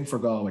a big thing for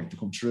Galway to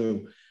come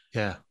through.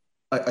 Yeah.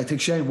 I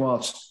think Shane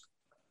Walsh,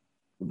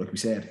 like we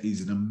said,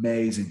 he's an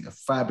amazing, a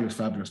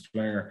fabulous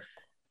player.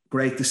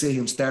 Great to see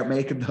him start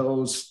making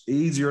those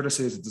easier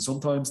decisions. And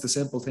sometimes the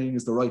simple thing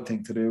is the right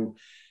thing to do.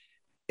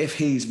 If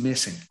he's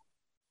missing,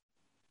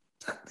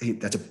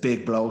 that's a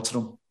big blow to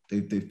them.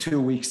 They've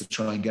 2 weeks to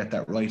try and get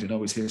that right. I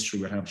know his history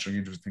with hamstring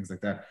injuries and things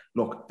like that.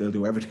 Look, they'll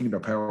do everything in their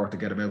power to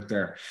get him out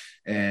there.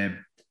 It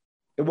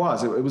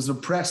was an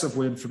impressive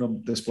win for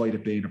them, despite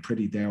it being a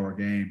pretty dour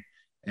game.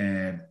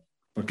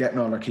 But getting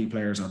all their key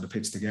players on the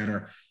pitch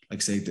together, like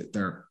I say,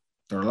 they're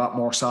a lot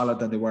more solid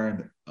than they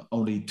were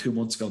only 2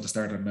 months ago to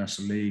start in the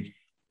National League.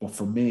 But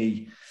for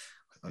me,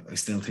 I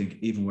still think,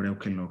 even without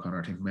Cillian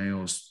O'Connor, I think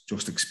Mayo's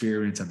just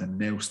experience and the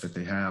nous that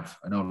they have.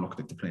 I know, look,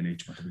 they play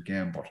each month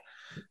again, but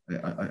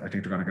I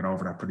think they're going to get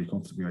over that pretty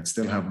comfortably. I'd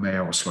still have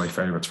Mayo as slight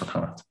favourites for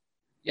Connacht.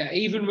 Yeah,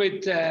 even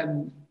with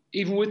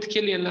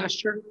Cillian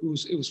last year, it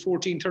was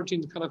 14-13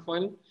 in the Connacht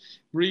final.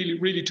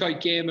 Really tight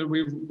game, and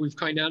we've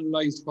kind of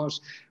analysed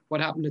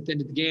what happened at the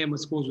end of the game, I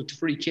suppose, with the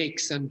free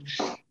kicks and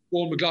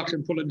Owen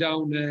McLaughlin pulling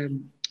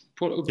down,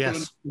 pulling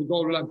the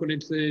goal line going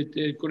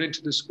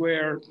into the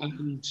square,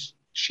 and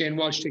Shane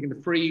Walsh taking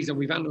the frees, and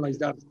we've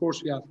analysed that. Of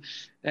course, we have.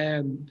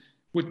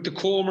 With the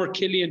Comer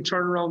Cillian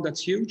turnaround,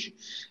 that's huge.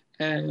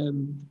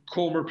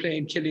 Comer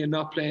playing, Cillian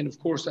not playing, of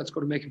course, that's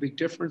going to make a big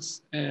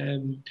difference.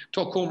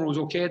 Thought Comer was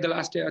okay the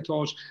last day. I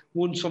thought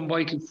won some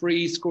vital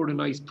frees, scored a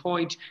nice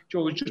point.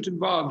 Joe was just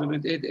involved,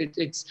 and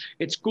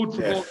it's good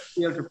for both to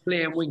be able to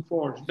play and wing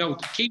forward. Now,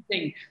 the key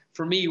thing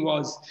for me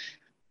was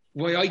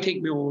why I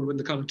think we will win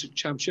the Connacht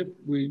Championship.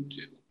 We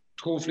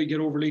hopefully get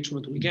over Leitrim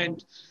at the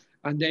weekend,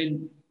 and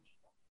then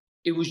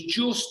it was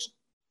just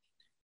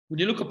when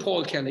you look at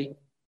Paul Kelly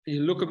and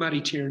you look at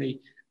Matty Tierney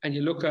and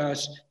you look at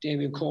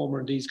Damien Comer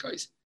and these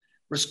guys,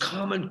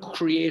 Roscommon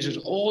created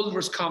all the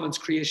Roscommon's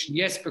creation.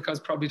 Yes, because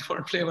probably they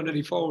weren't playing on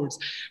any forwards,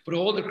 but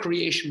all the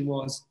creation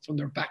was from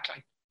their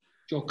backline.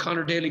 Joe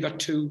Conor Daly got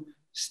 2,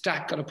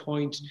 Stack got a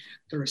point,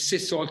 their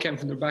assists all came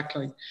from their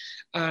backline.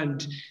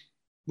 And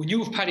when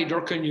you have Paddy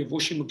Durcan, you have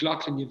Oisin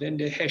McLaughlin, you have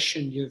Enda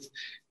Hessian, you have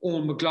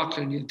Owen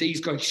McLaughlin, you have these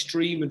guys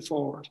streaming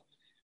forward.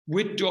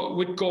 With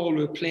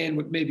Galway playing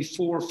with maybe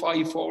 4 or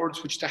 5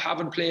 forwards, which they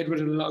haven't played with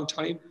in a long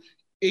time,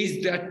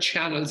 are them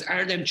channels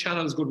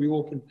going to be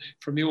open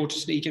for Mayo to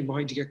sneak in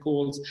behind to get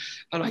goals?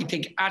 And I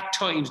think at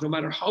times, no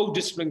matter how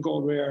disciplined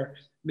Galway are,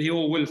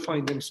 Mayo will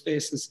find them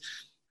spaces.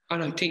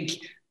 And I think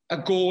a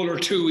goal or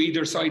two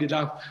either side of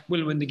that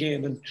will win the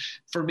game. And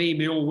for me,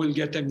 Mayo will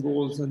get them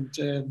goals. And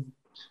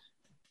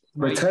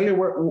I tell you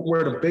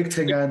where the big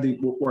thing, Andy,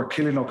 where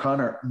Cillian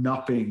O'Connor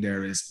not being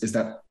there is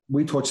that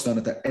we touched on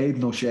it, that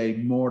Aidan O'Shea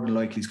more than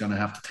likely is going to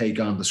have to take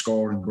on the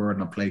scoring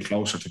burden and play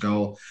closer to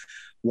goal.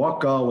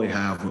 What Galway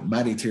have with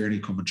Matty Tierney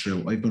coming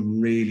through, I've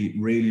been really,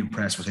 really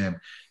impressed with him.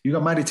 You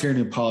got Matty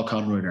Tierney and Paul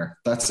Conroy there.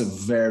 That's a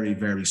very,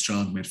 very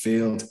strong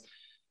midfield.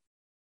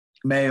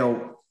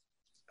 Mayo,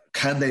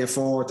 can they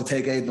afford to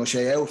take Aidan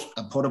O'Shea out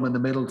and put him in the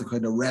middle to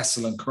kind of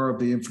wrestle and curb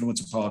the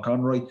influence of Paul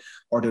Conroy?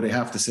 Or do they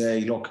have to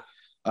say, look,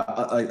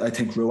 I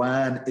think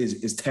Ruan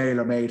is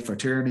tailor-made for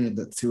Tierney, and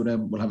the two of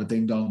them will have a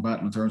ding-dong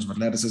battle in terms of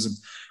athleticism.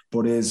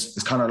 But is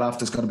Conor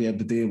Loftus going to be able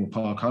to deal with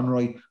Paul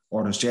Conroy?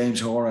 Or does James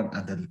Horan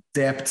and the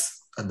depth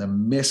and the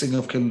missing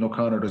of Cillian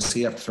O'Connor, does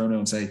he have to turn around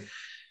and say,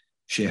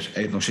 shit,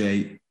 Aidan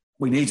O'Shea,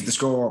 we need you to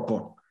score,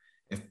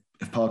 but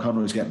if Paul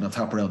Conroy is getting on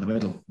top around the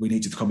middle, we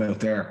need you to come out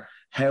there.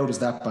 How does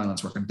that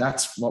balance work? And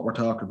that's what we're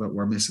talking about,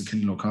 where missing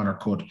Cillian O'Connor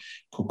could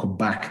come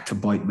back to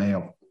bite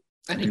Mayo.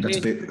 I think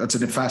that's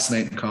a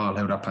fascinating call,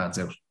 how that pans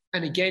out.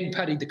 And again,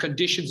 Paddy, the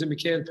conditions in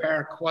McHale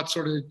Park, what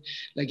sort of,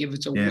 like if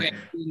it's a wet,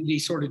 windy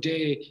sort of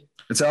day.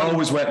 It's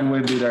always wet and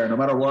windy there, no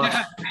matter what.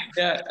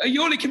 Yeah.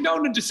 You only came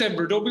down in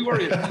December, don't be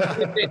worried.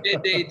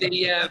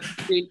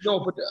 No,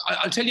 but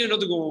I'll tell you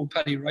another go,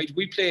 Paddy, right?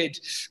 We played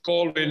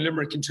Galway and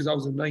Limerick in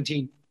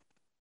 2019.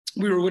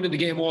 We were winning the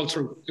game all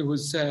through. It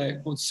was as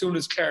soon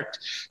as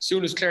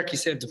Clarkey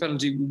said the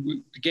penalty,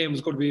 the game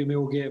was going to be a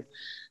Mayo game.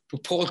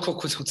 But Paul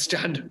Cook was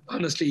outstanding.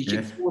 Honestly, he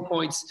kicked 4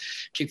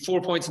 points. Kicked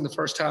 4 points in the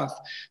first half.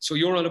 So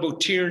you're on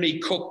about Tierney,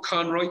 Cook,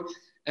 Conroy,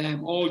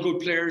 all good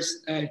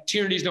players.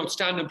 Tierney's an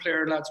outstanding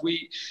player, lads.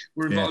 We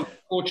were involved in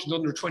coaching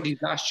under 20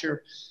 last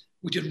year.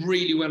 We did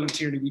really well on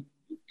Tierney.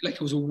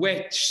 It was a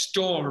wet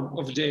storm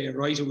of a day,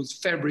 right? It was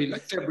February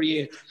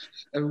 8th,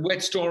 a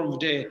wet storm of a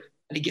day,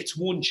 and he gets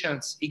one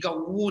chance. He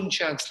got one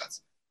chance,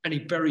 lads, and he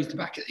buries the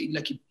back.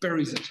 He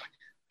buries it.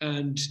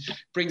 And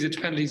brings it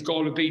to penalties.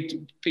 Galway beat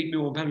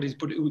Mayo on penalties,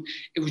 but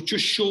it was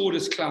just showed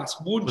his class.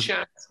 One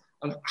chance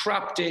on a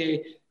crap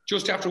day,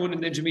 just after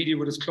winning the intermediate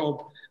with his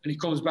club, and he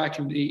comes back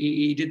and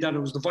he did that. It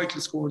was the vital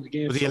score in the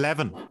game. Was he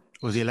 11?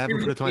 Was he 11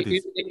 for the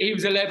 20s? He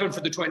was 11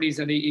 for the 20s,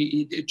 and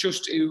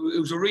it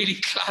was a really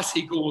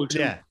classy goal too.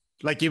 Yeah.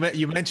 Like you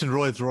mentioned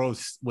Rolls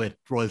Royce with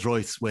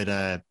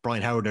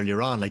Brian Howard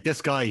earlier on. Like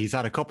this guy, he's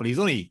had a couple. He's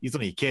only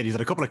a kid. He's had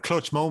a couple of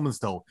clutch moments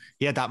though.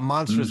 He had that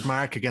monstrous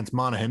mark against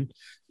Monaghan.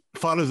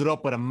 Follows it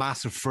up with a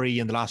massive free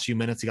in the last few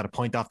minutes. He got a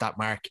point off that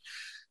mark.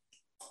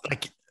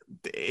 Like,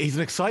 he's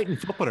an exciting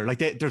footballer. Like,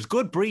 there's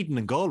good breeding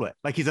in Galway.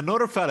 Like, he's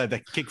another fella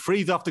that can kick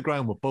frees off the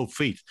ground with both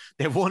feet.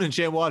 They have one in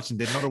Shane Walsh and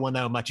they have another one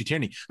now in Matthew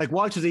Tierney. Like,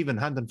 Walsh is even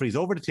handing frees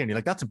over to Tierney.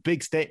 Like, that's a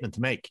big statement to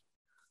make.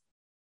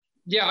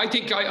 Yeah, I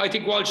think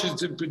Walsh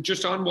is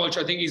just on Walsh.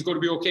 I think he's going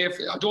to be okay.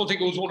 I don't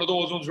think it was one of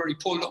those ones where he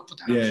pulled up with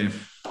the hamstring.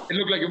 Yeah. It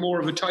looked like more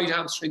of a tight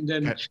hamstring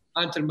than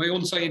Anton. My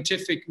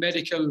unscientific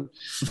medical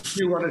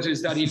view on it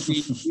is that he'll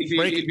be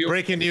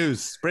breaking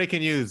news.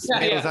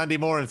 Mayo's Andy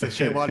Moran says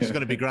Shane Walsh is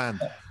going to be grand.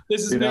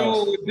 This is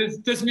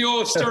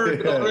Mayo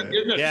stirred,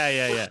 isn't it?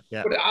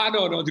 Yeah. But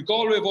no. The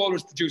Galway have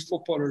always produced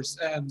footballers.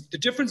 The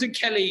difference in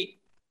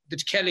the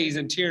Kellys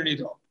and Tierney,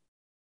 though,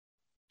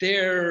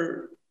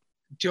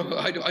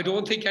 I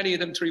don't think any of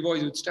them three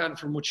boys would stand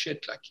for much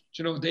shit. Like,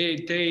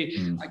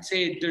 I'd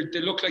say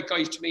they look like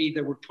guys to me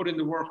that would put in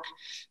the work.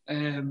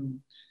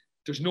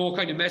 There's no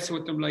kind of messing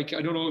with them. Like,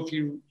 I don't know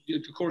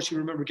if of course you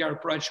remember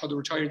Gareth Bradshaw, the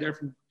retired there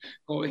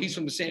he's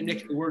from the same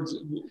neck of the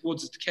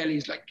woods as the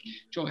Kellys, like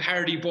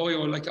Hardy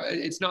Boyle. Like,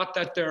 it's not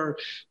that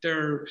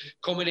they're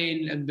coming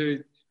in and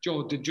they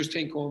just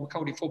think, I'm a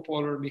county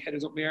footballer and my head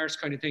is up my arse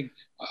kind of thing.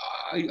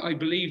 I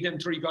believe them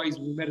three guys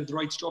will be made of the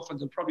right stuff and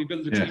they'll probably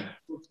build a team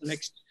for the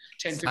next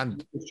 10,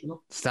 15 years,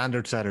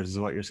 Standard setters is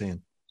what you're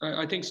saying.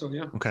 I think so,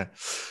 yeah. Okay.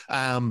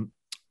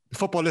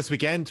 Football this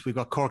weekend, we've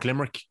got Cork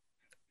Limerick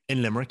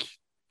in Limerick.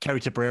 Kerry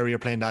Tipperary are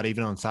playing that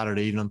evening on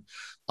Saturday evening.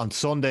 On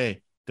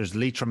Sunday, there's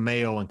Leitrim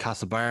Mayo and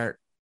Castlebar.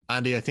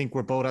 Andy, I think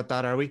we're both at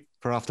that, are we?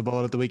 For Off the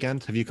Ball at the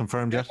weekend. Have you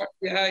confirmed yet?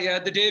 Yeah,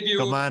 the debut.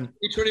 Good man.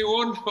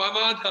 21.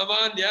 I'm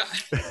on, yeah.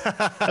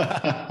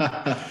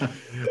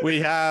 We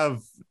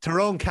have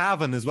Tyrone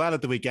Cavan as well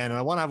at the weekend. And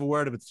I want to have a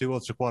word about the two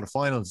Ulster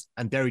quarterfinals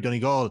and Derry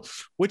Donegal.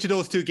 Which of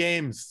those two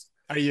games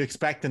are you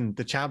expecting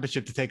the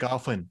championship to take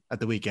off in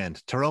at the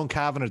weekend? Tyrone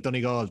Cavan or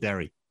Donegal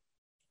Derry?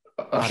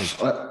 I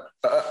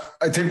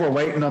think we're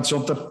waiting on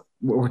something.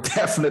 We're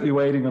definitely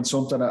waiting on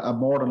something. And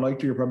more than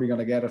likely, you're probably going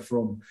to get it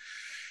from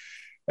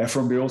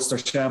the Ulster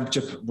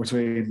Championship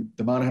between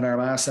the Monaghan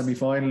Armagh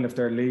semi-final, if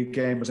their league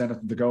game was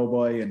anything to go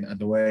by, and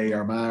the way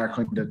Armagh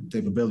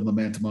they've been building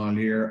momentum all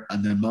year,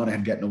 and then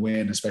Monaghan getting a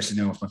win, especially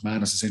now if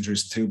McManus's injury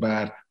isn't too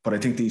bad. But I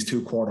think these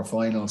two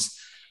quarterfinals,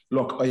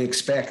 look, I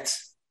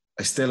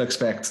still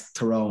expect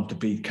Tyrone to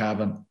beat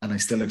Cavan, and I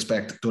still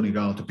expect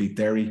Donegal to beat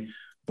Derry,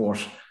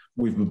 but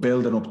we've been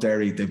building up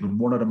Derry. They've been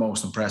one of the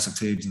most impressive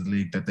teams in the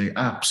league, that they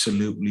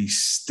absolutely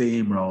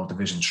steamrolled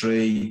Division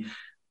 3.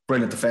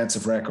 brilliant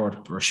defensive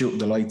record. We're shooting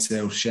the lights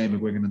out. Shane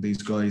McGuigan and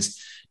these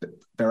guys,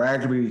 they're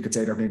arguably, you could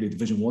say, they're nearly a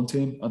Division 1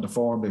 team on the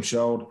form they've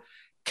showed.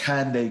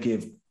 Can they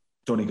give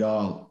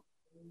Donegal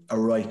a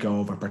right go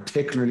over?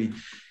 Particularly,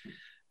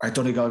 are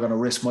Donegal going to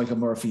risk Michael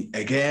Murphy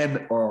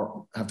again,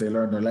 or have they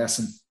learned their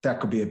lesson?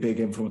 That could be a big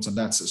influence on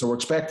that. So we're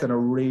expecting a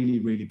really,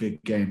 really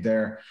big game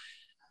there.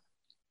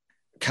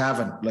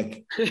 Cavan,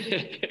 like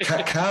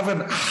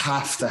Cavan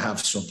have to have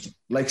something.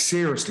 Like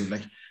seriously,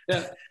 like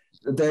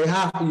they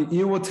have.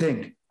 You would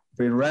think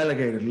being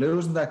relegated,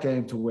 losing that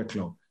game to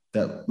Wicklow,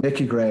 that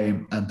Mickey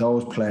Graham and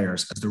those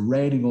players, as the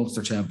reigning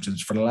Ulster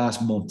champions for the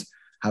last month,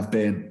 have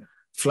been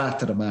flat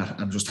to the mat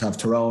and just have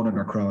Tyrone in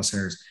their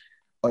crosshairs.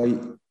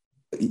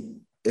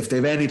 If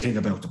they've anything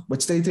about them,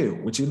 which they do,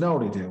 which you know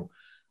they do,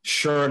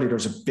 surely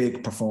there's a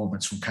big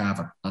performance from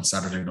Cavan on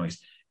Saturday night.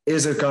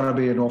 Is it going to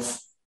be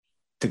enough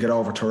to get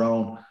over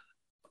Tyrone?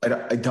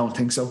 I don't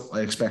think so. I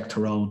expect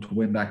Tyrone to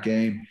win that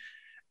game.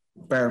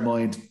 Bear in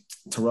mind,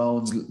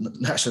 Tyrone's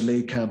National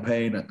League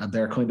campaign and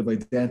their kind of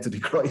identity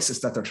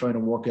crisis that they're trying to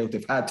work out.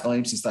 They've had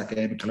time since that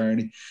game in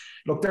Killarney.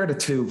 Look, they're the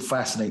two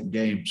fascinating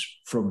games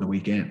from the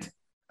weekend.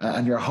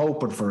 And you're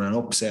hoping for an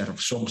upset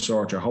of some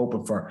sort. You're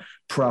hoping for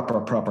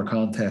proper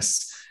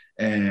contests.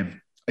 I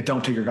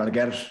don't think you're going to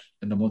get it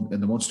in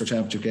the Munster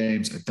Championship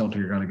games. I don't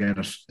think you're going to get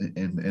it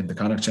in the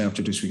Connacht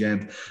Championship this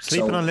weekend.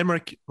 Sleeping on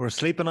Limerick. We're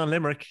sleeping on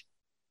Limerick.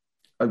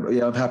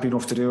 I'm happy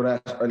enough to do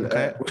that.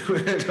 Okay.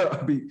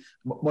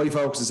 My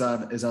focus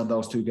is on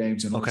those two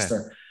games in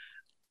Ulster.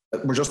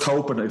 We're just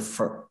hoping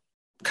for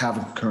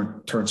Cavan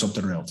can turn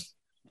something around,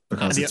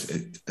 because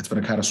it's been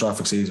a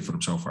catastrophic season for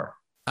them so far.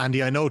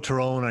 Andy, I know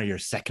Tyrone are your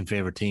second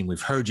favourite team.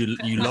 We've heard you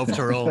love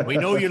Tyrone. We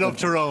know you love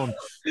Tyrone.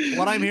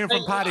 What I'm hearing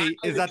from Paddy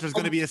is that there's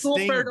going to be a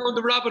sting. So far down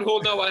the rabbit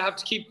hole now, I have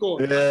to keep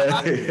going.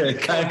 Yeah,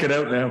 can't get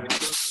out now.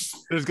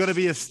 There's going to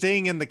be a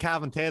sting in the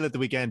Cavan tail at the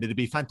weekend. It'd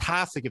be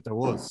fantastic if there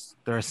was.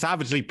 They're a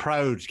savagely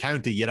proud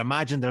county. You'd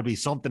imagine there'll be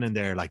something in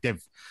there, like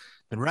they've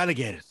been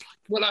relegated.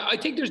 Well, I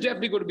think there's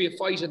definitely going to be a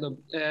fight in them.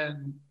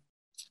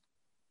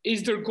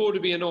 Is there going to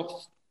be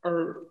enough,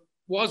 or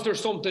was there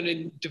something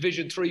in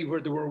Division 3 where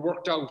they were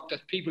worked out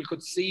that people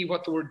could see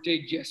what they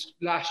did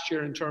last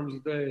year in terms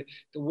of the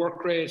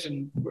work rate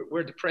and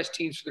where the press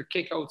teams for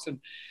their kickouts, and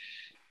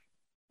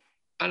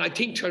I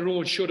think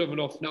Tyrone should have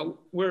enough now.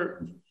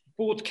 Where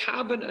both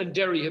Cavan and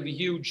Derry have a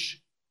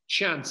huge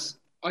chance,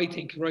 I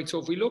think, right? So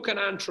if we look at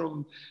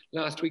Antrim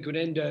last week with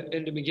Enda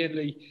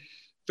McGinley,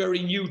 very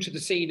new to the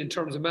scene in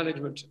terms of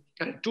management,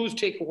 and it does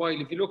take a while.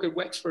 If you look at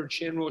Wexford,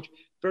 Shane Roach,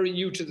 very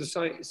new to the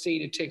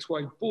scene, it takes a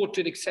while. Both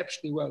did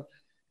exceptionally well.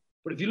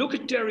 But if you look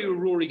at Derry with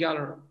Rory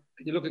Gallagher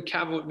and you look at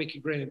Cavan with Mickey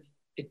Graham,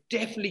 it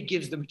definitely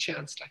gives them a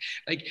chance.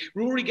 Like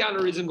Rory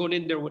Gallagher isn't going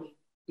in there with,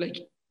 like,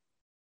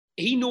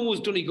 he knows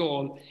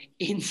Donegal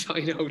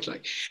inside out.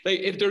 Like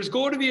if there's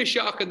going to be a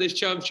shock in this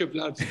championship,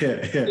 lads,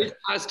 it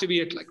has to be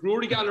it. Like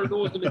Rory Gallagher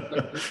knows them.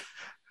 Like,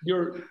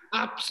 your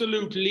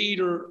absolute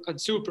leader and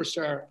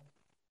superstar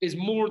is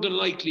more than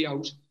likely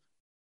out.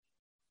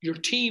 Your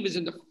team is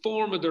in the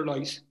form of their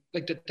life.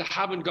 Like that, they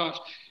haven't got.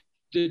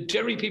 The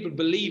Derry people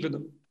believe in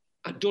them.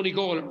 And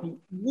Donegal are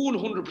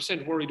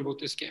 100% worried about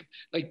this game.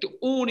 Like the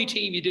only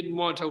team you didn't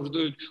want out of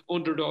the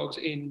underdogs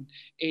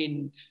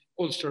in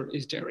Ulster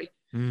is Derry.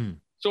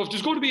 So if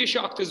there's going to be a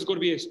shock, this is going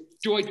to be it.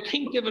 Do I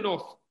think they have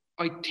enough?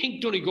 I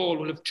think Donegal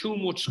will have too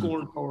much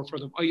scoring power for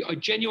them. I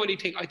genuinely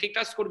think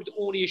that's going to be the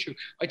only issue.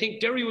 I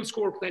think Derry will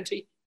score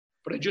plenty,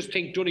 but I just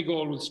think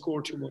Donegal will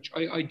score too much.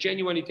 I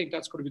genuinely think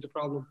that's going to be the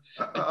problem.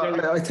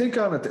 I think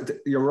on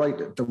it, you're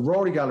right. The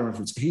Rory Gallagher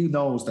influence, he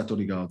knows that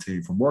Donegal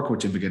team from working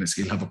with Jim McGuinness.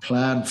 He'll have a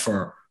plan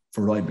for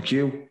Ryan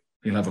McHugh.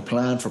 He'll have a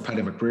plan for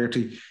Paddy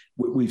McBrearty.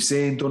 We've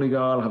seen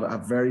Donegal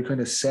have very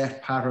kind of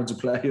set patterns of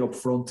play up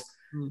front.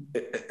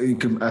 It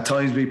can at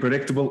times be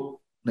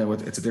predictable. Now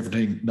it's a different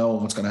thing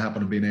knowing what's going to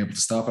happen and being able to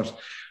stop it.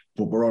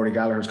 But Rory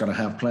Gallagher's going to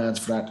have plans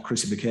for that.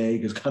 Chrissy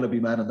McCaig is going to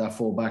be manning that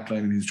full back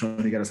line, and he's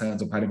trying to get his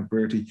hands on Paddy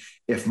McBrearty.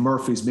 If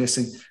Murphy's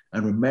missing,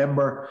 and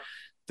remember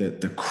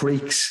the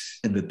creaks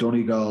in the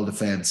Donegal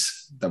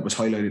defence that was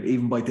highlighted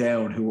even by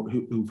Down,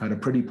 who've had a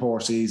pretty poor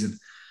season.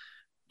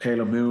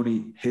 Caleb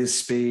Mooney, his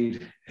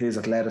speed, his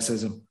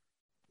athleticism.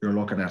 You're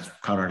looking at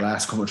Conor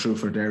Glass coming through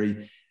for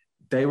Derry.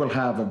 They will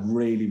have a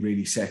really,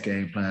 really set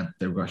game plan.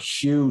 They've got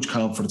huge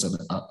confidence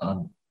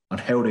on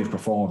how they've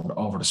performed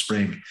over the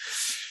spring.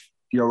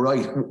 You're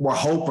right. We're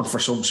hoping for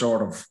some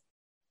sort of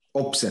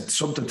upset,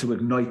 something to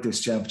ignite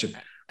this championship.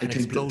 I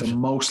think that the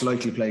most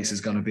likely place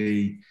is going to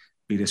be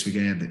this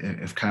weekend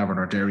if Cavan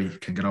or Derry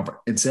can get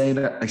over. In saying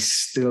that,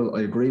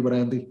 I agree with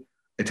Andy.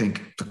 I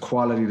think the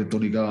quality that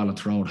Donegal and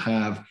Tyrone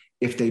have,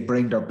 if they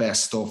bring their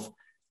best stuff,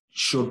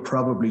 should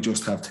probably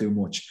just have too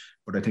much.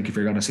 But I think if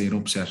you're going to see an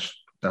upset,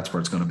 that's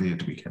where it's going to be at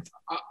the weekend.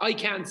 I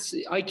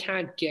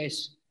can't get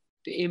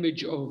the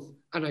image of,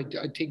 and I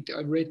think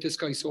I rate this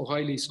guy so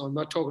highly, so I'm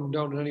not talking him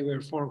down in any way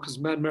or form because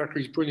Man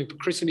Mercury's brilliant. But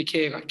Chrissy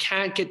McCaig, I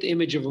can't get the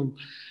image of him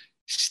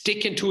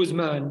sticking to his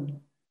man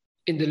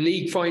in the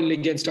league final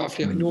against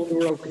Offaly. I know they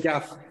were out the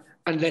gap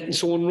and letting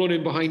someone run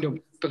in behind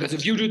him. Because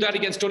if you do that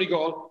against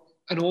Donegal,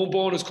 an own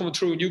ball is coming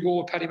through and you go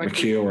with Paddy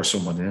McHugh or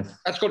someone, yeah.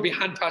 That's going to be a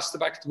hand pass to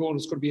the back of the goal and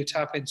it's going to be a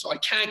tap in. So I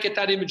can't get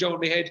that image out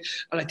of my head.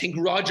 And I think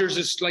Rodgers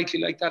is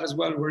slightly like that as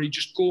well, where he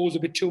just goes a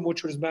bit too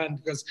much with his man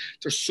because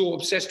they're so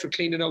obsessed with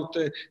cleaning out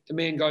the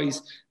main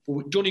guys. But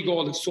with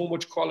Donegal, there's so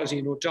much quality.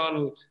 And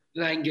O'Donnell,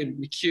 Langan,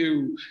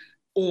 McHugh,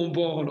 Owen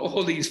Baughan,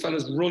 all these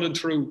fellas running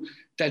through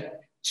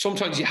that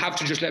sometimes you have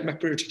to just let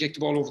McBrearty kick the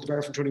ball over the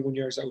bar from 21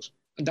 yards out.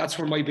 And that's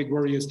where my big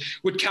worry is.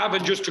 With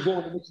Cavan, just to go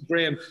on to Mickey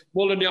Graham,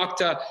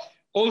 Mullinaghta,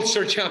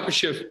 Ulster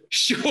Championship,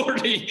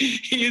 surely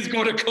he is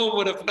going to come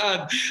with a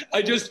plan.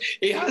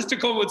 He has to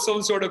come with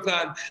some sort of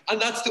plan. And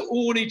that's the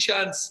only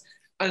chance,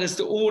 and it's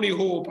the only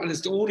hope, and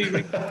it's the only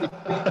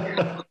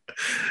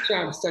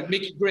chance that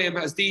Mickey Graham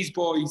has these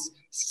boys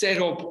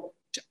set up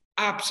to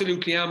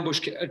absolutely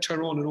ambush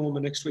Tyrone and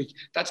Oma next week.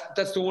 That's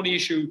the only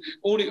issue,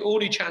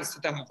 only chance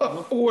that have.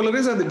 Well, it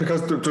is, Andy,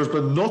 because there's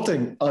been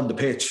nothing on the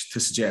pitch to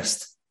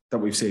suggest that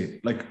we've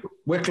seen. Like,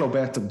 Wicklow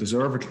bet them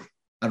deservedly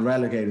and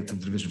relegated to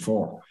the Division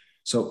 4.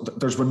 So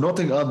there's been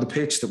nothing on the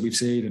pitch that we've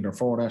seen in their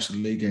 4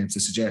 National League games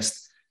to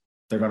suggest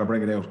they're going to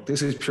bring it out.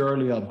 This is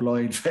purely on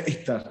blind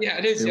faith that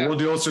it is, they won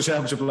the Ulster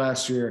Championship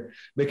last year,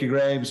 Mickey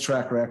Graham's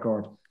track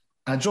record,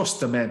 and just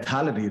the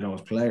mentality of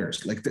those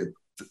players. Like, they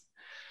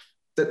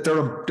would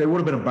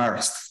have been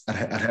embarrassed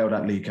at how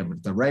that league came.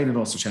 The reigning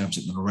Ulster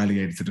Championship and they're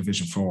relegated to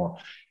Division 4.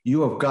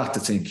 You have got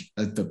to think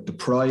that the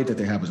pride that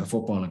they have as a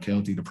footballing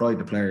county, the pride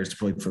of the players, the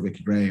pride for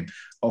Mickey Graham,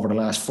 over the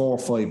last 4 or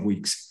 5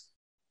 weeks,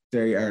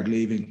 they are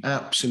leaving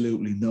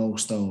absolutely no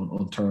stone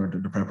unturned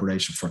in the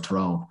preparation for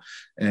Tyrone.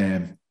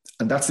 And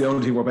that's the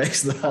only thing we're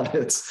basing it on.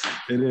 It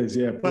is,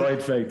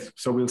 blind faith.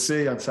 So we'll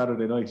see on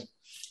Saturday night.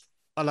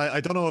 Well,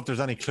 I don't know if there's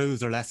any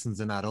clues or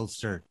lessons in that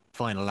Ulster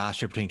final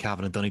last year between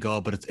Cavan and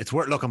Donegal, but it's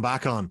worth looking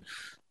back on.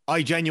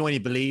 I genuinely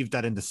believe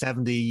that in the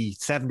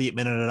 70th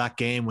minute of that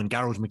game, when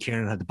Garrett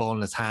McKiernan had the ball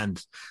in his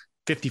hand,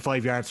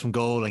 55 yards from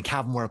goal, and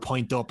Cavan were a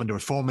point up and there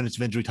was 4 minutes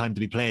of injury time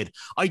to be played,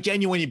 I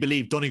genuinely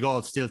believe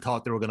Donegal still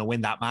thought they were going to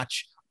win that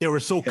match. They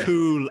were so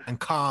cool and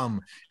calm.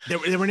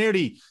 They were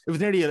nearly,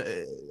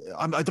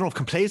 I don't know if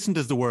complacent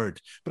is the word,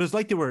 but it's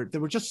like they were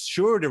just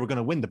sure they were going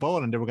to win the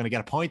ball and they were going to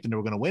get a point and they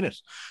were going to win it.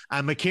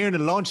 And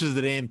McKiernan launches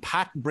it in,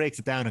 Patton breaks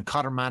it down, and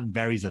Cotterman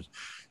buries it.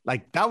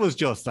 Like, that was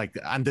just like,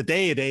 and the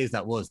day of days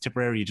that was,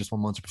 Tipperary just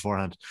 1 month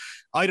beforehand.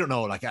 I don't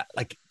know,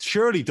 like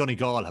surely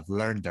Donegal have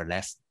learned their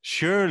lesson.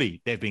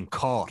 Surely they've been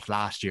caught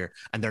last year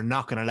and they're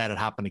not going to let it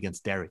happen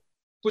against Derry.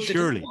 But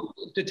surely.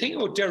 The thing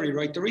about Derry,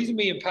 right, the reason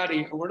me and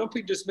Paddy, and we're not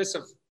being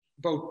dismissive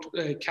about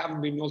Cavan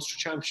being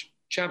Ulster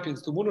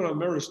champions, they won it on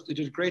merit. They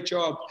did a great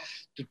job.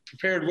 They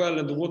prepared well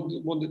and they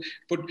won.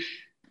 But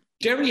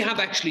Derry have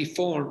actually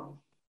form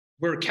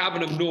where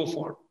Cavan have no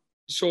form.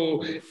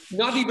 So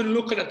not even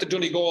looking at the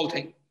Donegal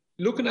thing,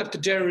 looking at the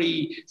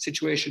Derry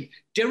situation,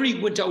 Derry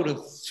went out and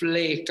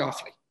flaked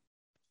Offaly,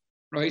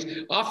 right?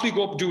 Offaly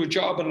go up and do a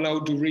job and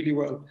Louth do really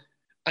well.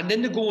 And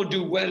then they go and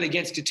do well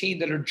against a team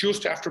that are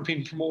just after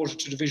being promoted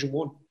to Division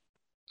 1.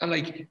 And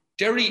like,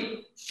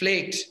 Derry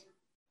flaked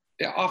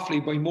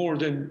Offaly by more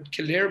than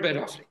Kildare bet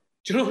Offaly.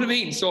 Do you know what I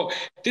mean? So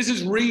this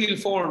is real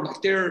form.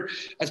 Like, they're,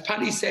 as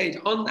Paddy said,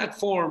 on that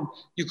form,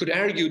 you could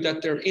argue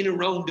that they're in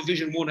around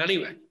Division 1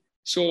 anyway.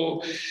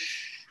 So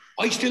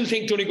I still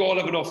think Donegal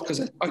have enough,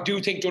 because I do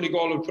think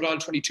Donegal will put on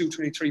 22,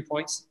 23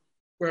 points,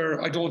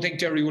 where I don't think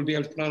Derry will be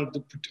able to put on.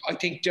 I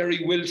think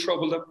Derry will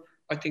trouble them.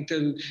 I think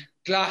the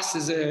glass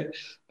is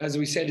as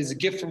we said, is a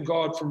gift from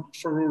God for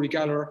Rory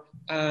Gallagher,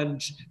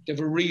 and they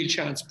have a real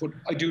chance. But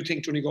I do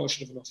think Donegal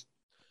should have enough.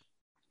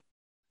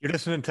 You're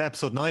listening to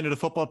episode 9 of the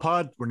Football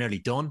Pod. We're nearly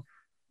done.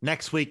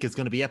 Next week is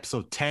going to be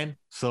episode 10.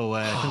 So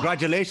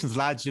congratulations,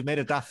 lads. You've made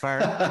it that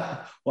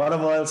far. What a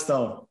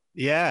milestone.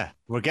 Yeah,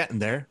 we're getting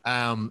there.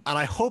 And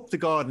I hope to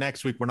God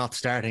next week we're not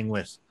starting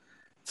with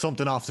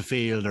something off the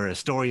field or a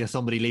story of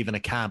somebody leaving a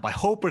camp. I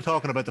hope we're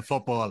talking about the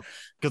football,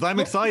 because I'm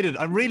excited.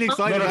 I'm really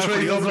excited.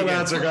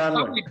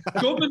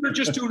 Dublin are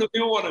just doing a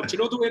Mayo on it. Do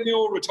you know the way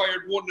Mayo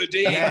retired one a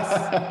day?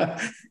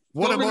 Yes.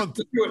 One a month.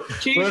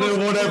 We're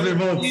doing one every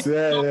month.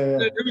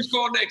 Yeah. Who's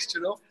going next,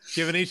 you know?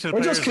 Giving each of the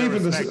We're players just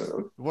keeping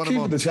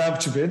the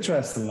championship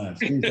interesting,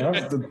 lads.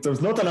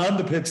 There's nothing on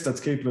the pitch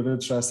that's keeping it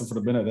interesting for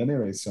the minute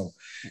anyway. So,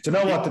 do you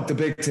know what the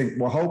big thing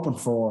we're hoping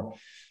for?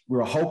 We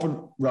were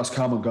hoping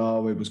Roscommon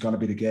Galway was going to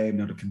be the game.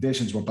 Now, the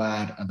conditions were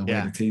bad and the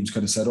way the team's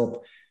kind of set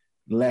up.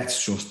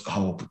 Let's just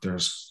hope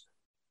there's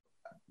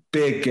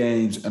big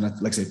games. And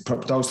like I say,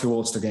 those 2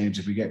 Ulster games,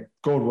 if we get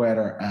good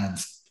weather and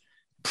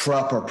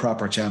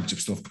proper championship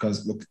stuff,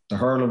 because look, the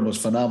hurling was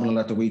phenomenal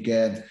at the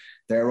weekend.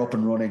 They're up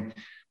and running.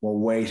 We're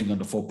waiting on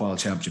the football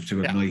championship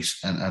to ignite,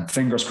 and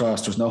fingers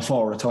crossed there's no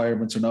more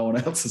retirements or no one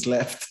else is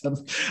left, and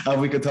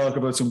we can talk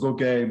about some good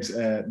games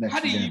next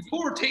Paddy, weekend.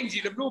 Poor things,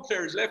 you'd have no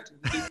players left.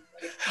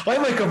 I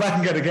might go back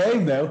and get a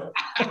game now.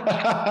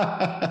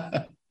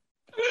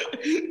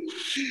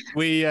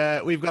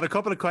 We've got a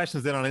couple of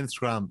questions in on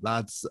Instagram,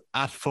 lads,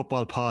 at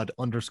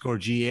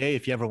footballpod_GA.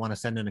 If you ever want to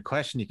send in a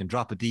question, you can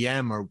drop a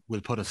DM, or we'll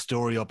put a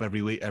story up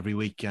every week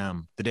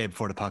the day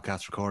before the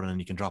podcast recording, and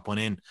you can drop one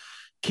in.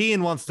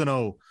 Keane wants to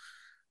know,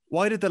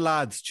 Why did the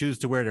lads choose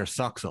to wear their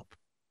socks up?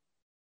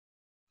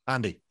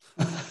 Andy?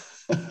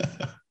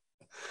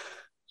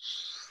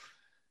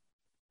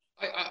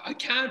 I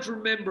can't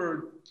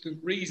remember the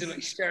reason I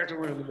started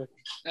wearing them up.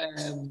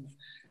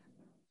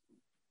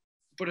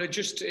 But it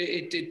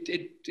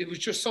was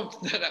just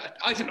something that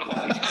I don't know.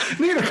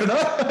 Neither can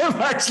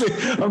I.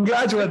 I'm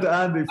glad you went to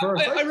Andy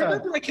first. I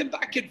remember I came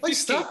back at 15. I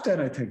stopped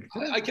then, I think.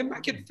 I came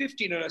back at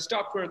 15 and I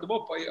stopped wearing them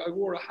up. I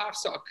wore a half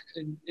sock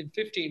in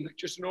 15, like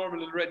just a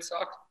normal little red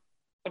sock.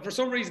 And for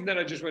some reason, then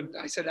I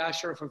said,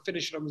 sure, if I'm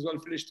finishing them as well,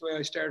 finish the way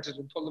I started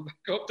and pull them back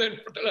up then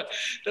for the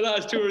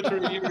last 2 or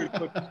 3 years.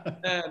 But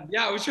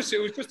yeah, it was just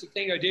a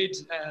thing I did.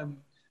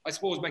 I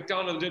suppose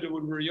McDonald did it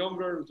when we were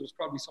younger. There was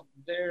probably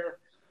something there.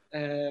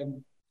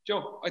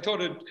 I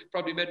thought it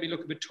probably made me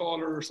look a bit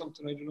taller or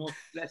something. I don't know,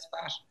 less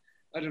fat.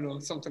 I don't know,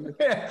 something like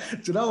that. Yeah,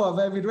 do you know what?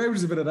 Maybe there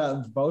was a bit of that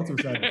in both of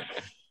us.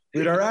 We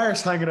had our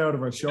arse hanging out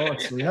of our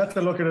shorts. So we had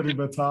to look a little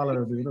bit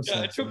taller than the other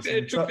side. It took the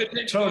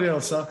attention. Throw the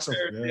old socks up.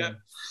 Yeah.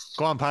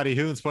 Go on, Paddy.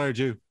 Who inspired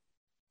you?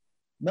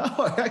 No,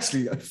 I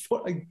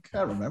can't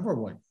remember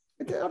why.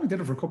 I only did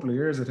it for a couple of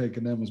years, I think,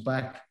 and then was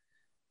back.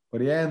 By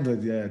the end,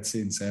 it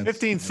seemed sense.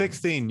 15,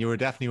 16, you were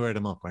definitely wearing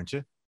them up, weren't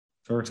you?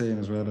 13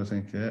 as well, I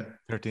think, yeah.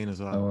 13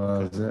 as well.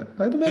 I don't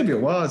know, maybe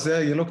it was, yeah.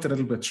 You looked a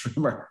little bit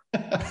trimmer.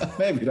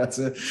 Maybe that's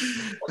it.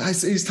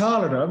 He's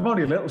taller though. I'm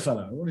only a little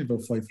fella. I'm only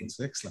about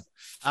 5'6". Like.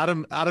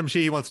 Adam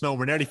Sheehy wants to know,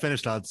 we're nearly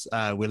finished, lads.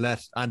 We'll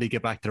let Andy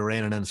get back to the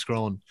rain and then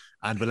Scrone,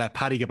 and we'll let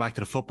Paddy get back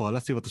to the football.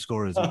 Let's see what the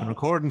score is. We've been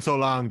recording so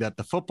long that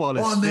the football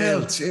is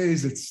 1-0.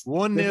 Jeez, it's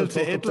 1-0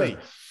 to Italy.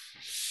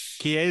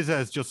 Chiesa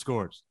has just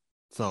scored.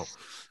 So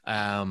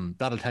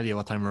that'll tell you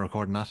what time we're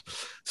recording that.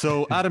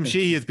 So Adam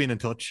Sheehy has been in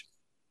touch.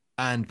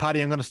 And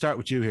Paddy, I'm going to start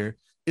with you here.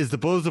 Is the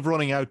buzz of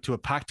running out to a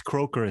packed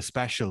Croker as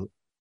special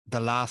the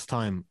last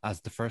time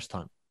as the first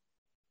time?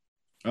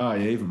 Oh,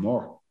 yeah, even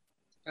more.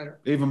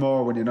 Better. Even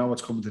more when you know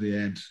what's coming to the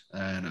end.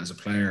 And as a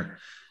player,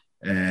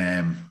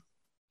 yeah,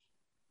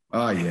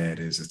 it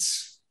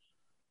is.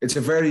 It's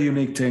a very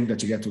unique thing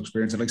that you get to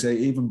experience. And like I say,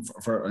 even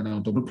for I know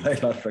Dublin play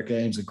a lot of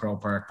games in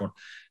Croke Park, but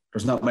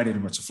there's not many of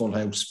them. It's a full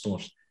house,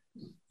 but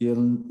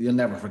you'll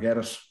never forget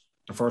it.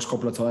 The first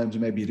couple of times,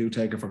 maybe you do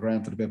take it for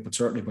granted a bit, but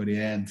certainly by the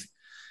end,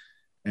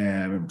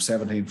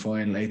 17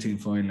 final, 18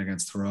 final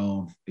against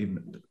Tyrone,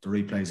 even the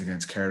replays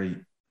against Kerry.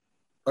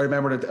 I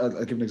remember that,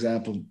 I'll give an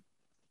example.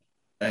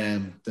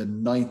 The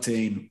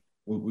 19,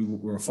 we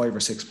were 5 or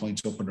 6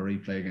 points up in the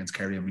replay against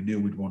Kerry, and we knew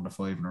we'd won the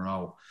 5 in a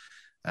row.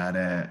 And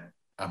I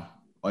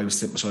was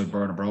sitting beside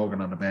Bernard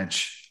Brogan on the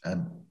bench,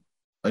 and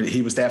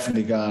he was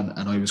definitely gone,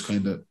 and I was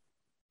kind of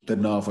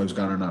didn't know if I was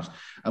gone or not.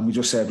 And we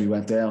just said we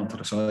went down to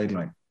the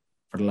sideline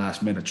for the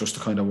last minute just to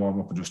kind of warm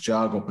up and just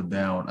jog up and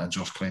down and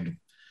just kind of,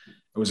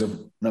 it was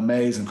an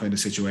amazing kind of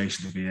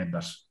situation to be in,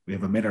 that we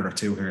have a minute or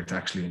two here to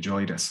actually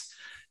enjoy this.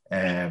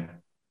 And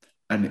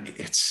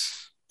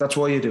that's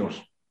why you do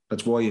it.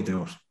 That's why you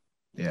do it.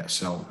 Yeah.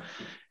 So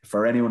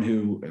for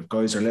anyone if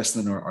guys are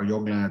listening or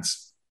young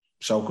lads,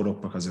 soak it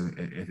up, because it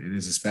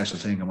is a special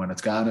thing. And when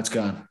it's gone, it's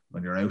gone.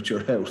 When you're out,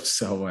 you're out.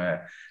 So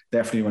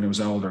definitely when it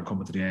was older and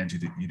coming to the end,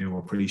 you do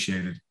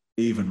appreciate it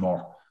even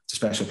more. It's a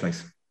special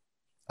place.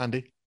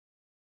 Andy?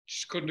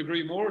 Just couldn't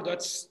agree more.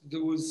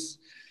 There was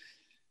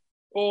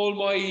all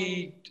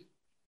my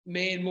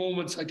main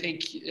moments, I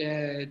think,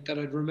 that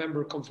I'd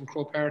remember come from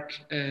Croke Park.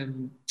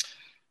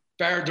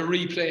 Bar the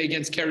replay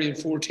against Kerry in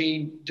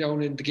 14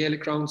 down in the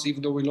Gaelic grounds,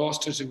 even though we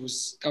lost it,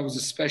 that was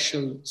a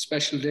special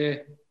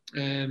day.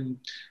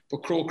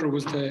 But Croker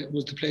was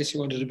the place you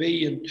wanted to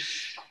be, and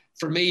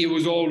for me, it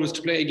was always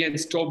to play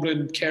against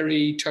Dublin,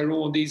 Kerry,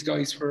 Tyrone, these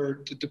guys,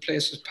 where the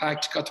place was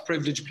packed. Got the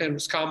privilege of playing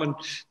Roscommon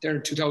there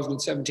in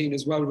 2017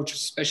 as well, which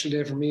was a special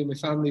day for me and my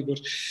family. But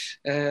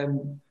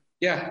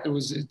yeah,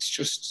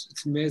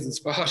 it's an amazing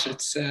spot.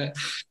 It's and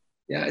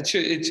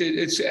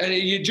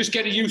you just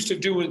get used to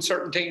doing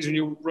certain things when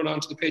you run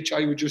onto the pitch.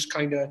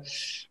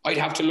 I'd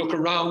have to look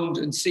around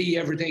and see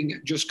everything,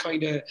 just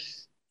kind of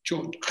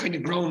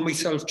ground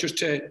myself, just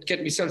to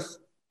get myself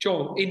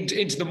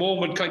into the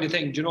moment, kind of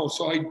thing,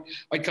 So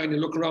I kind of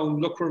look around,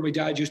 look where my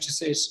dad used to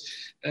sit.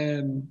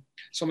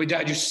 So my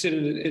dad used to sit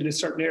in a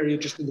certain area,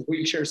 just in the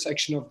wheelchair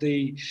section of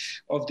the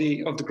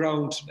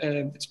ground.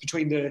 It's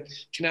between the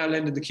canal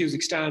end and the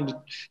Cusick stand.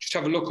 Just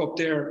have a look up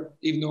there,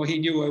 even though he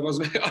knew I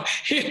wasn't.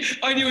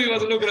 I knew he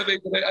wasn't looking at me,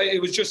 but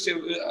it used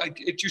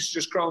to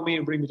just ground me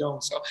and bring me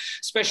down. So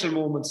special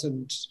moments,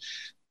 and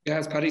yeah,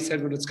 as Paddy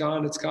said, when it's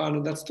gone,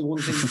 and that's the one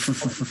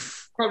thing,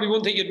 probably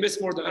one thing you'd miss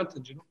more than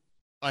anything,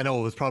 I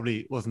know it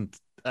wasn't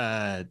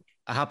a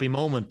happy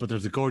moment, but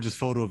there's a gorgeous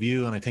photo of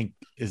you, and I think,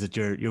 is it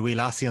your wee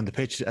lassie on the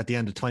pitch at the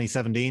end of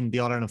 2017, the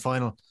All-Ireland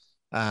final?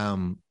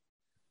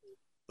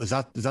 Is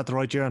that the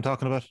right year I'm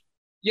talking about?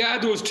 Yeah,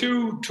 there was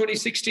 2,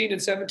 2016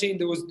 and 17.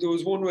 There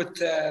was one with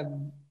I'd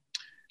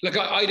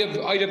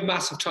have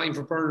massive time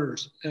for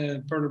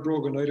Bernard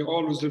Brogan. I'd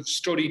always have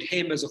studied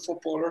him as a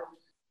footballer,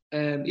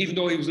 even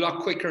though he was a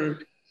lot quicker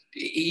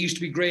he used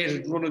to be great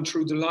at running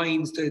through the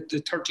lines,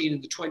 the 13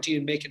 and the 20,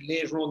 and making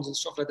late runs and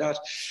stuff like that.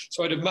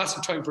 So I had a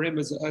massive time for him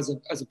as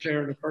a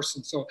player and a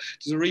person. So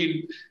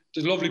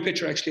there's a lovely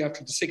picture actually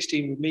after the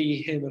 16 with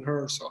me, him and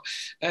her. So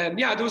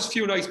there was a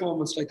few nice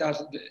moments like that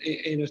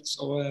in it.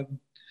 So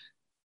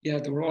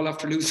they were all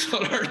after losing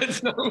all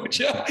Ireland now, but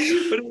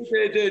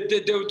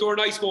there were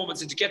nice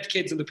moments, and to get the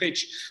kids on the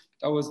pitch,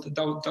 that was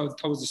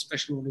a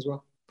special one as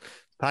well.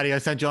 Paddy, I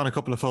sent you on a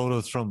couple of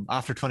photos from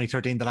after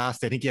 2013, the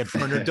last day. I think you had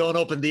Bernard Dunn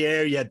up in the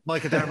air. You had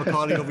Michael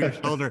Dermot-Macaulay over your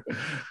shoulder.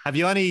 Have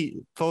you any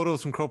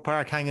photos from Croke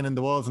Park hanging in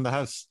the walls in the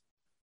house?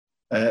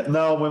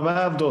 No, my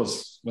mum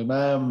does. My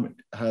mum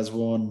has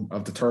one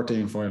of the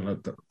 13 final.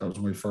 That was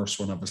my first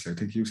one, obviously. I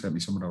think you sent me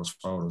some of those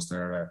photos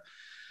there.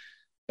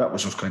 That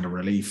was just kind of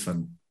relief,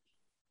 and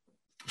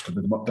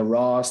the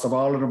rawest of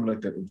all of them. Like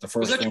the first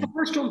one. Was that your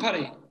first one,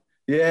 Paddy?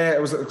 Yeah,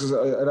 it was, because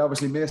I'd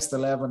obviously missed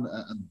 11,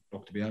 and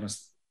look, to be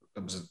honest,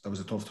 that was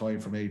a tough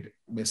time for me,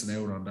 missing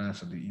out on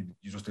that, and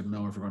you just didn't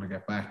know if you're going to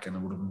get back, and it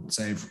would have been the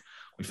same.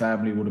 My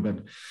family would have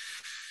been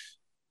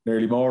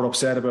nearly more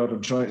upset about it,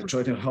 and trying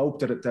to hope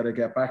that I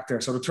get back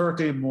there. So the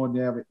 13 one,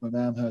 my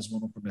mum has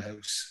one up in the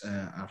house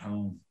at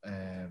home.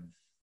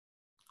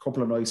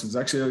 Couple of nice ones.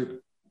 Actually,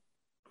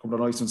 a couple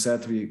of nice ones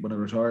said to me when I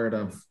retired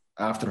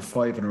after the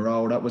 5 in a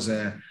row. That's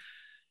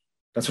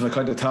when I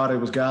kind of thought I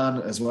was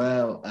gone as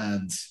well,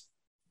 and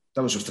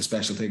that was just a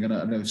special thing. And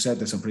I've said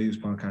this on previous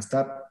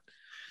podcasts,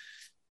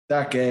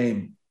 that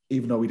game,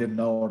 even though we didn't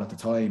know it at the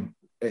time,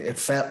 it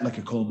felt like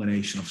a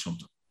culmination of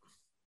something.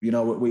 You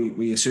know,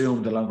 we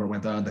assumed the longer it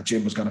went on that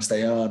Jim was going to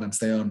stay on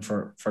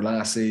for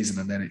last season,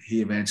 and then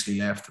he eventually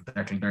left, and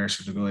Declan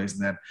Darcy, the guys,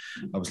 and then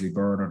obviously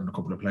Bernard and a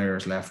couple of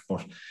players left.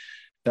 But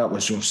that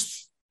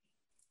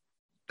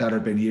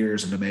had been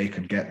years in the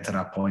making, getting to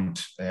that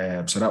point.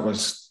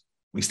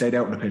 We stayed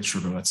out on the pitch for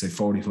about, let's say,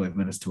 45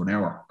 minutes to an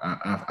hour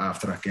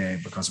after that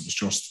game, because it was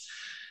just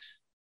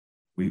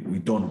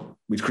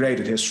we'd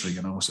created history,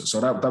 you know.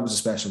 So that was a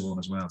special one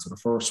as well. So the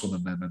first one,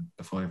 and then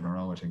the 5 in a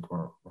row, I think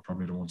were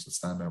probably the ones that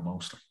stand out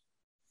mostly.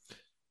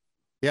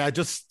 Yeah,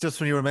 just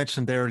when you were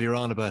mentioning there earlier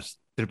on about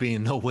there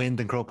being no wind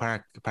in Croke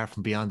Park apart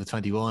from beyond the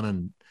 21,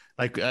 and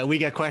like we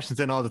get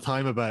questions in all the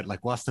time about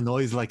like what's the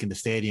noise like in the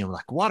stadium.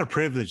 Like, what a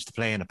privilege to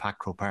play in a packed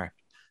Croke Park.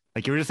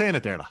 Like you were just saying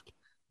it there, like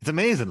it's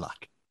amazing.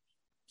 Like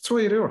that's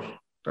why you do it.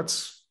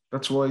 That's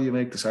why you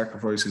make the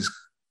sacrifices.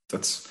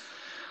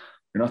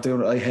 You're not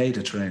doing it. I hate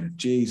the training.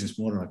 Jesus,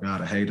 mother of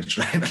God, I hate the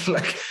training.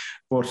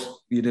 But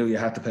you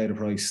had to pay the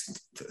price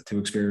to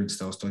experience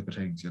those type of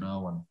things, you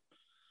know.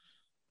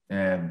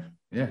 And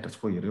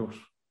that's why you do it.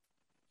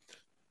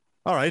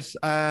 All right.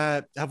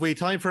 Have we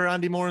time for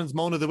Andy Moran's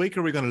Moan of the Week,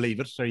 or are we going to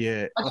leave it?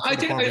 I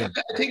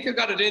think I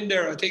got it in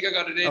there.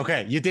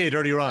 Okay, you did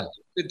earlier on.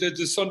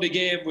 The Sunday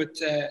game with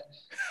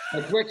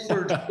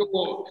Wexford.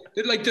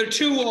 They're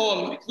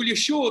 2-2. Will you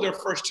show their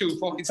first 2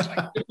 points?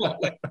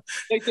 Like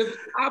they've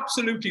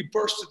absolutely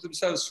bursted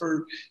themselves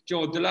for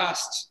the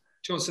last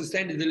since the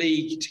end of the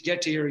league to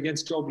get to here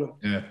against Dublin.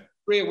 Yeah,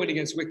 great win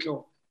against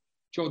Wicklow.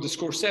 They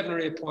score 7 or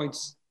 8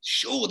 points.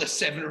 Show the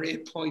 7 or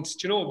 8 points,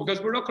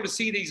 because we're not going to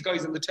see these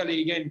guys on the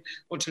telly again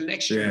until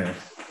next year. Yeah.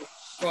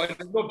 So I'd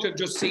love to have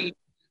just seen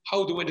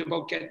how they went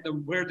about getting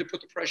them, where they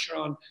put the pressure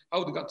on,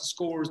 how they got the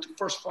scores, the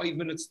first 5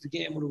 minutes of the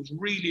game when it was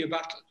really a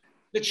battle.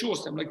 Let's show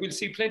them. Like, we'll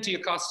see plenty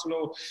of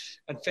Costello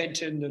and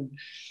Fenton and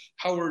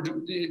Howard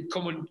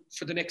coming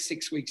for the next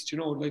 6 weeks.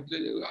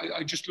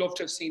 I just love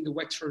to have seen the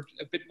Wexford,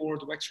 a bit more of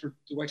the Wexford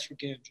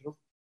game.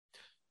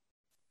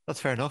 That's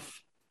fair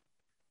enough.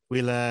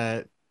 We'll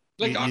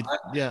I'm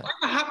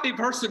a happy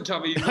person,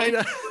 Tommy.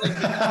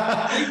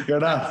 You're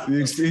not.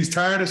 He's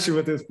tarnished you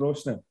with this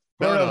brush now.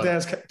 No.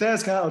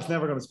 Des Cattle's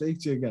never going to speak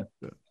to you again.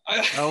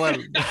 Oh well.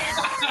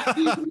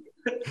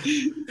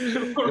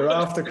 You're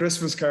off the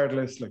Christmas card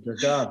list. Like, you're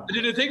gone. I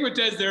did a thing with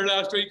Des there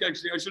last week.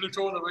 Actually, I should have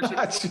told him.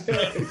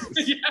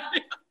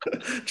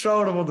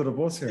 Throwing him under the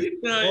bus here.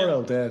 Poor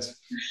old Des.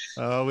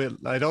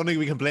 I don't think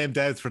we can blame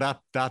Des for that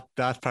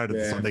part of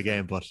the Sunday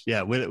game, but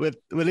yeah, we'll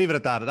leave it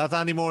at that. That's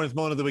Andy Moran's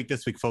Moan of the Week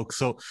this week, folks.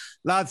 So,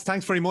 lads,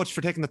 thanks very much for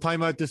taking the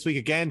time out this week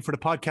again for the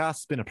podcast.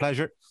 It's been a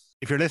pleasure.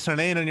 If you're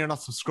listening in and you're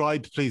not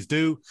subscribed, please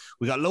do.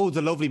 We got loads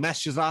of lovely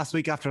messages last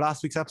week after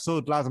last week's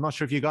episode. Lads, I'm not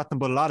sure if you got them,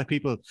 but a lot of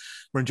people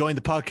were enjoying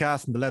the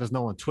podcast and they let us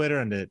know on Twitter,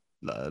 and a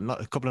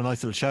couple of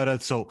nice little shout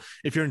outs. So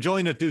if you're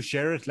enjoying it, do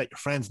share it. Let your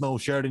friends know.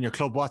 Share it in your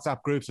club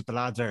WhatsApp groups if the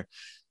lads are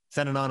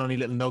sending on any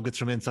little nuggets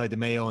from inside the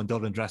Mayo and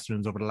Dublin dressing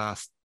rooms over the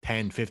last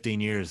 10, 15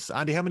 years.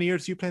 Andy, how many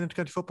years are you playing into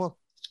county football?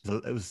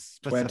 It was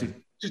 20.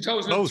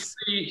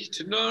 2003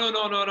 to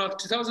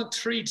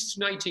 2003 to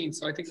 19.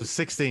 So I think so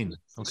 16.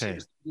 Okay.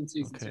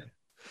 Seasons, okay.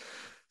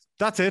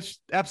 That's it.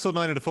 Episode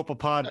 9 of the Football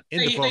Pod in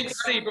the books.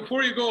 Hey,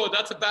 before you go,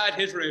 that's a bad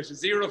hit rate.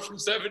 0 from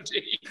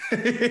 70.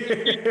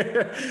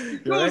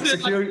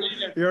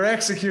 Your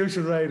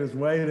execution rate is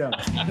way down.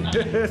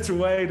 It's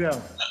way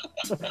down.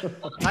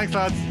 Thanks,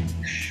 lads.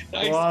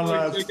 Thanks, go on,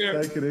 lads.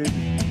 Take it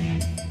easy.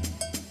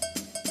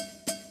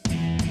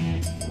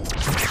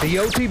 The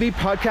OTB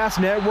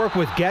Podcast Network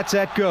with Get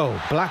Set Go.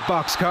 Black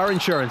Box Car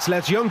Insurance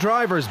lets young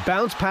drivers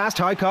bounce past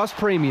high cost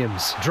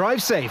premiums.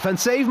 Drive safe and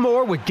save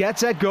more with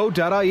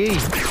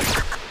getsetgo.ie.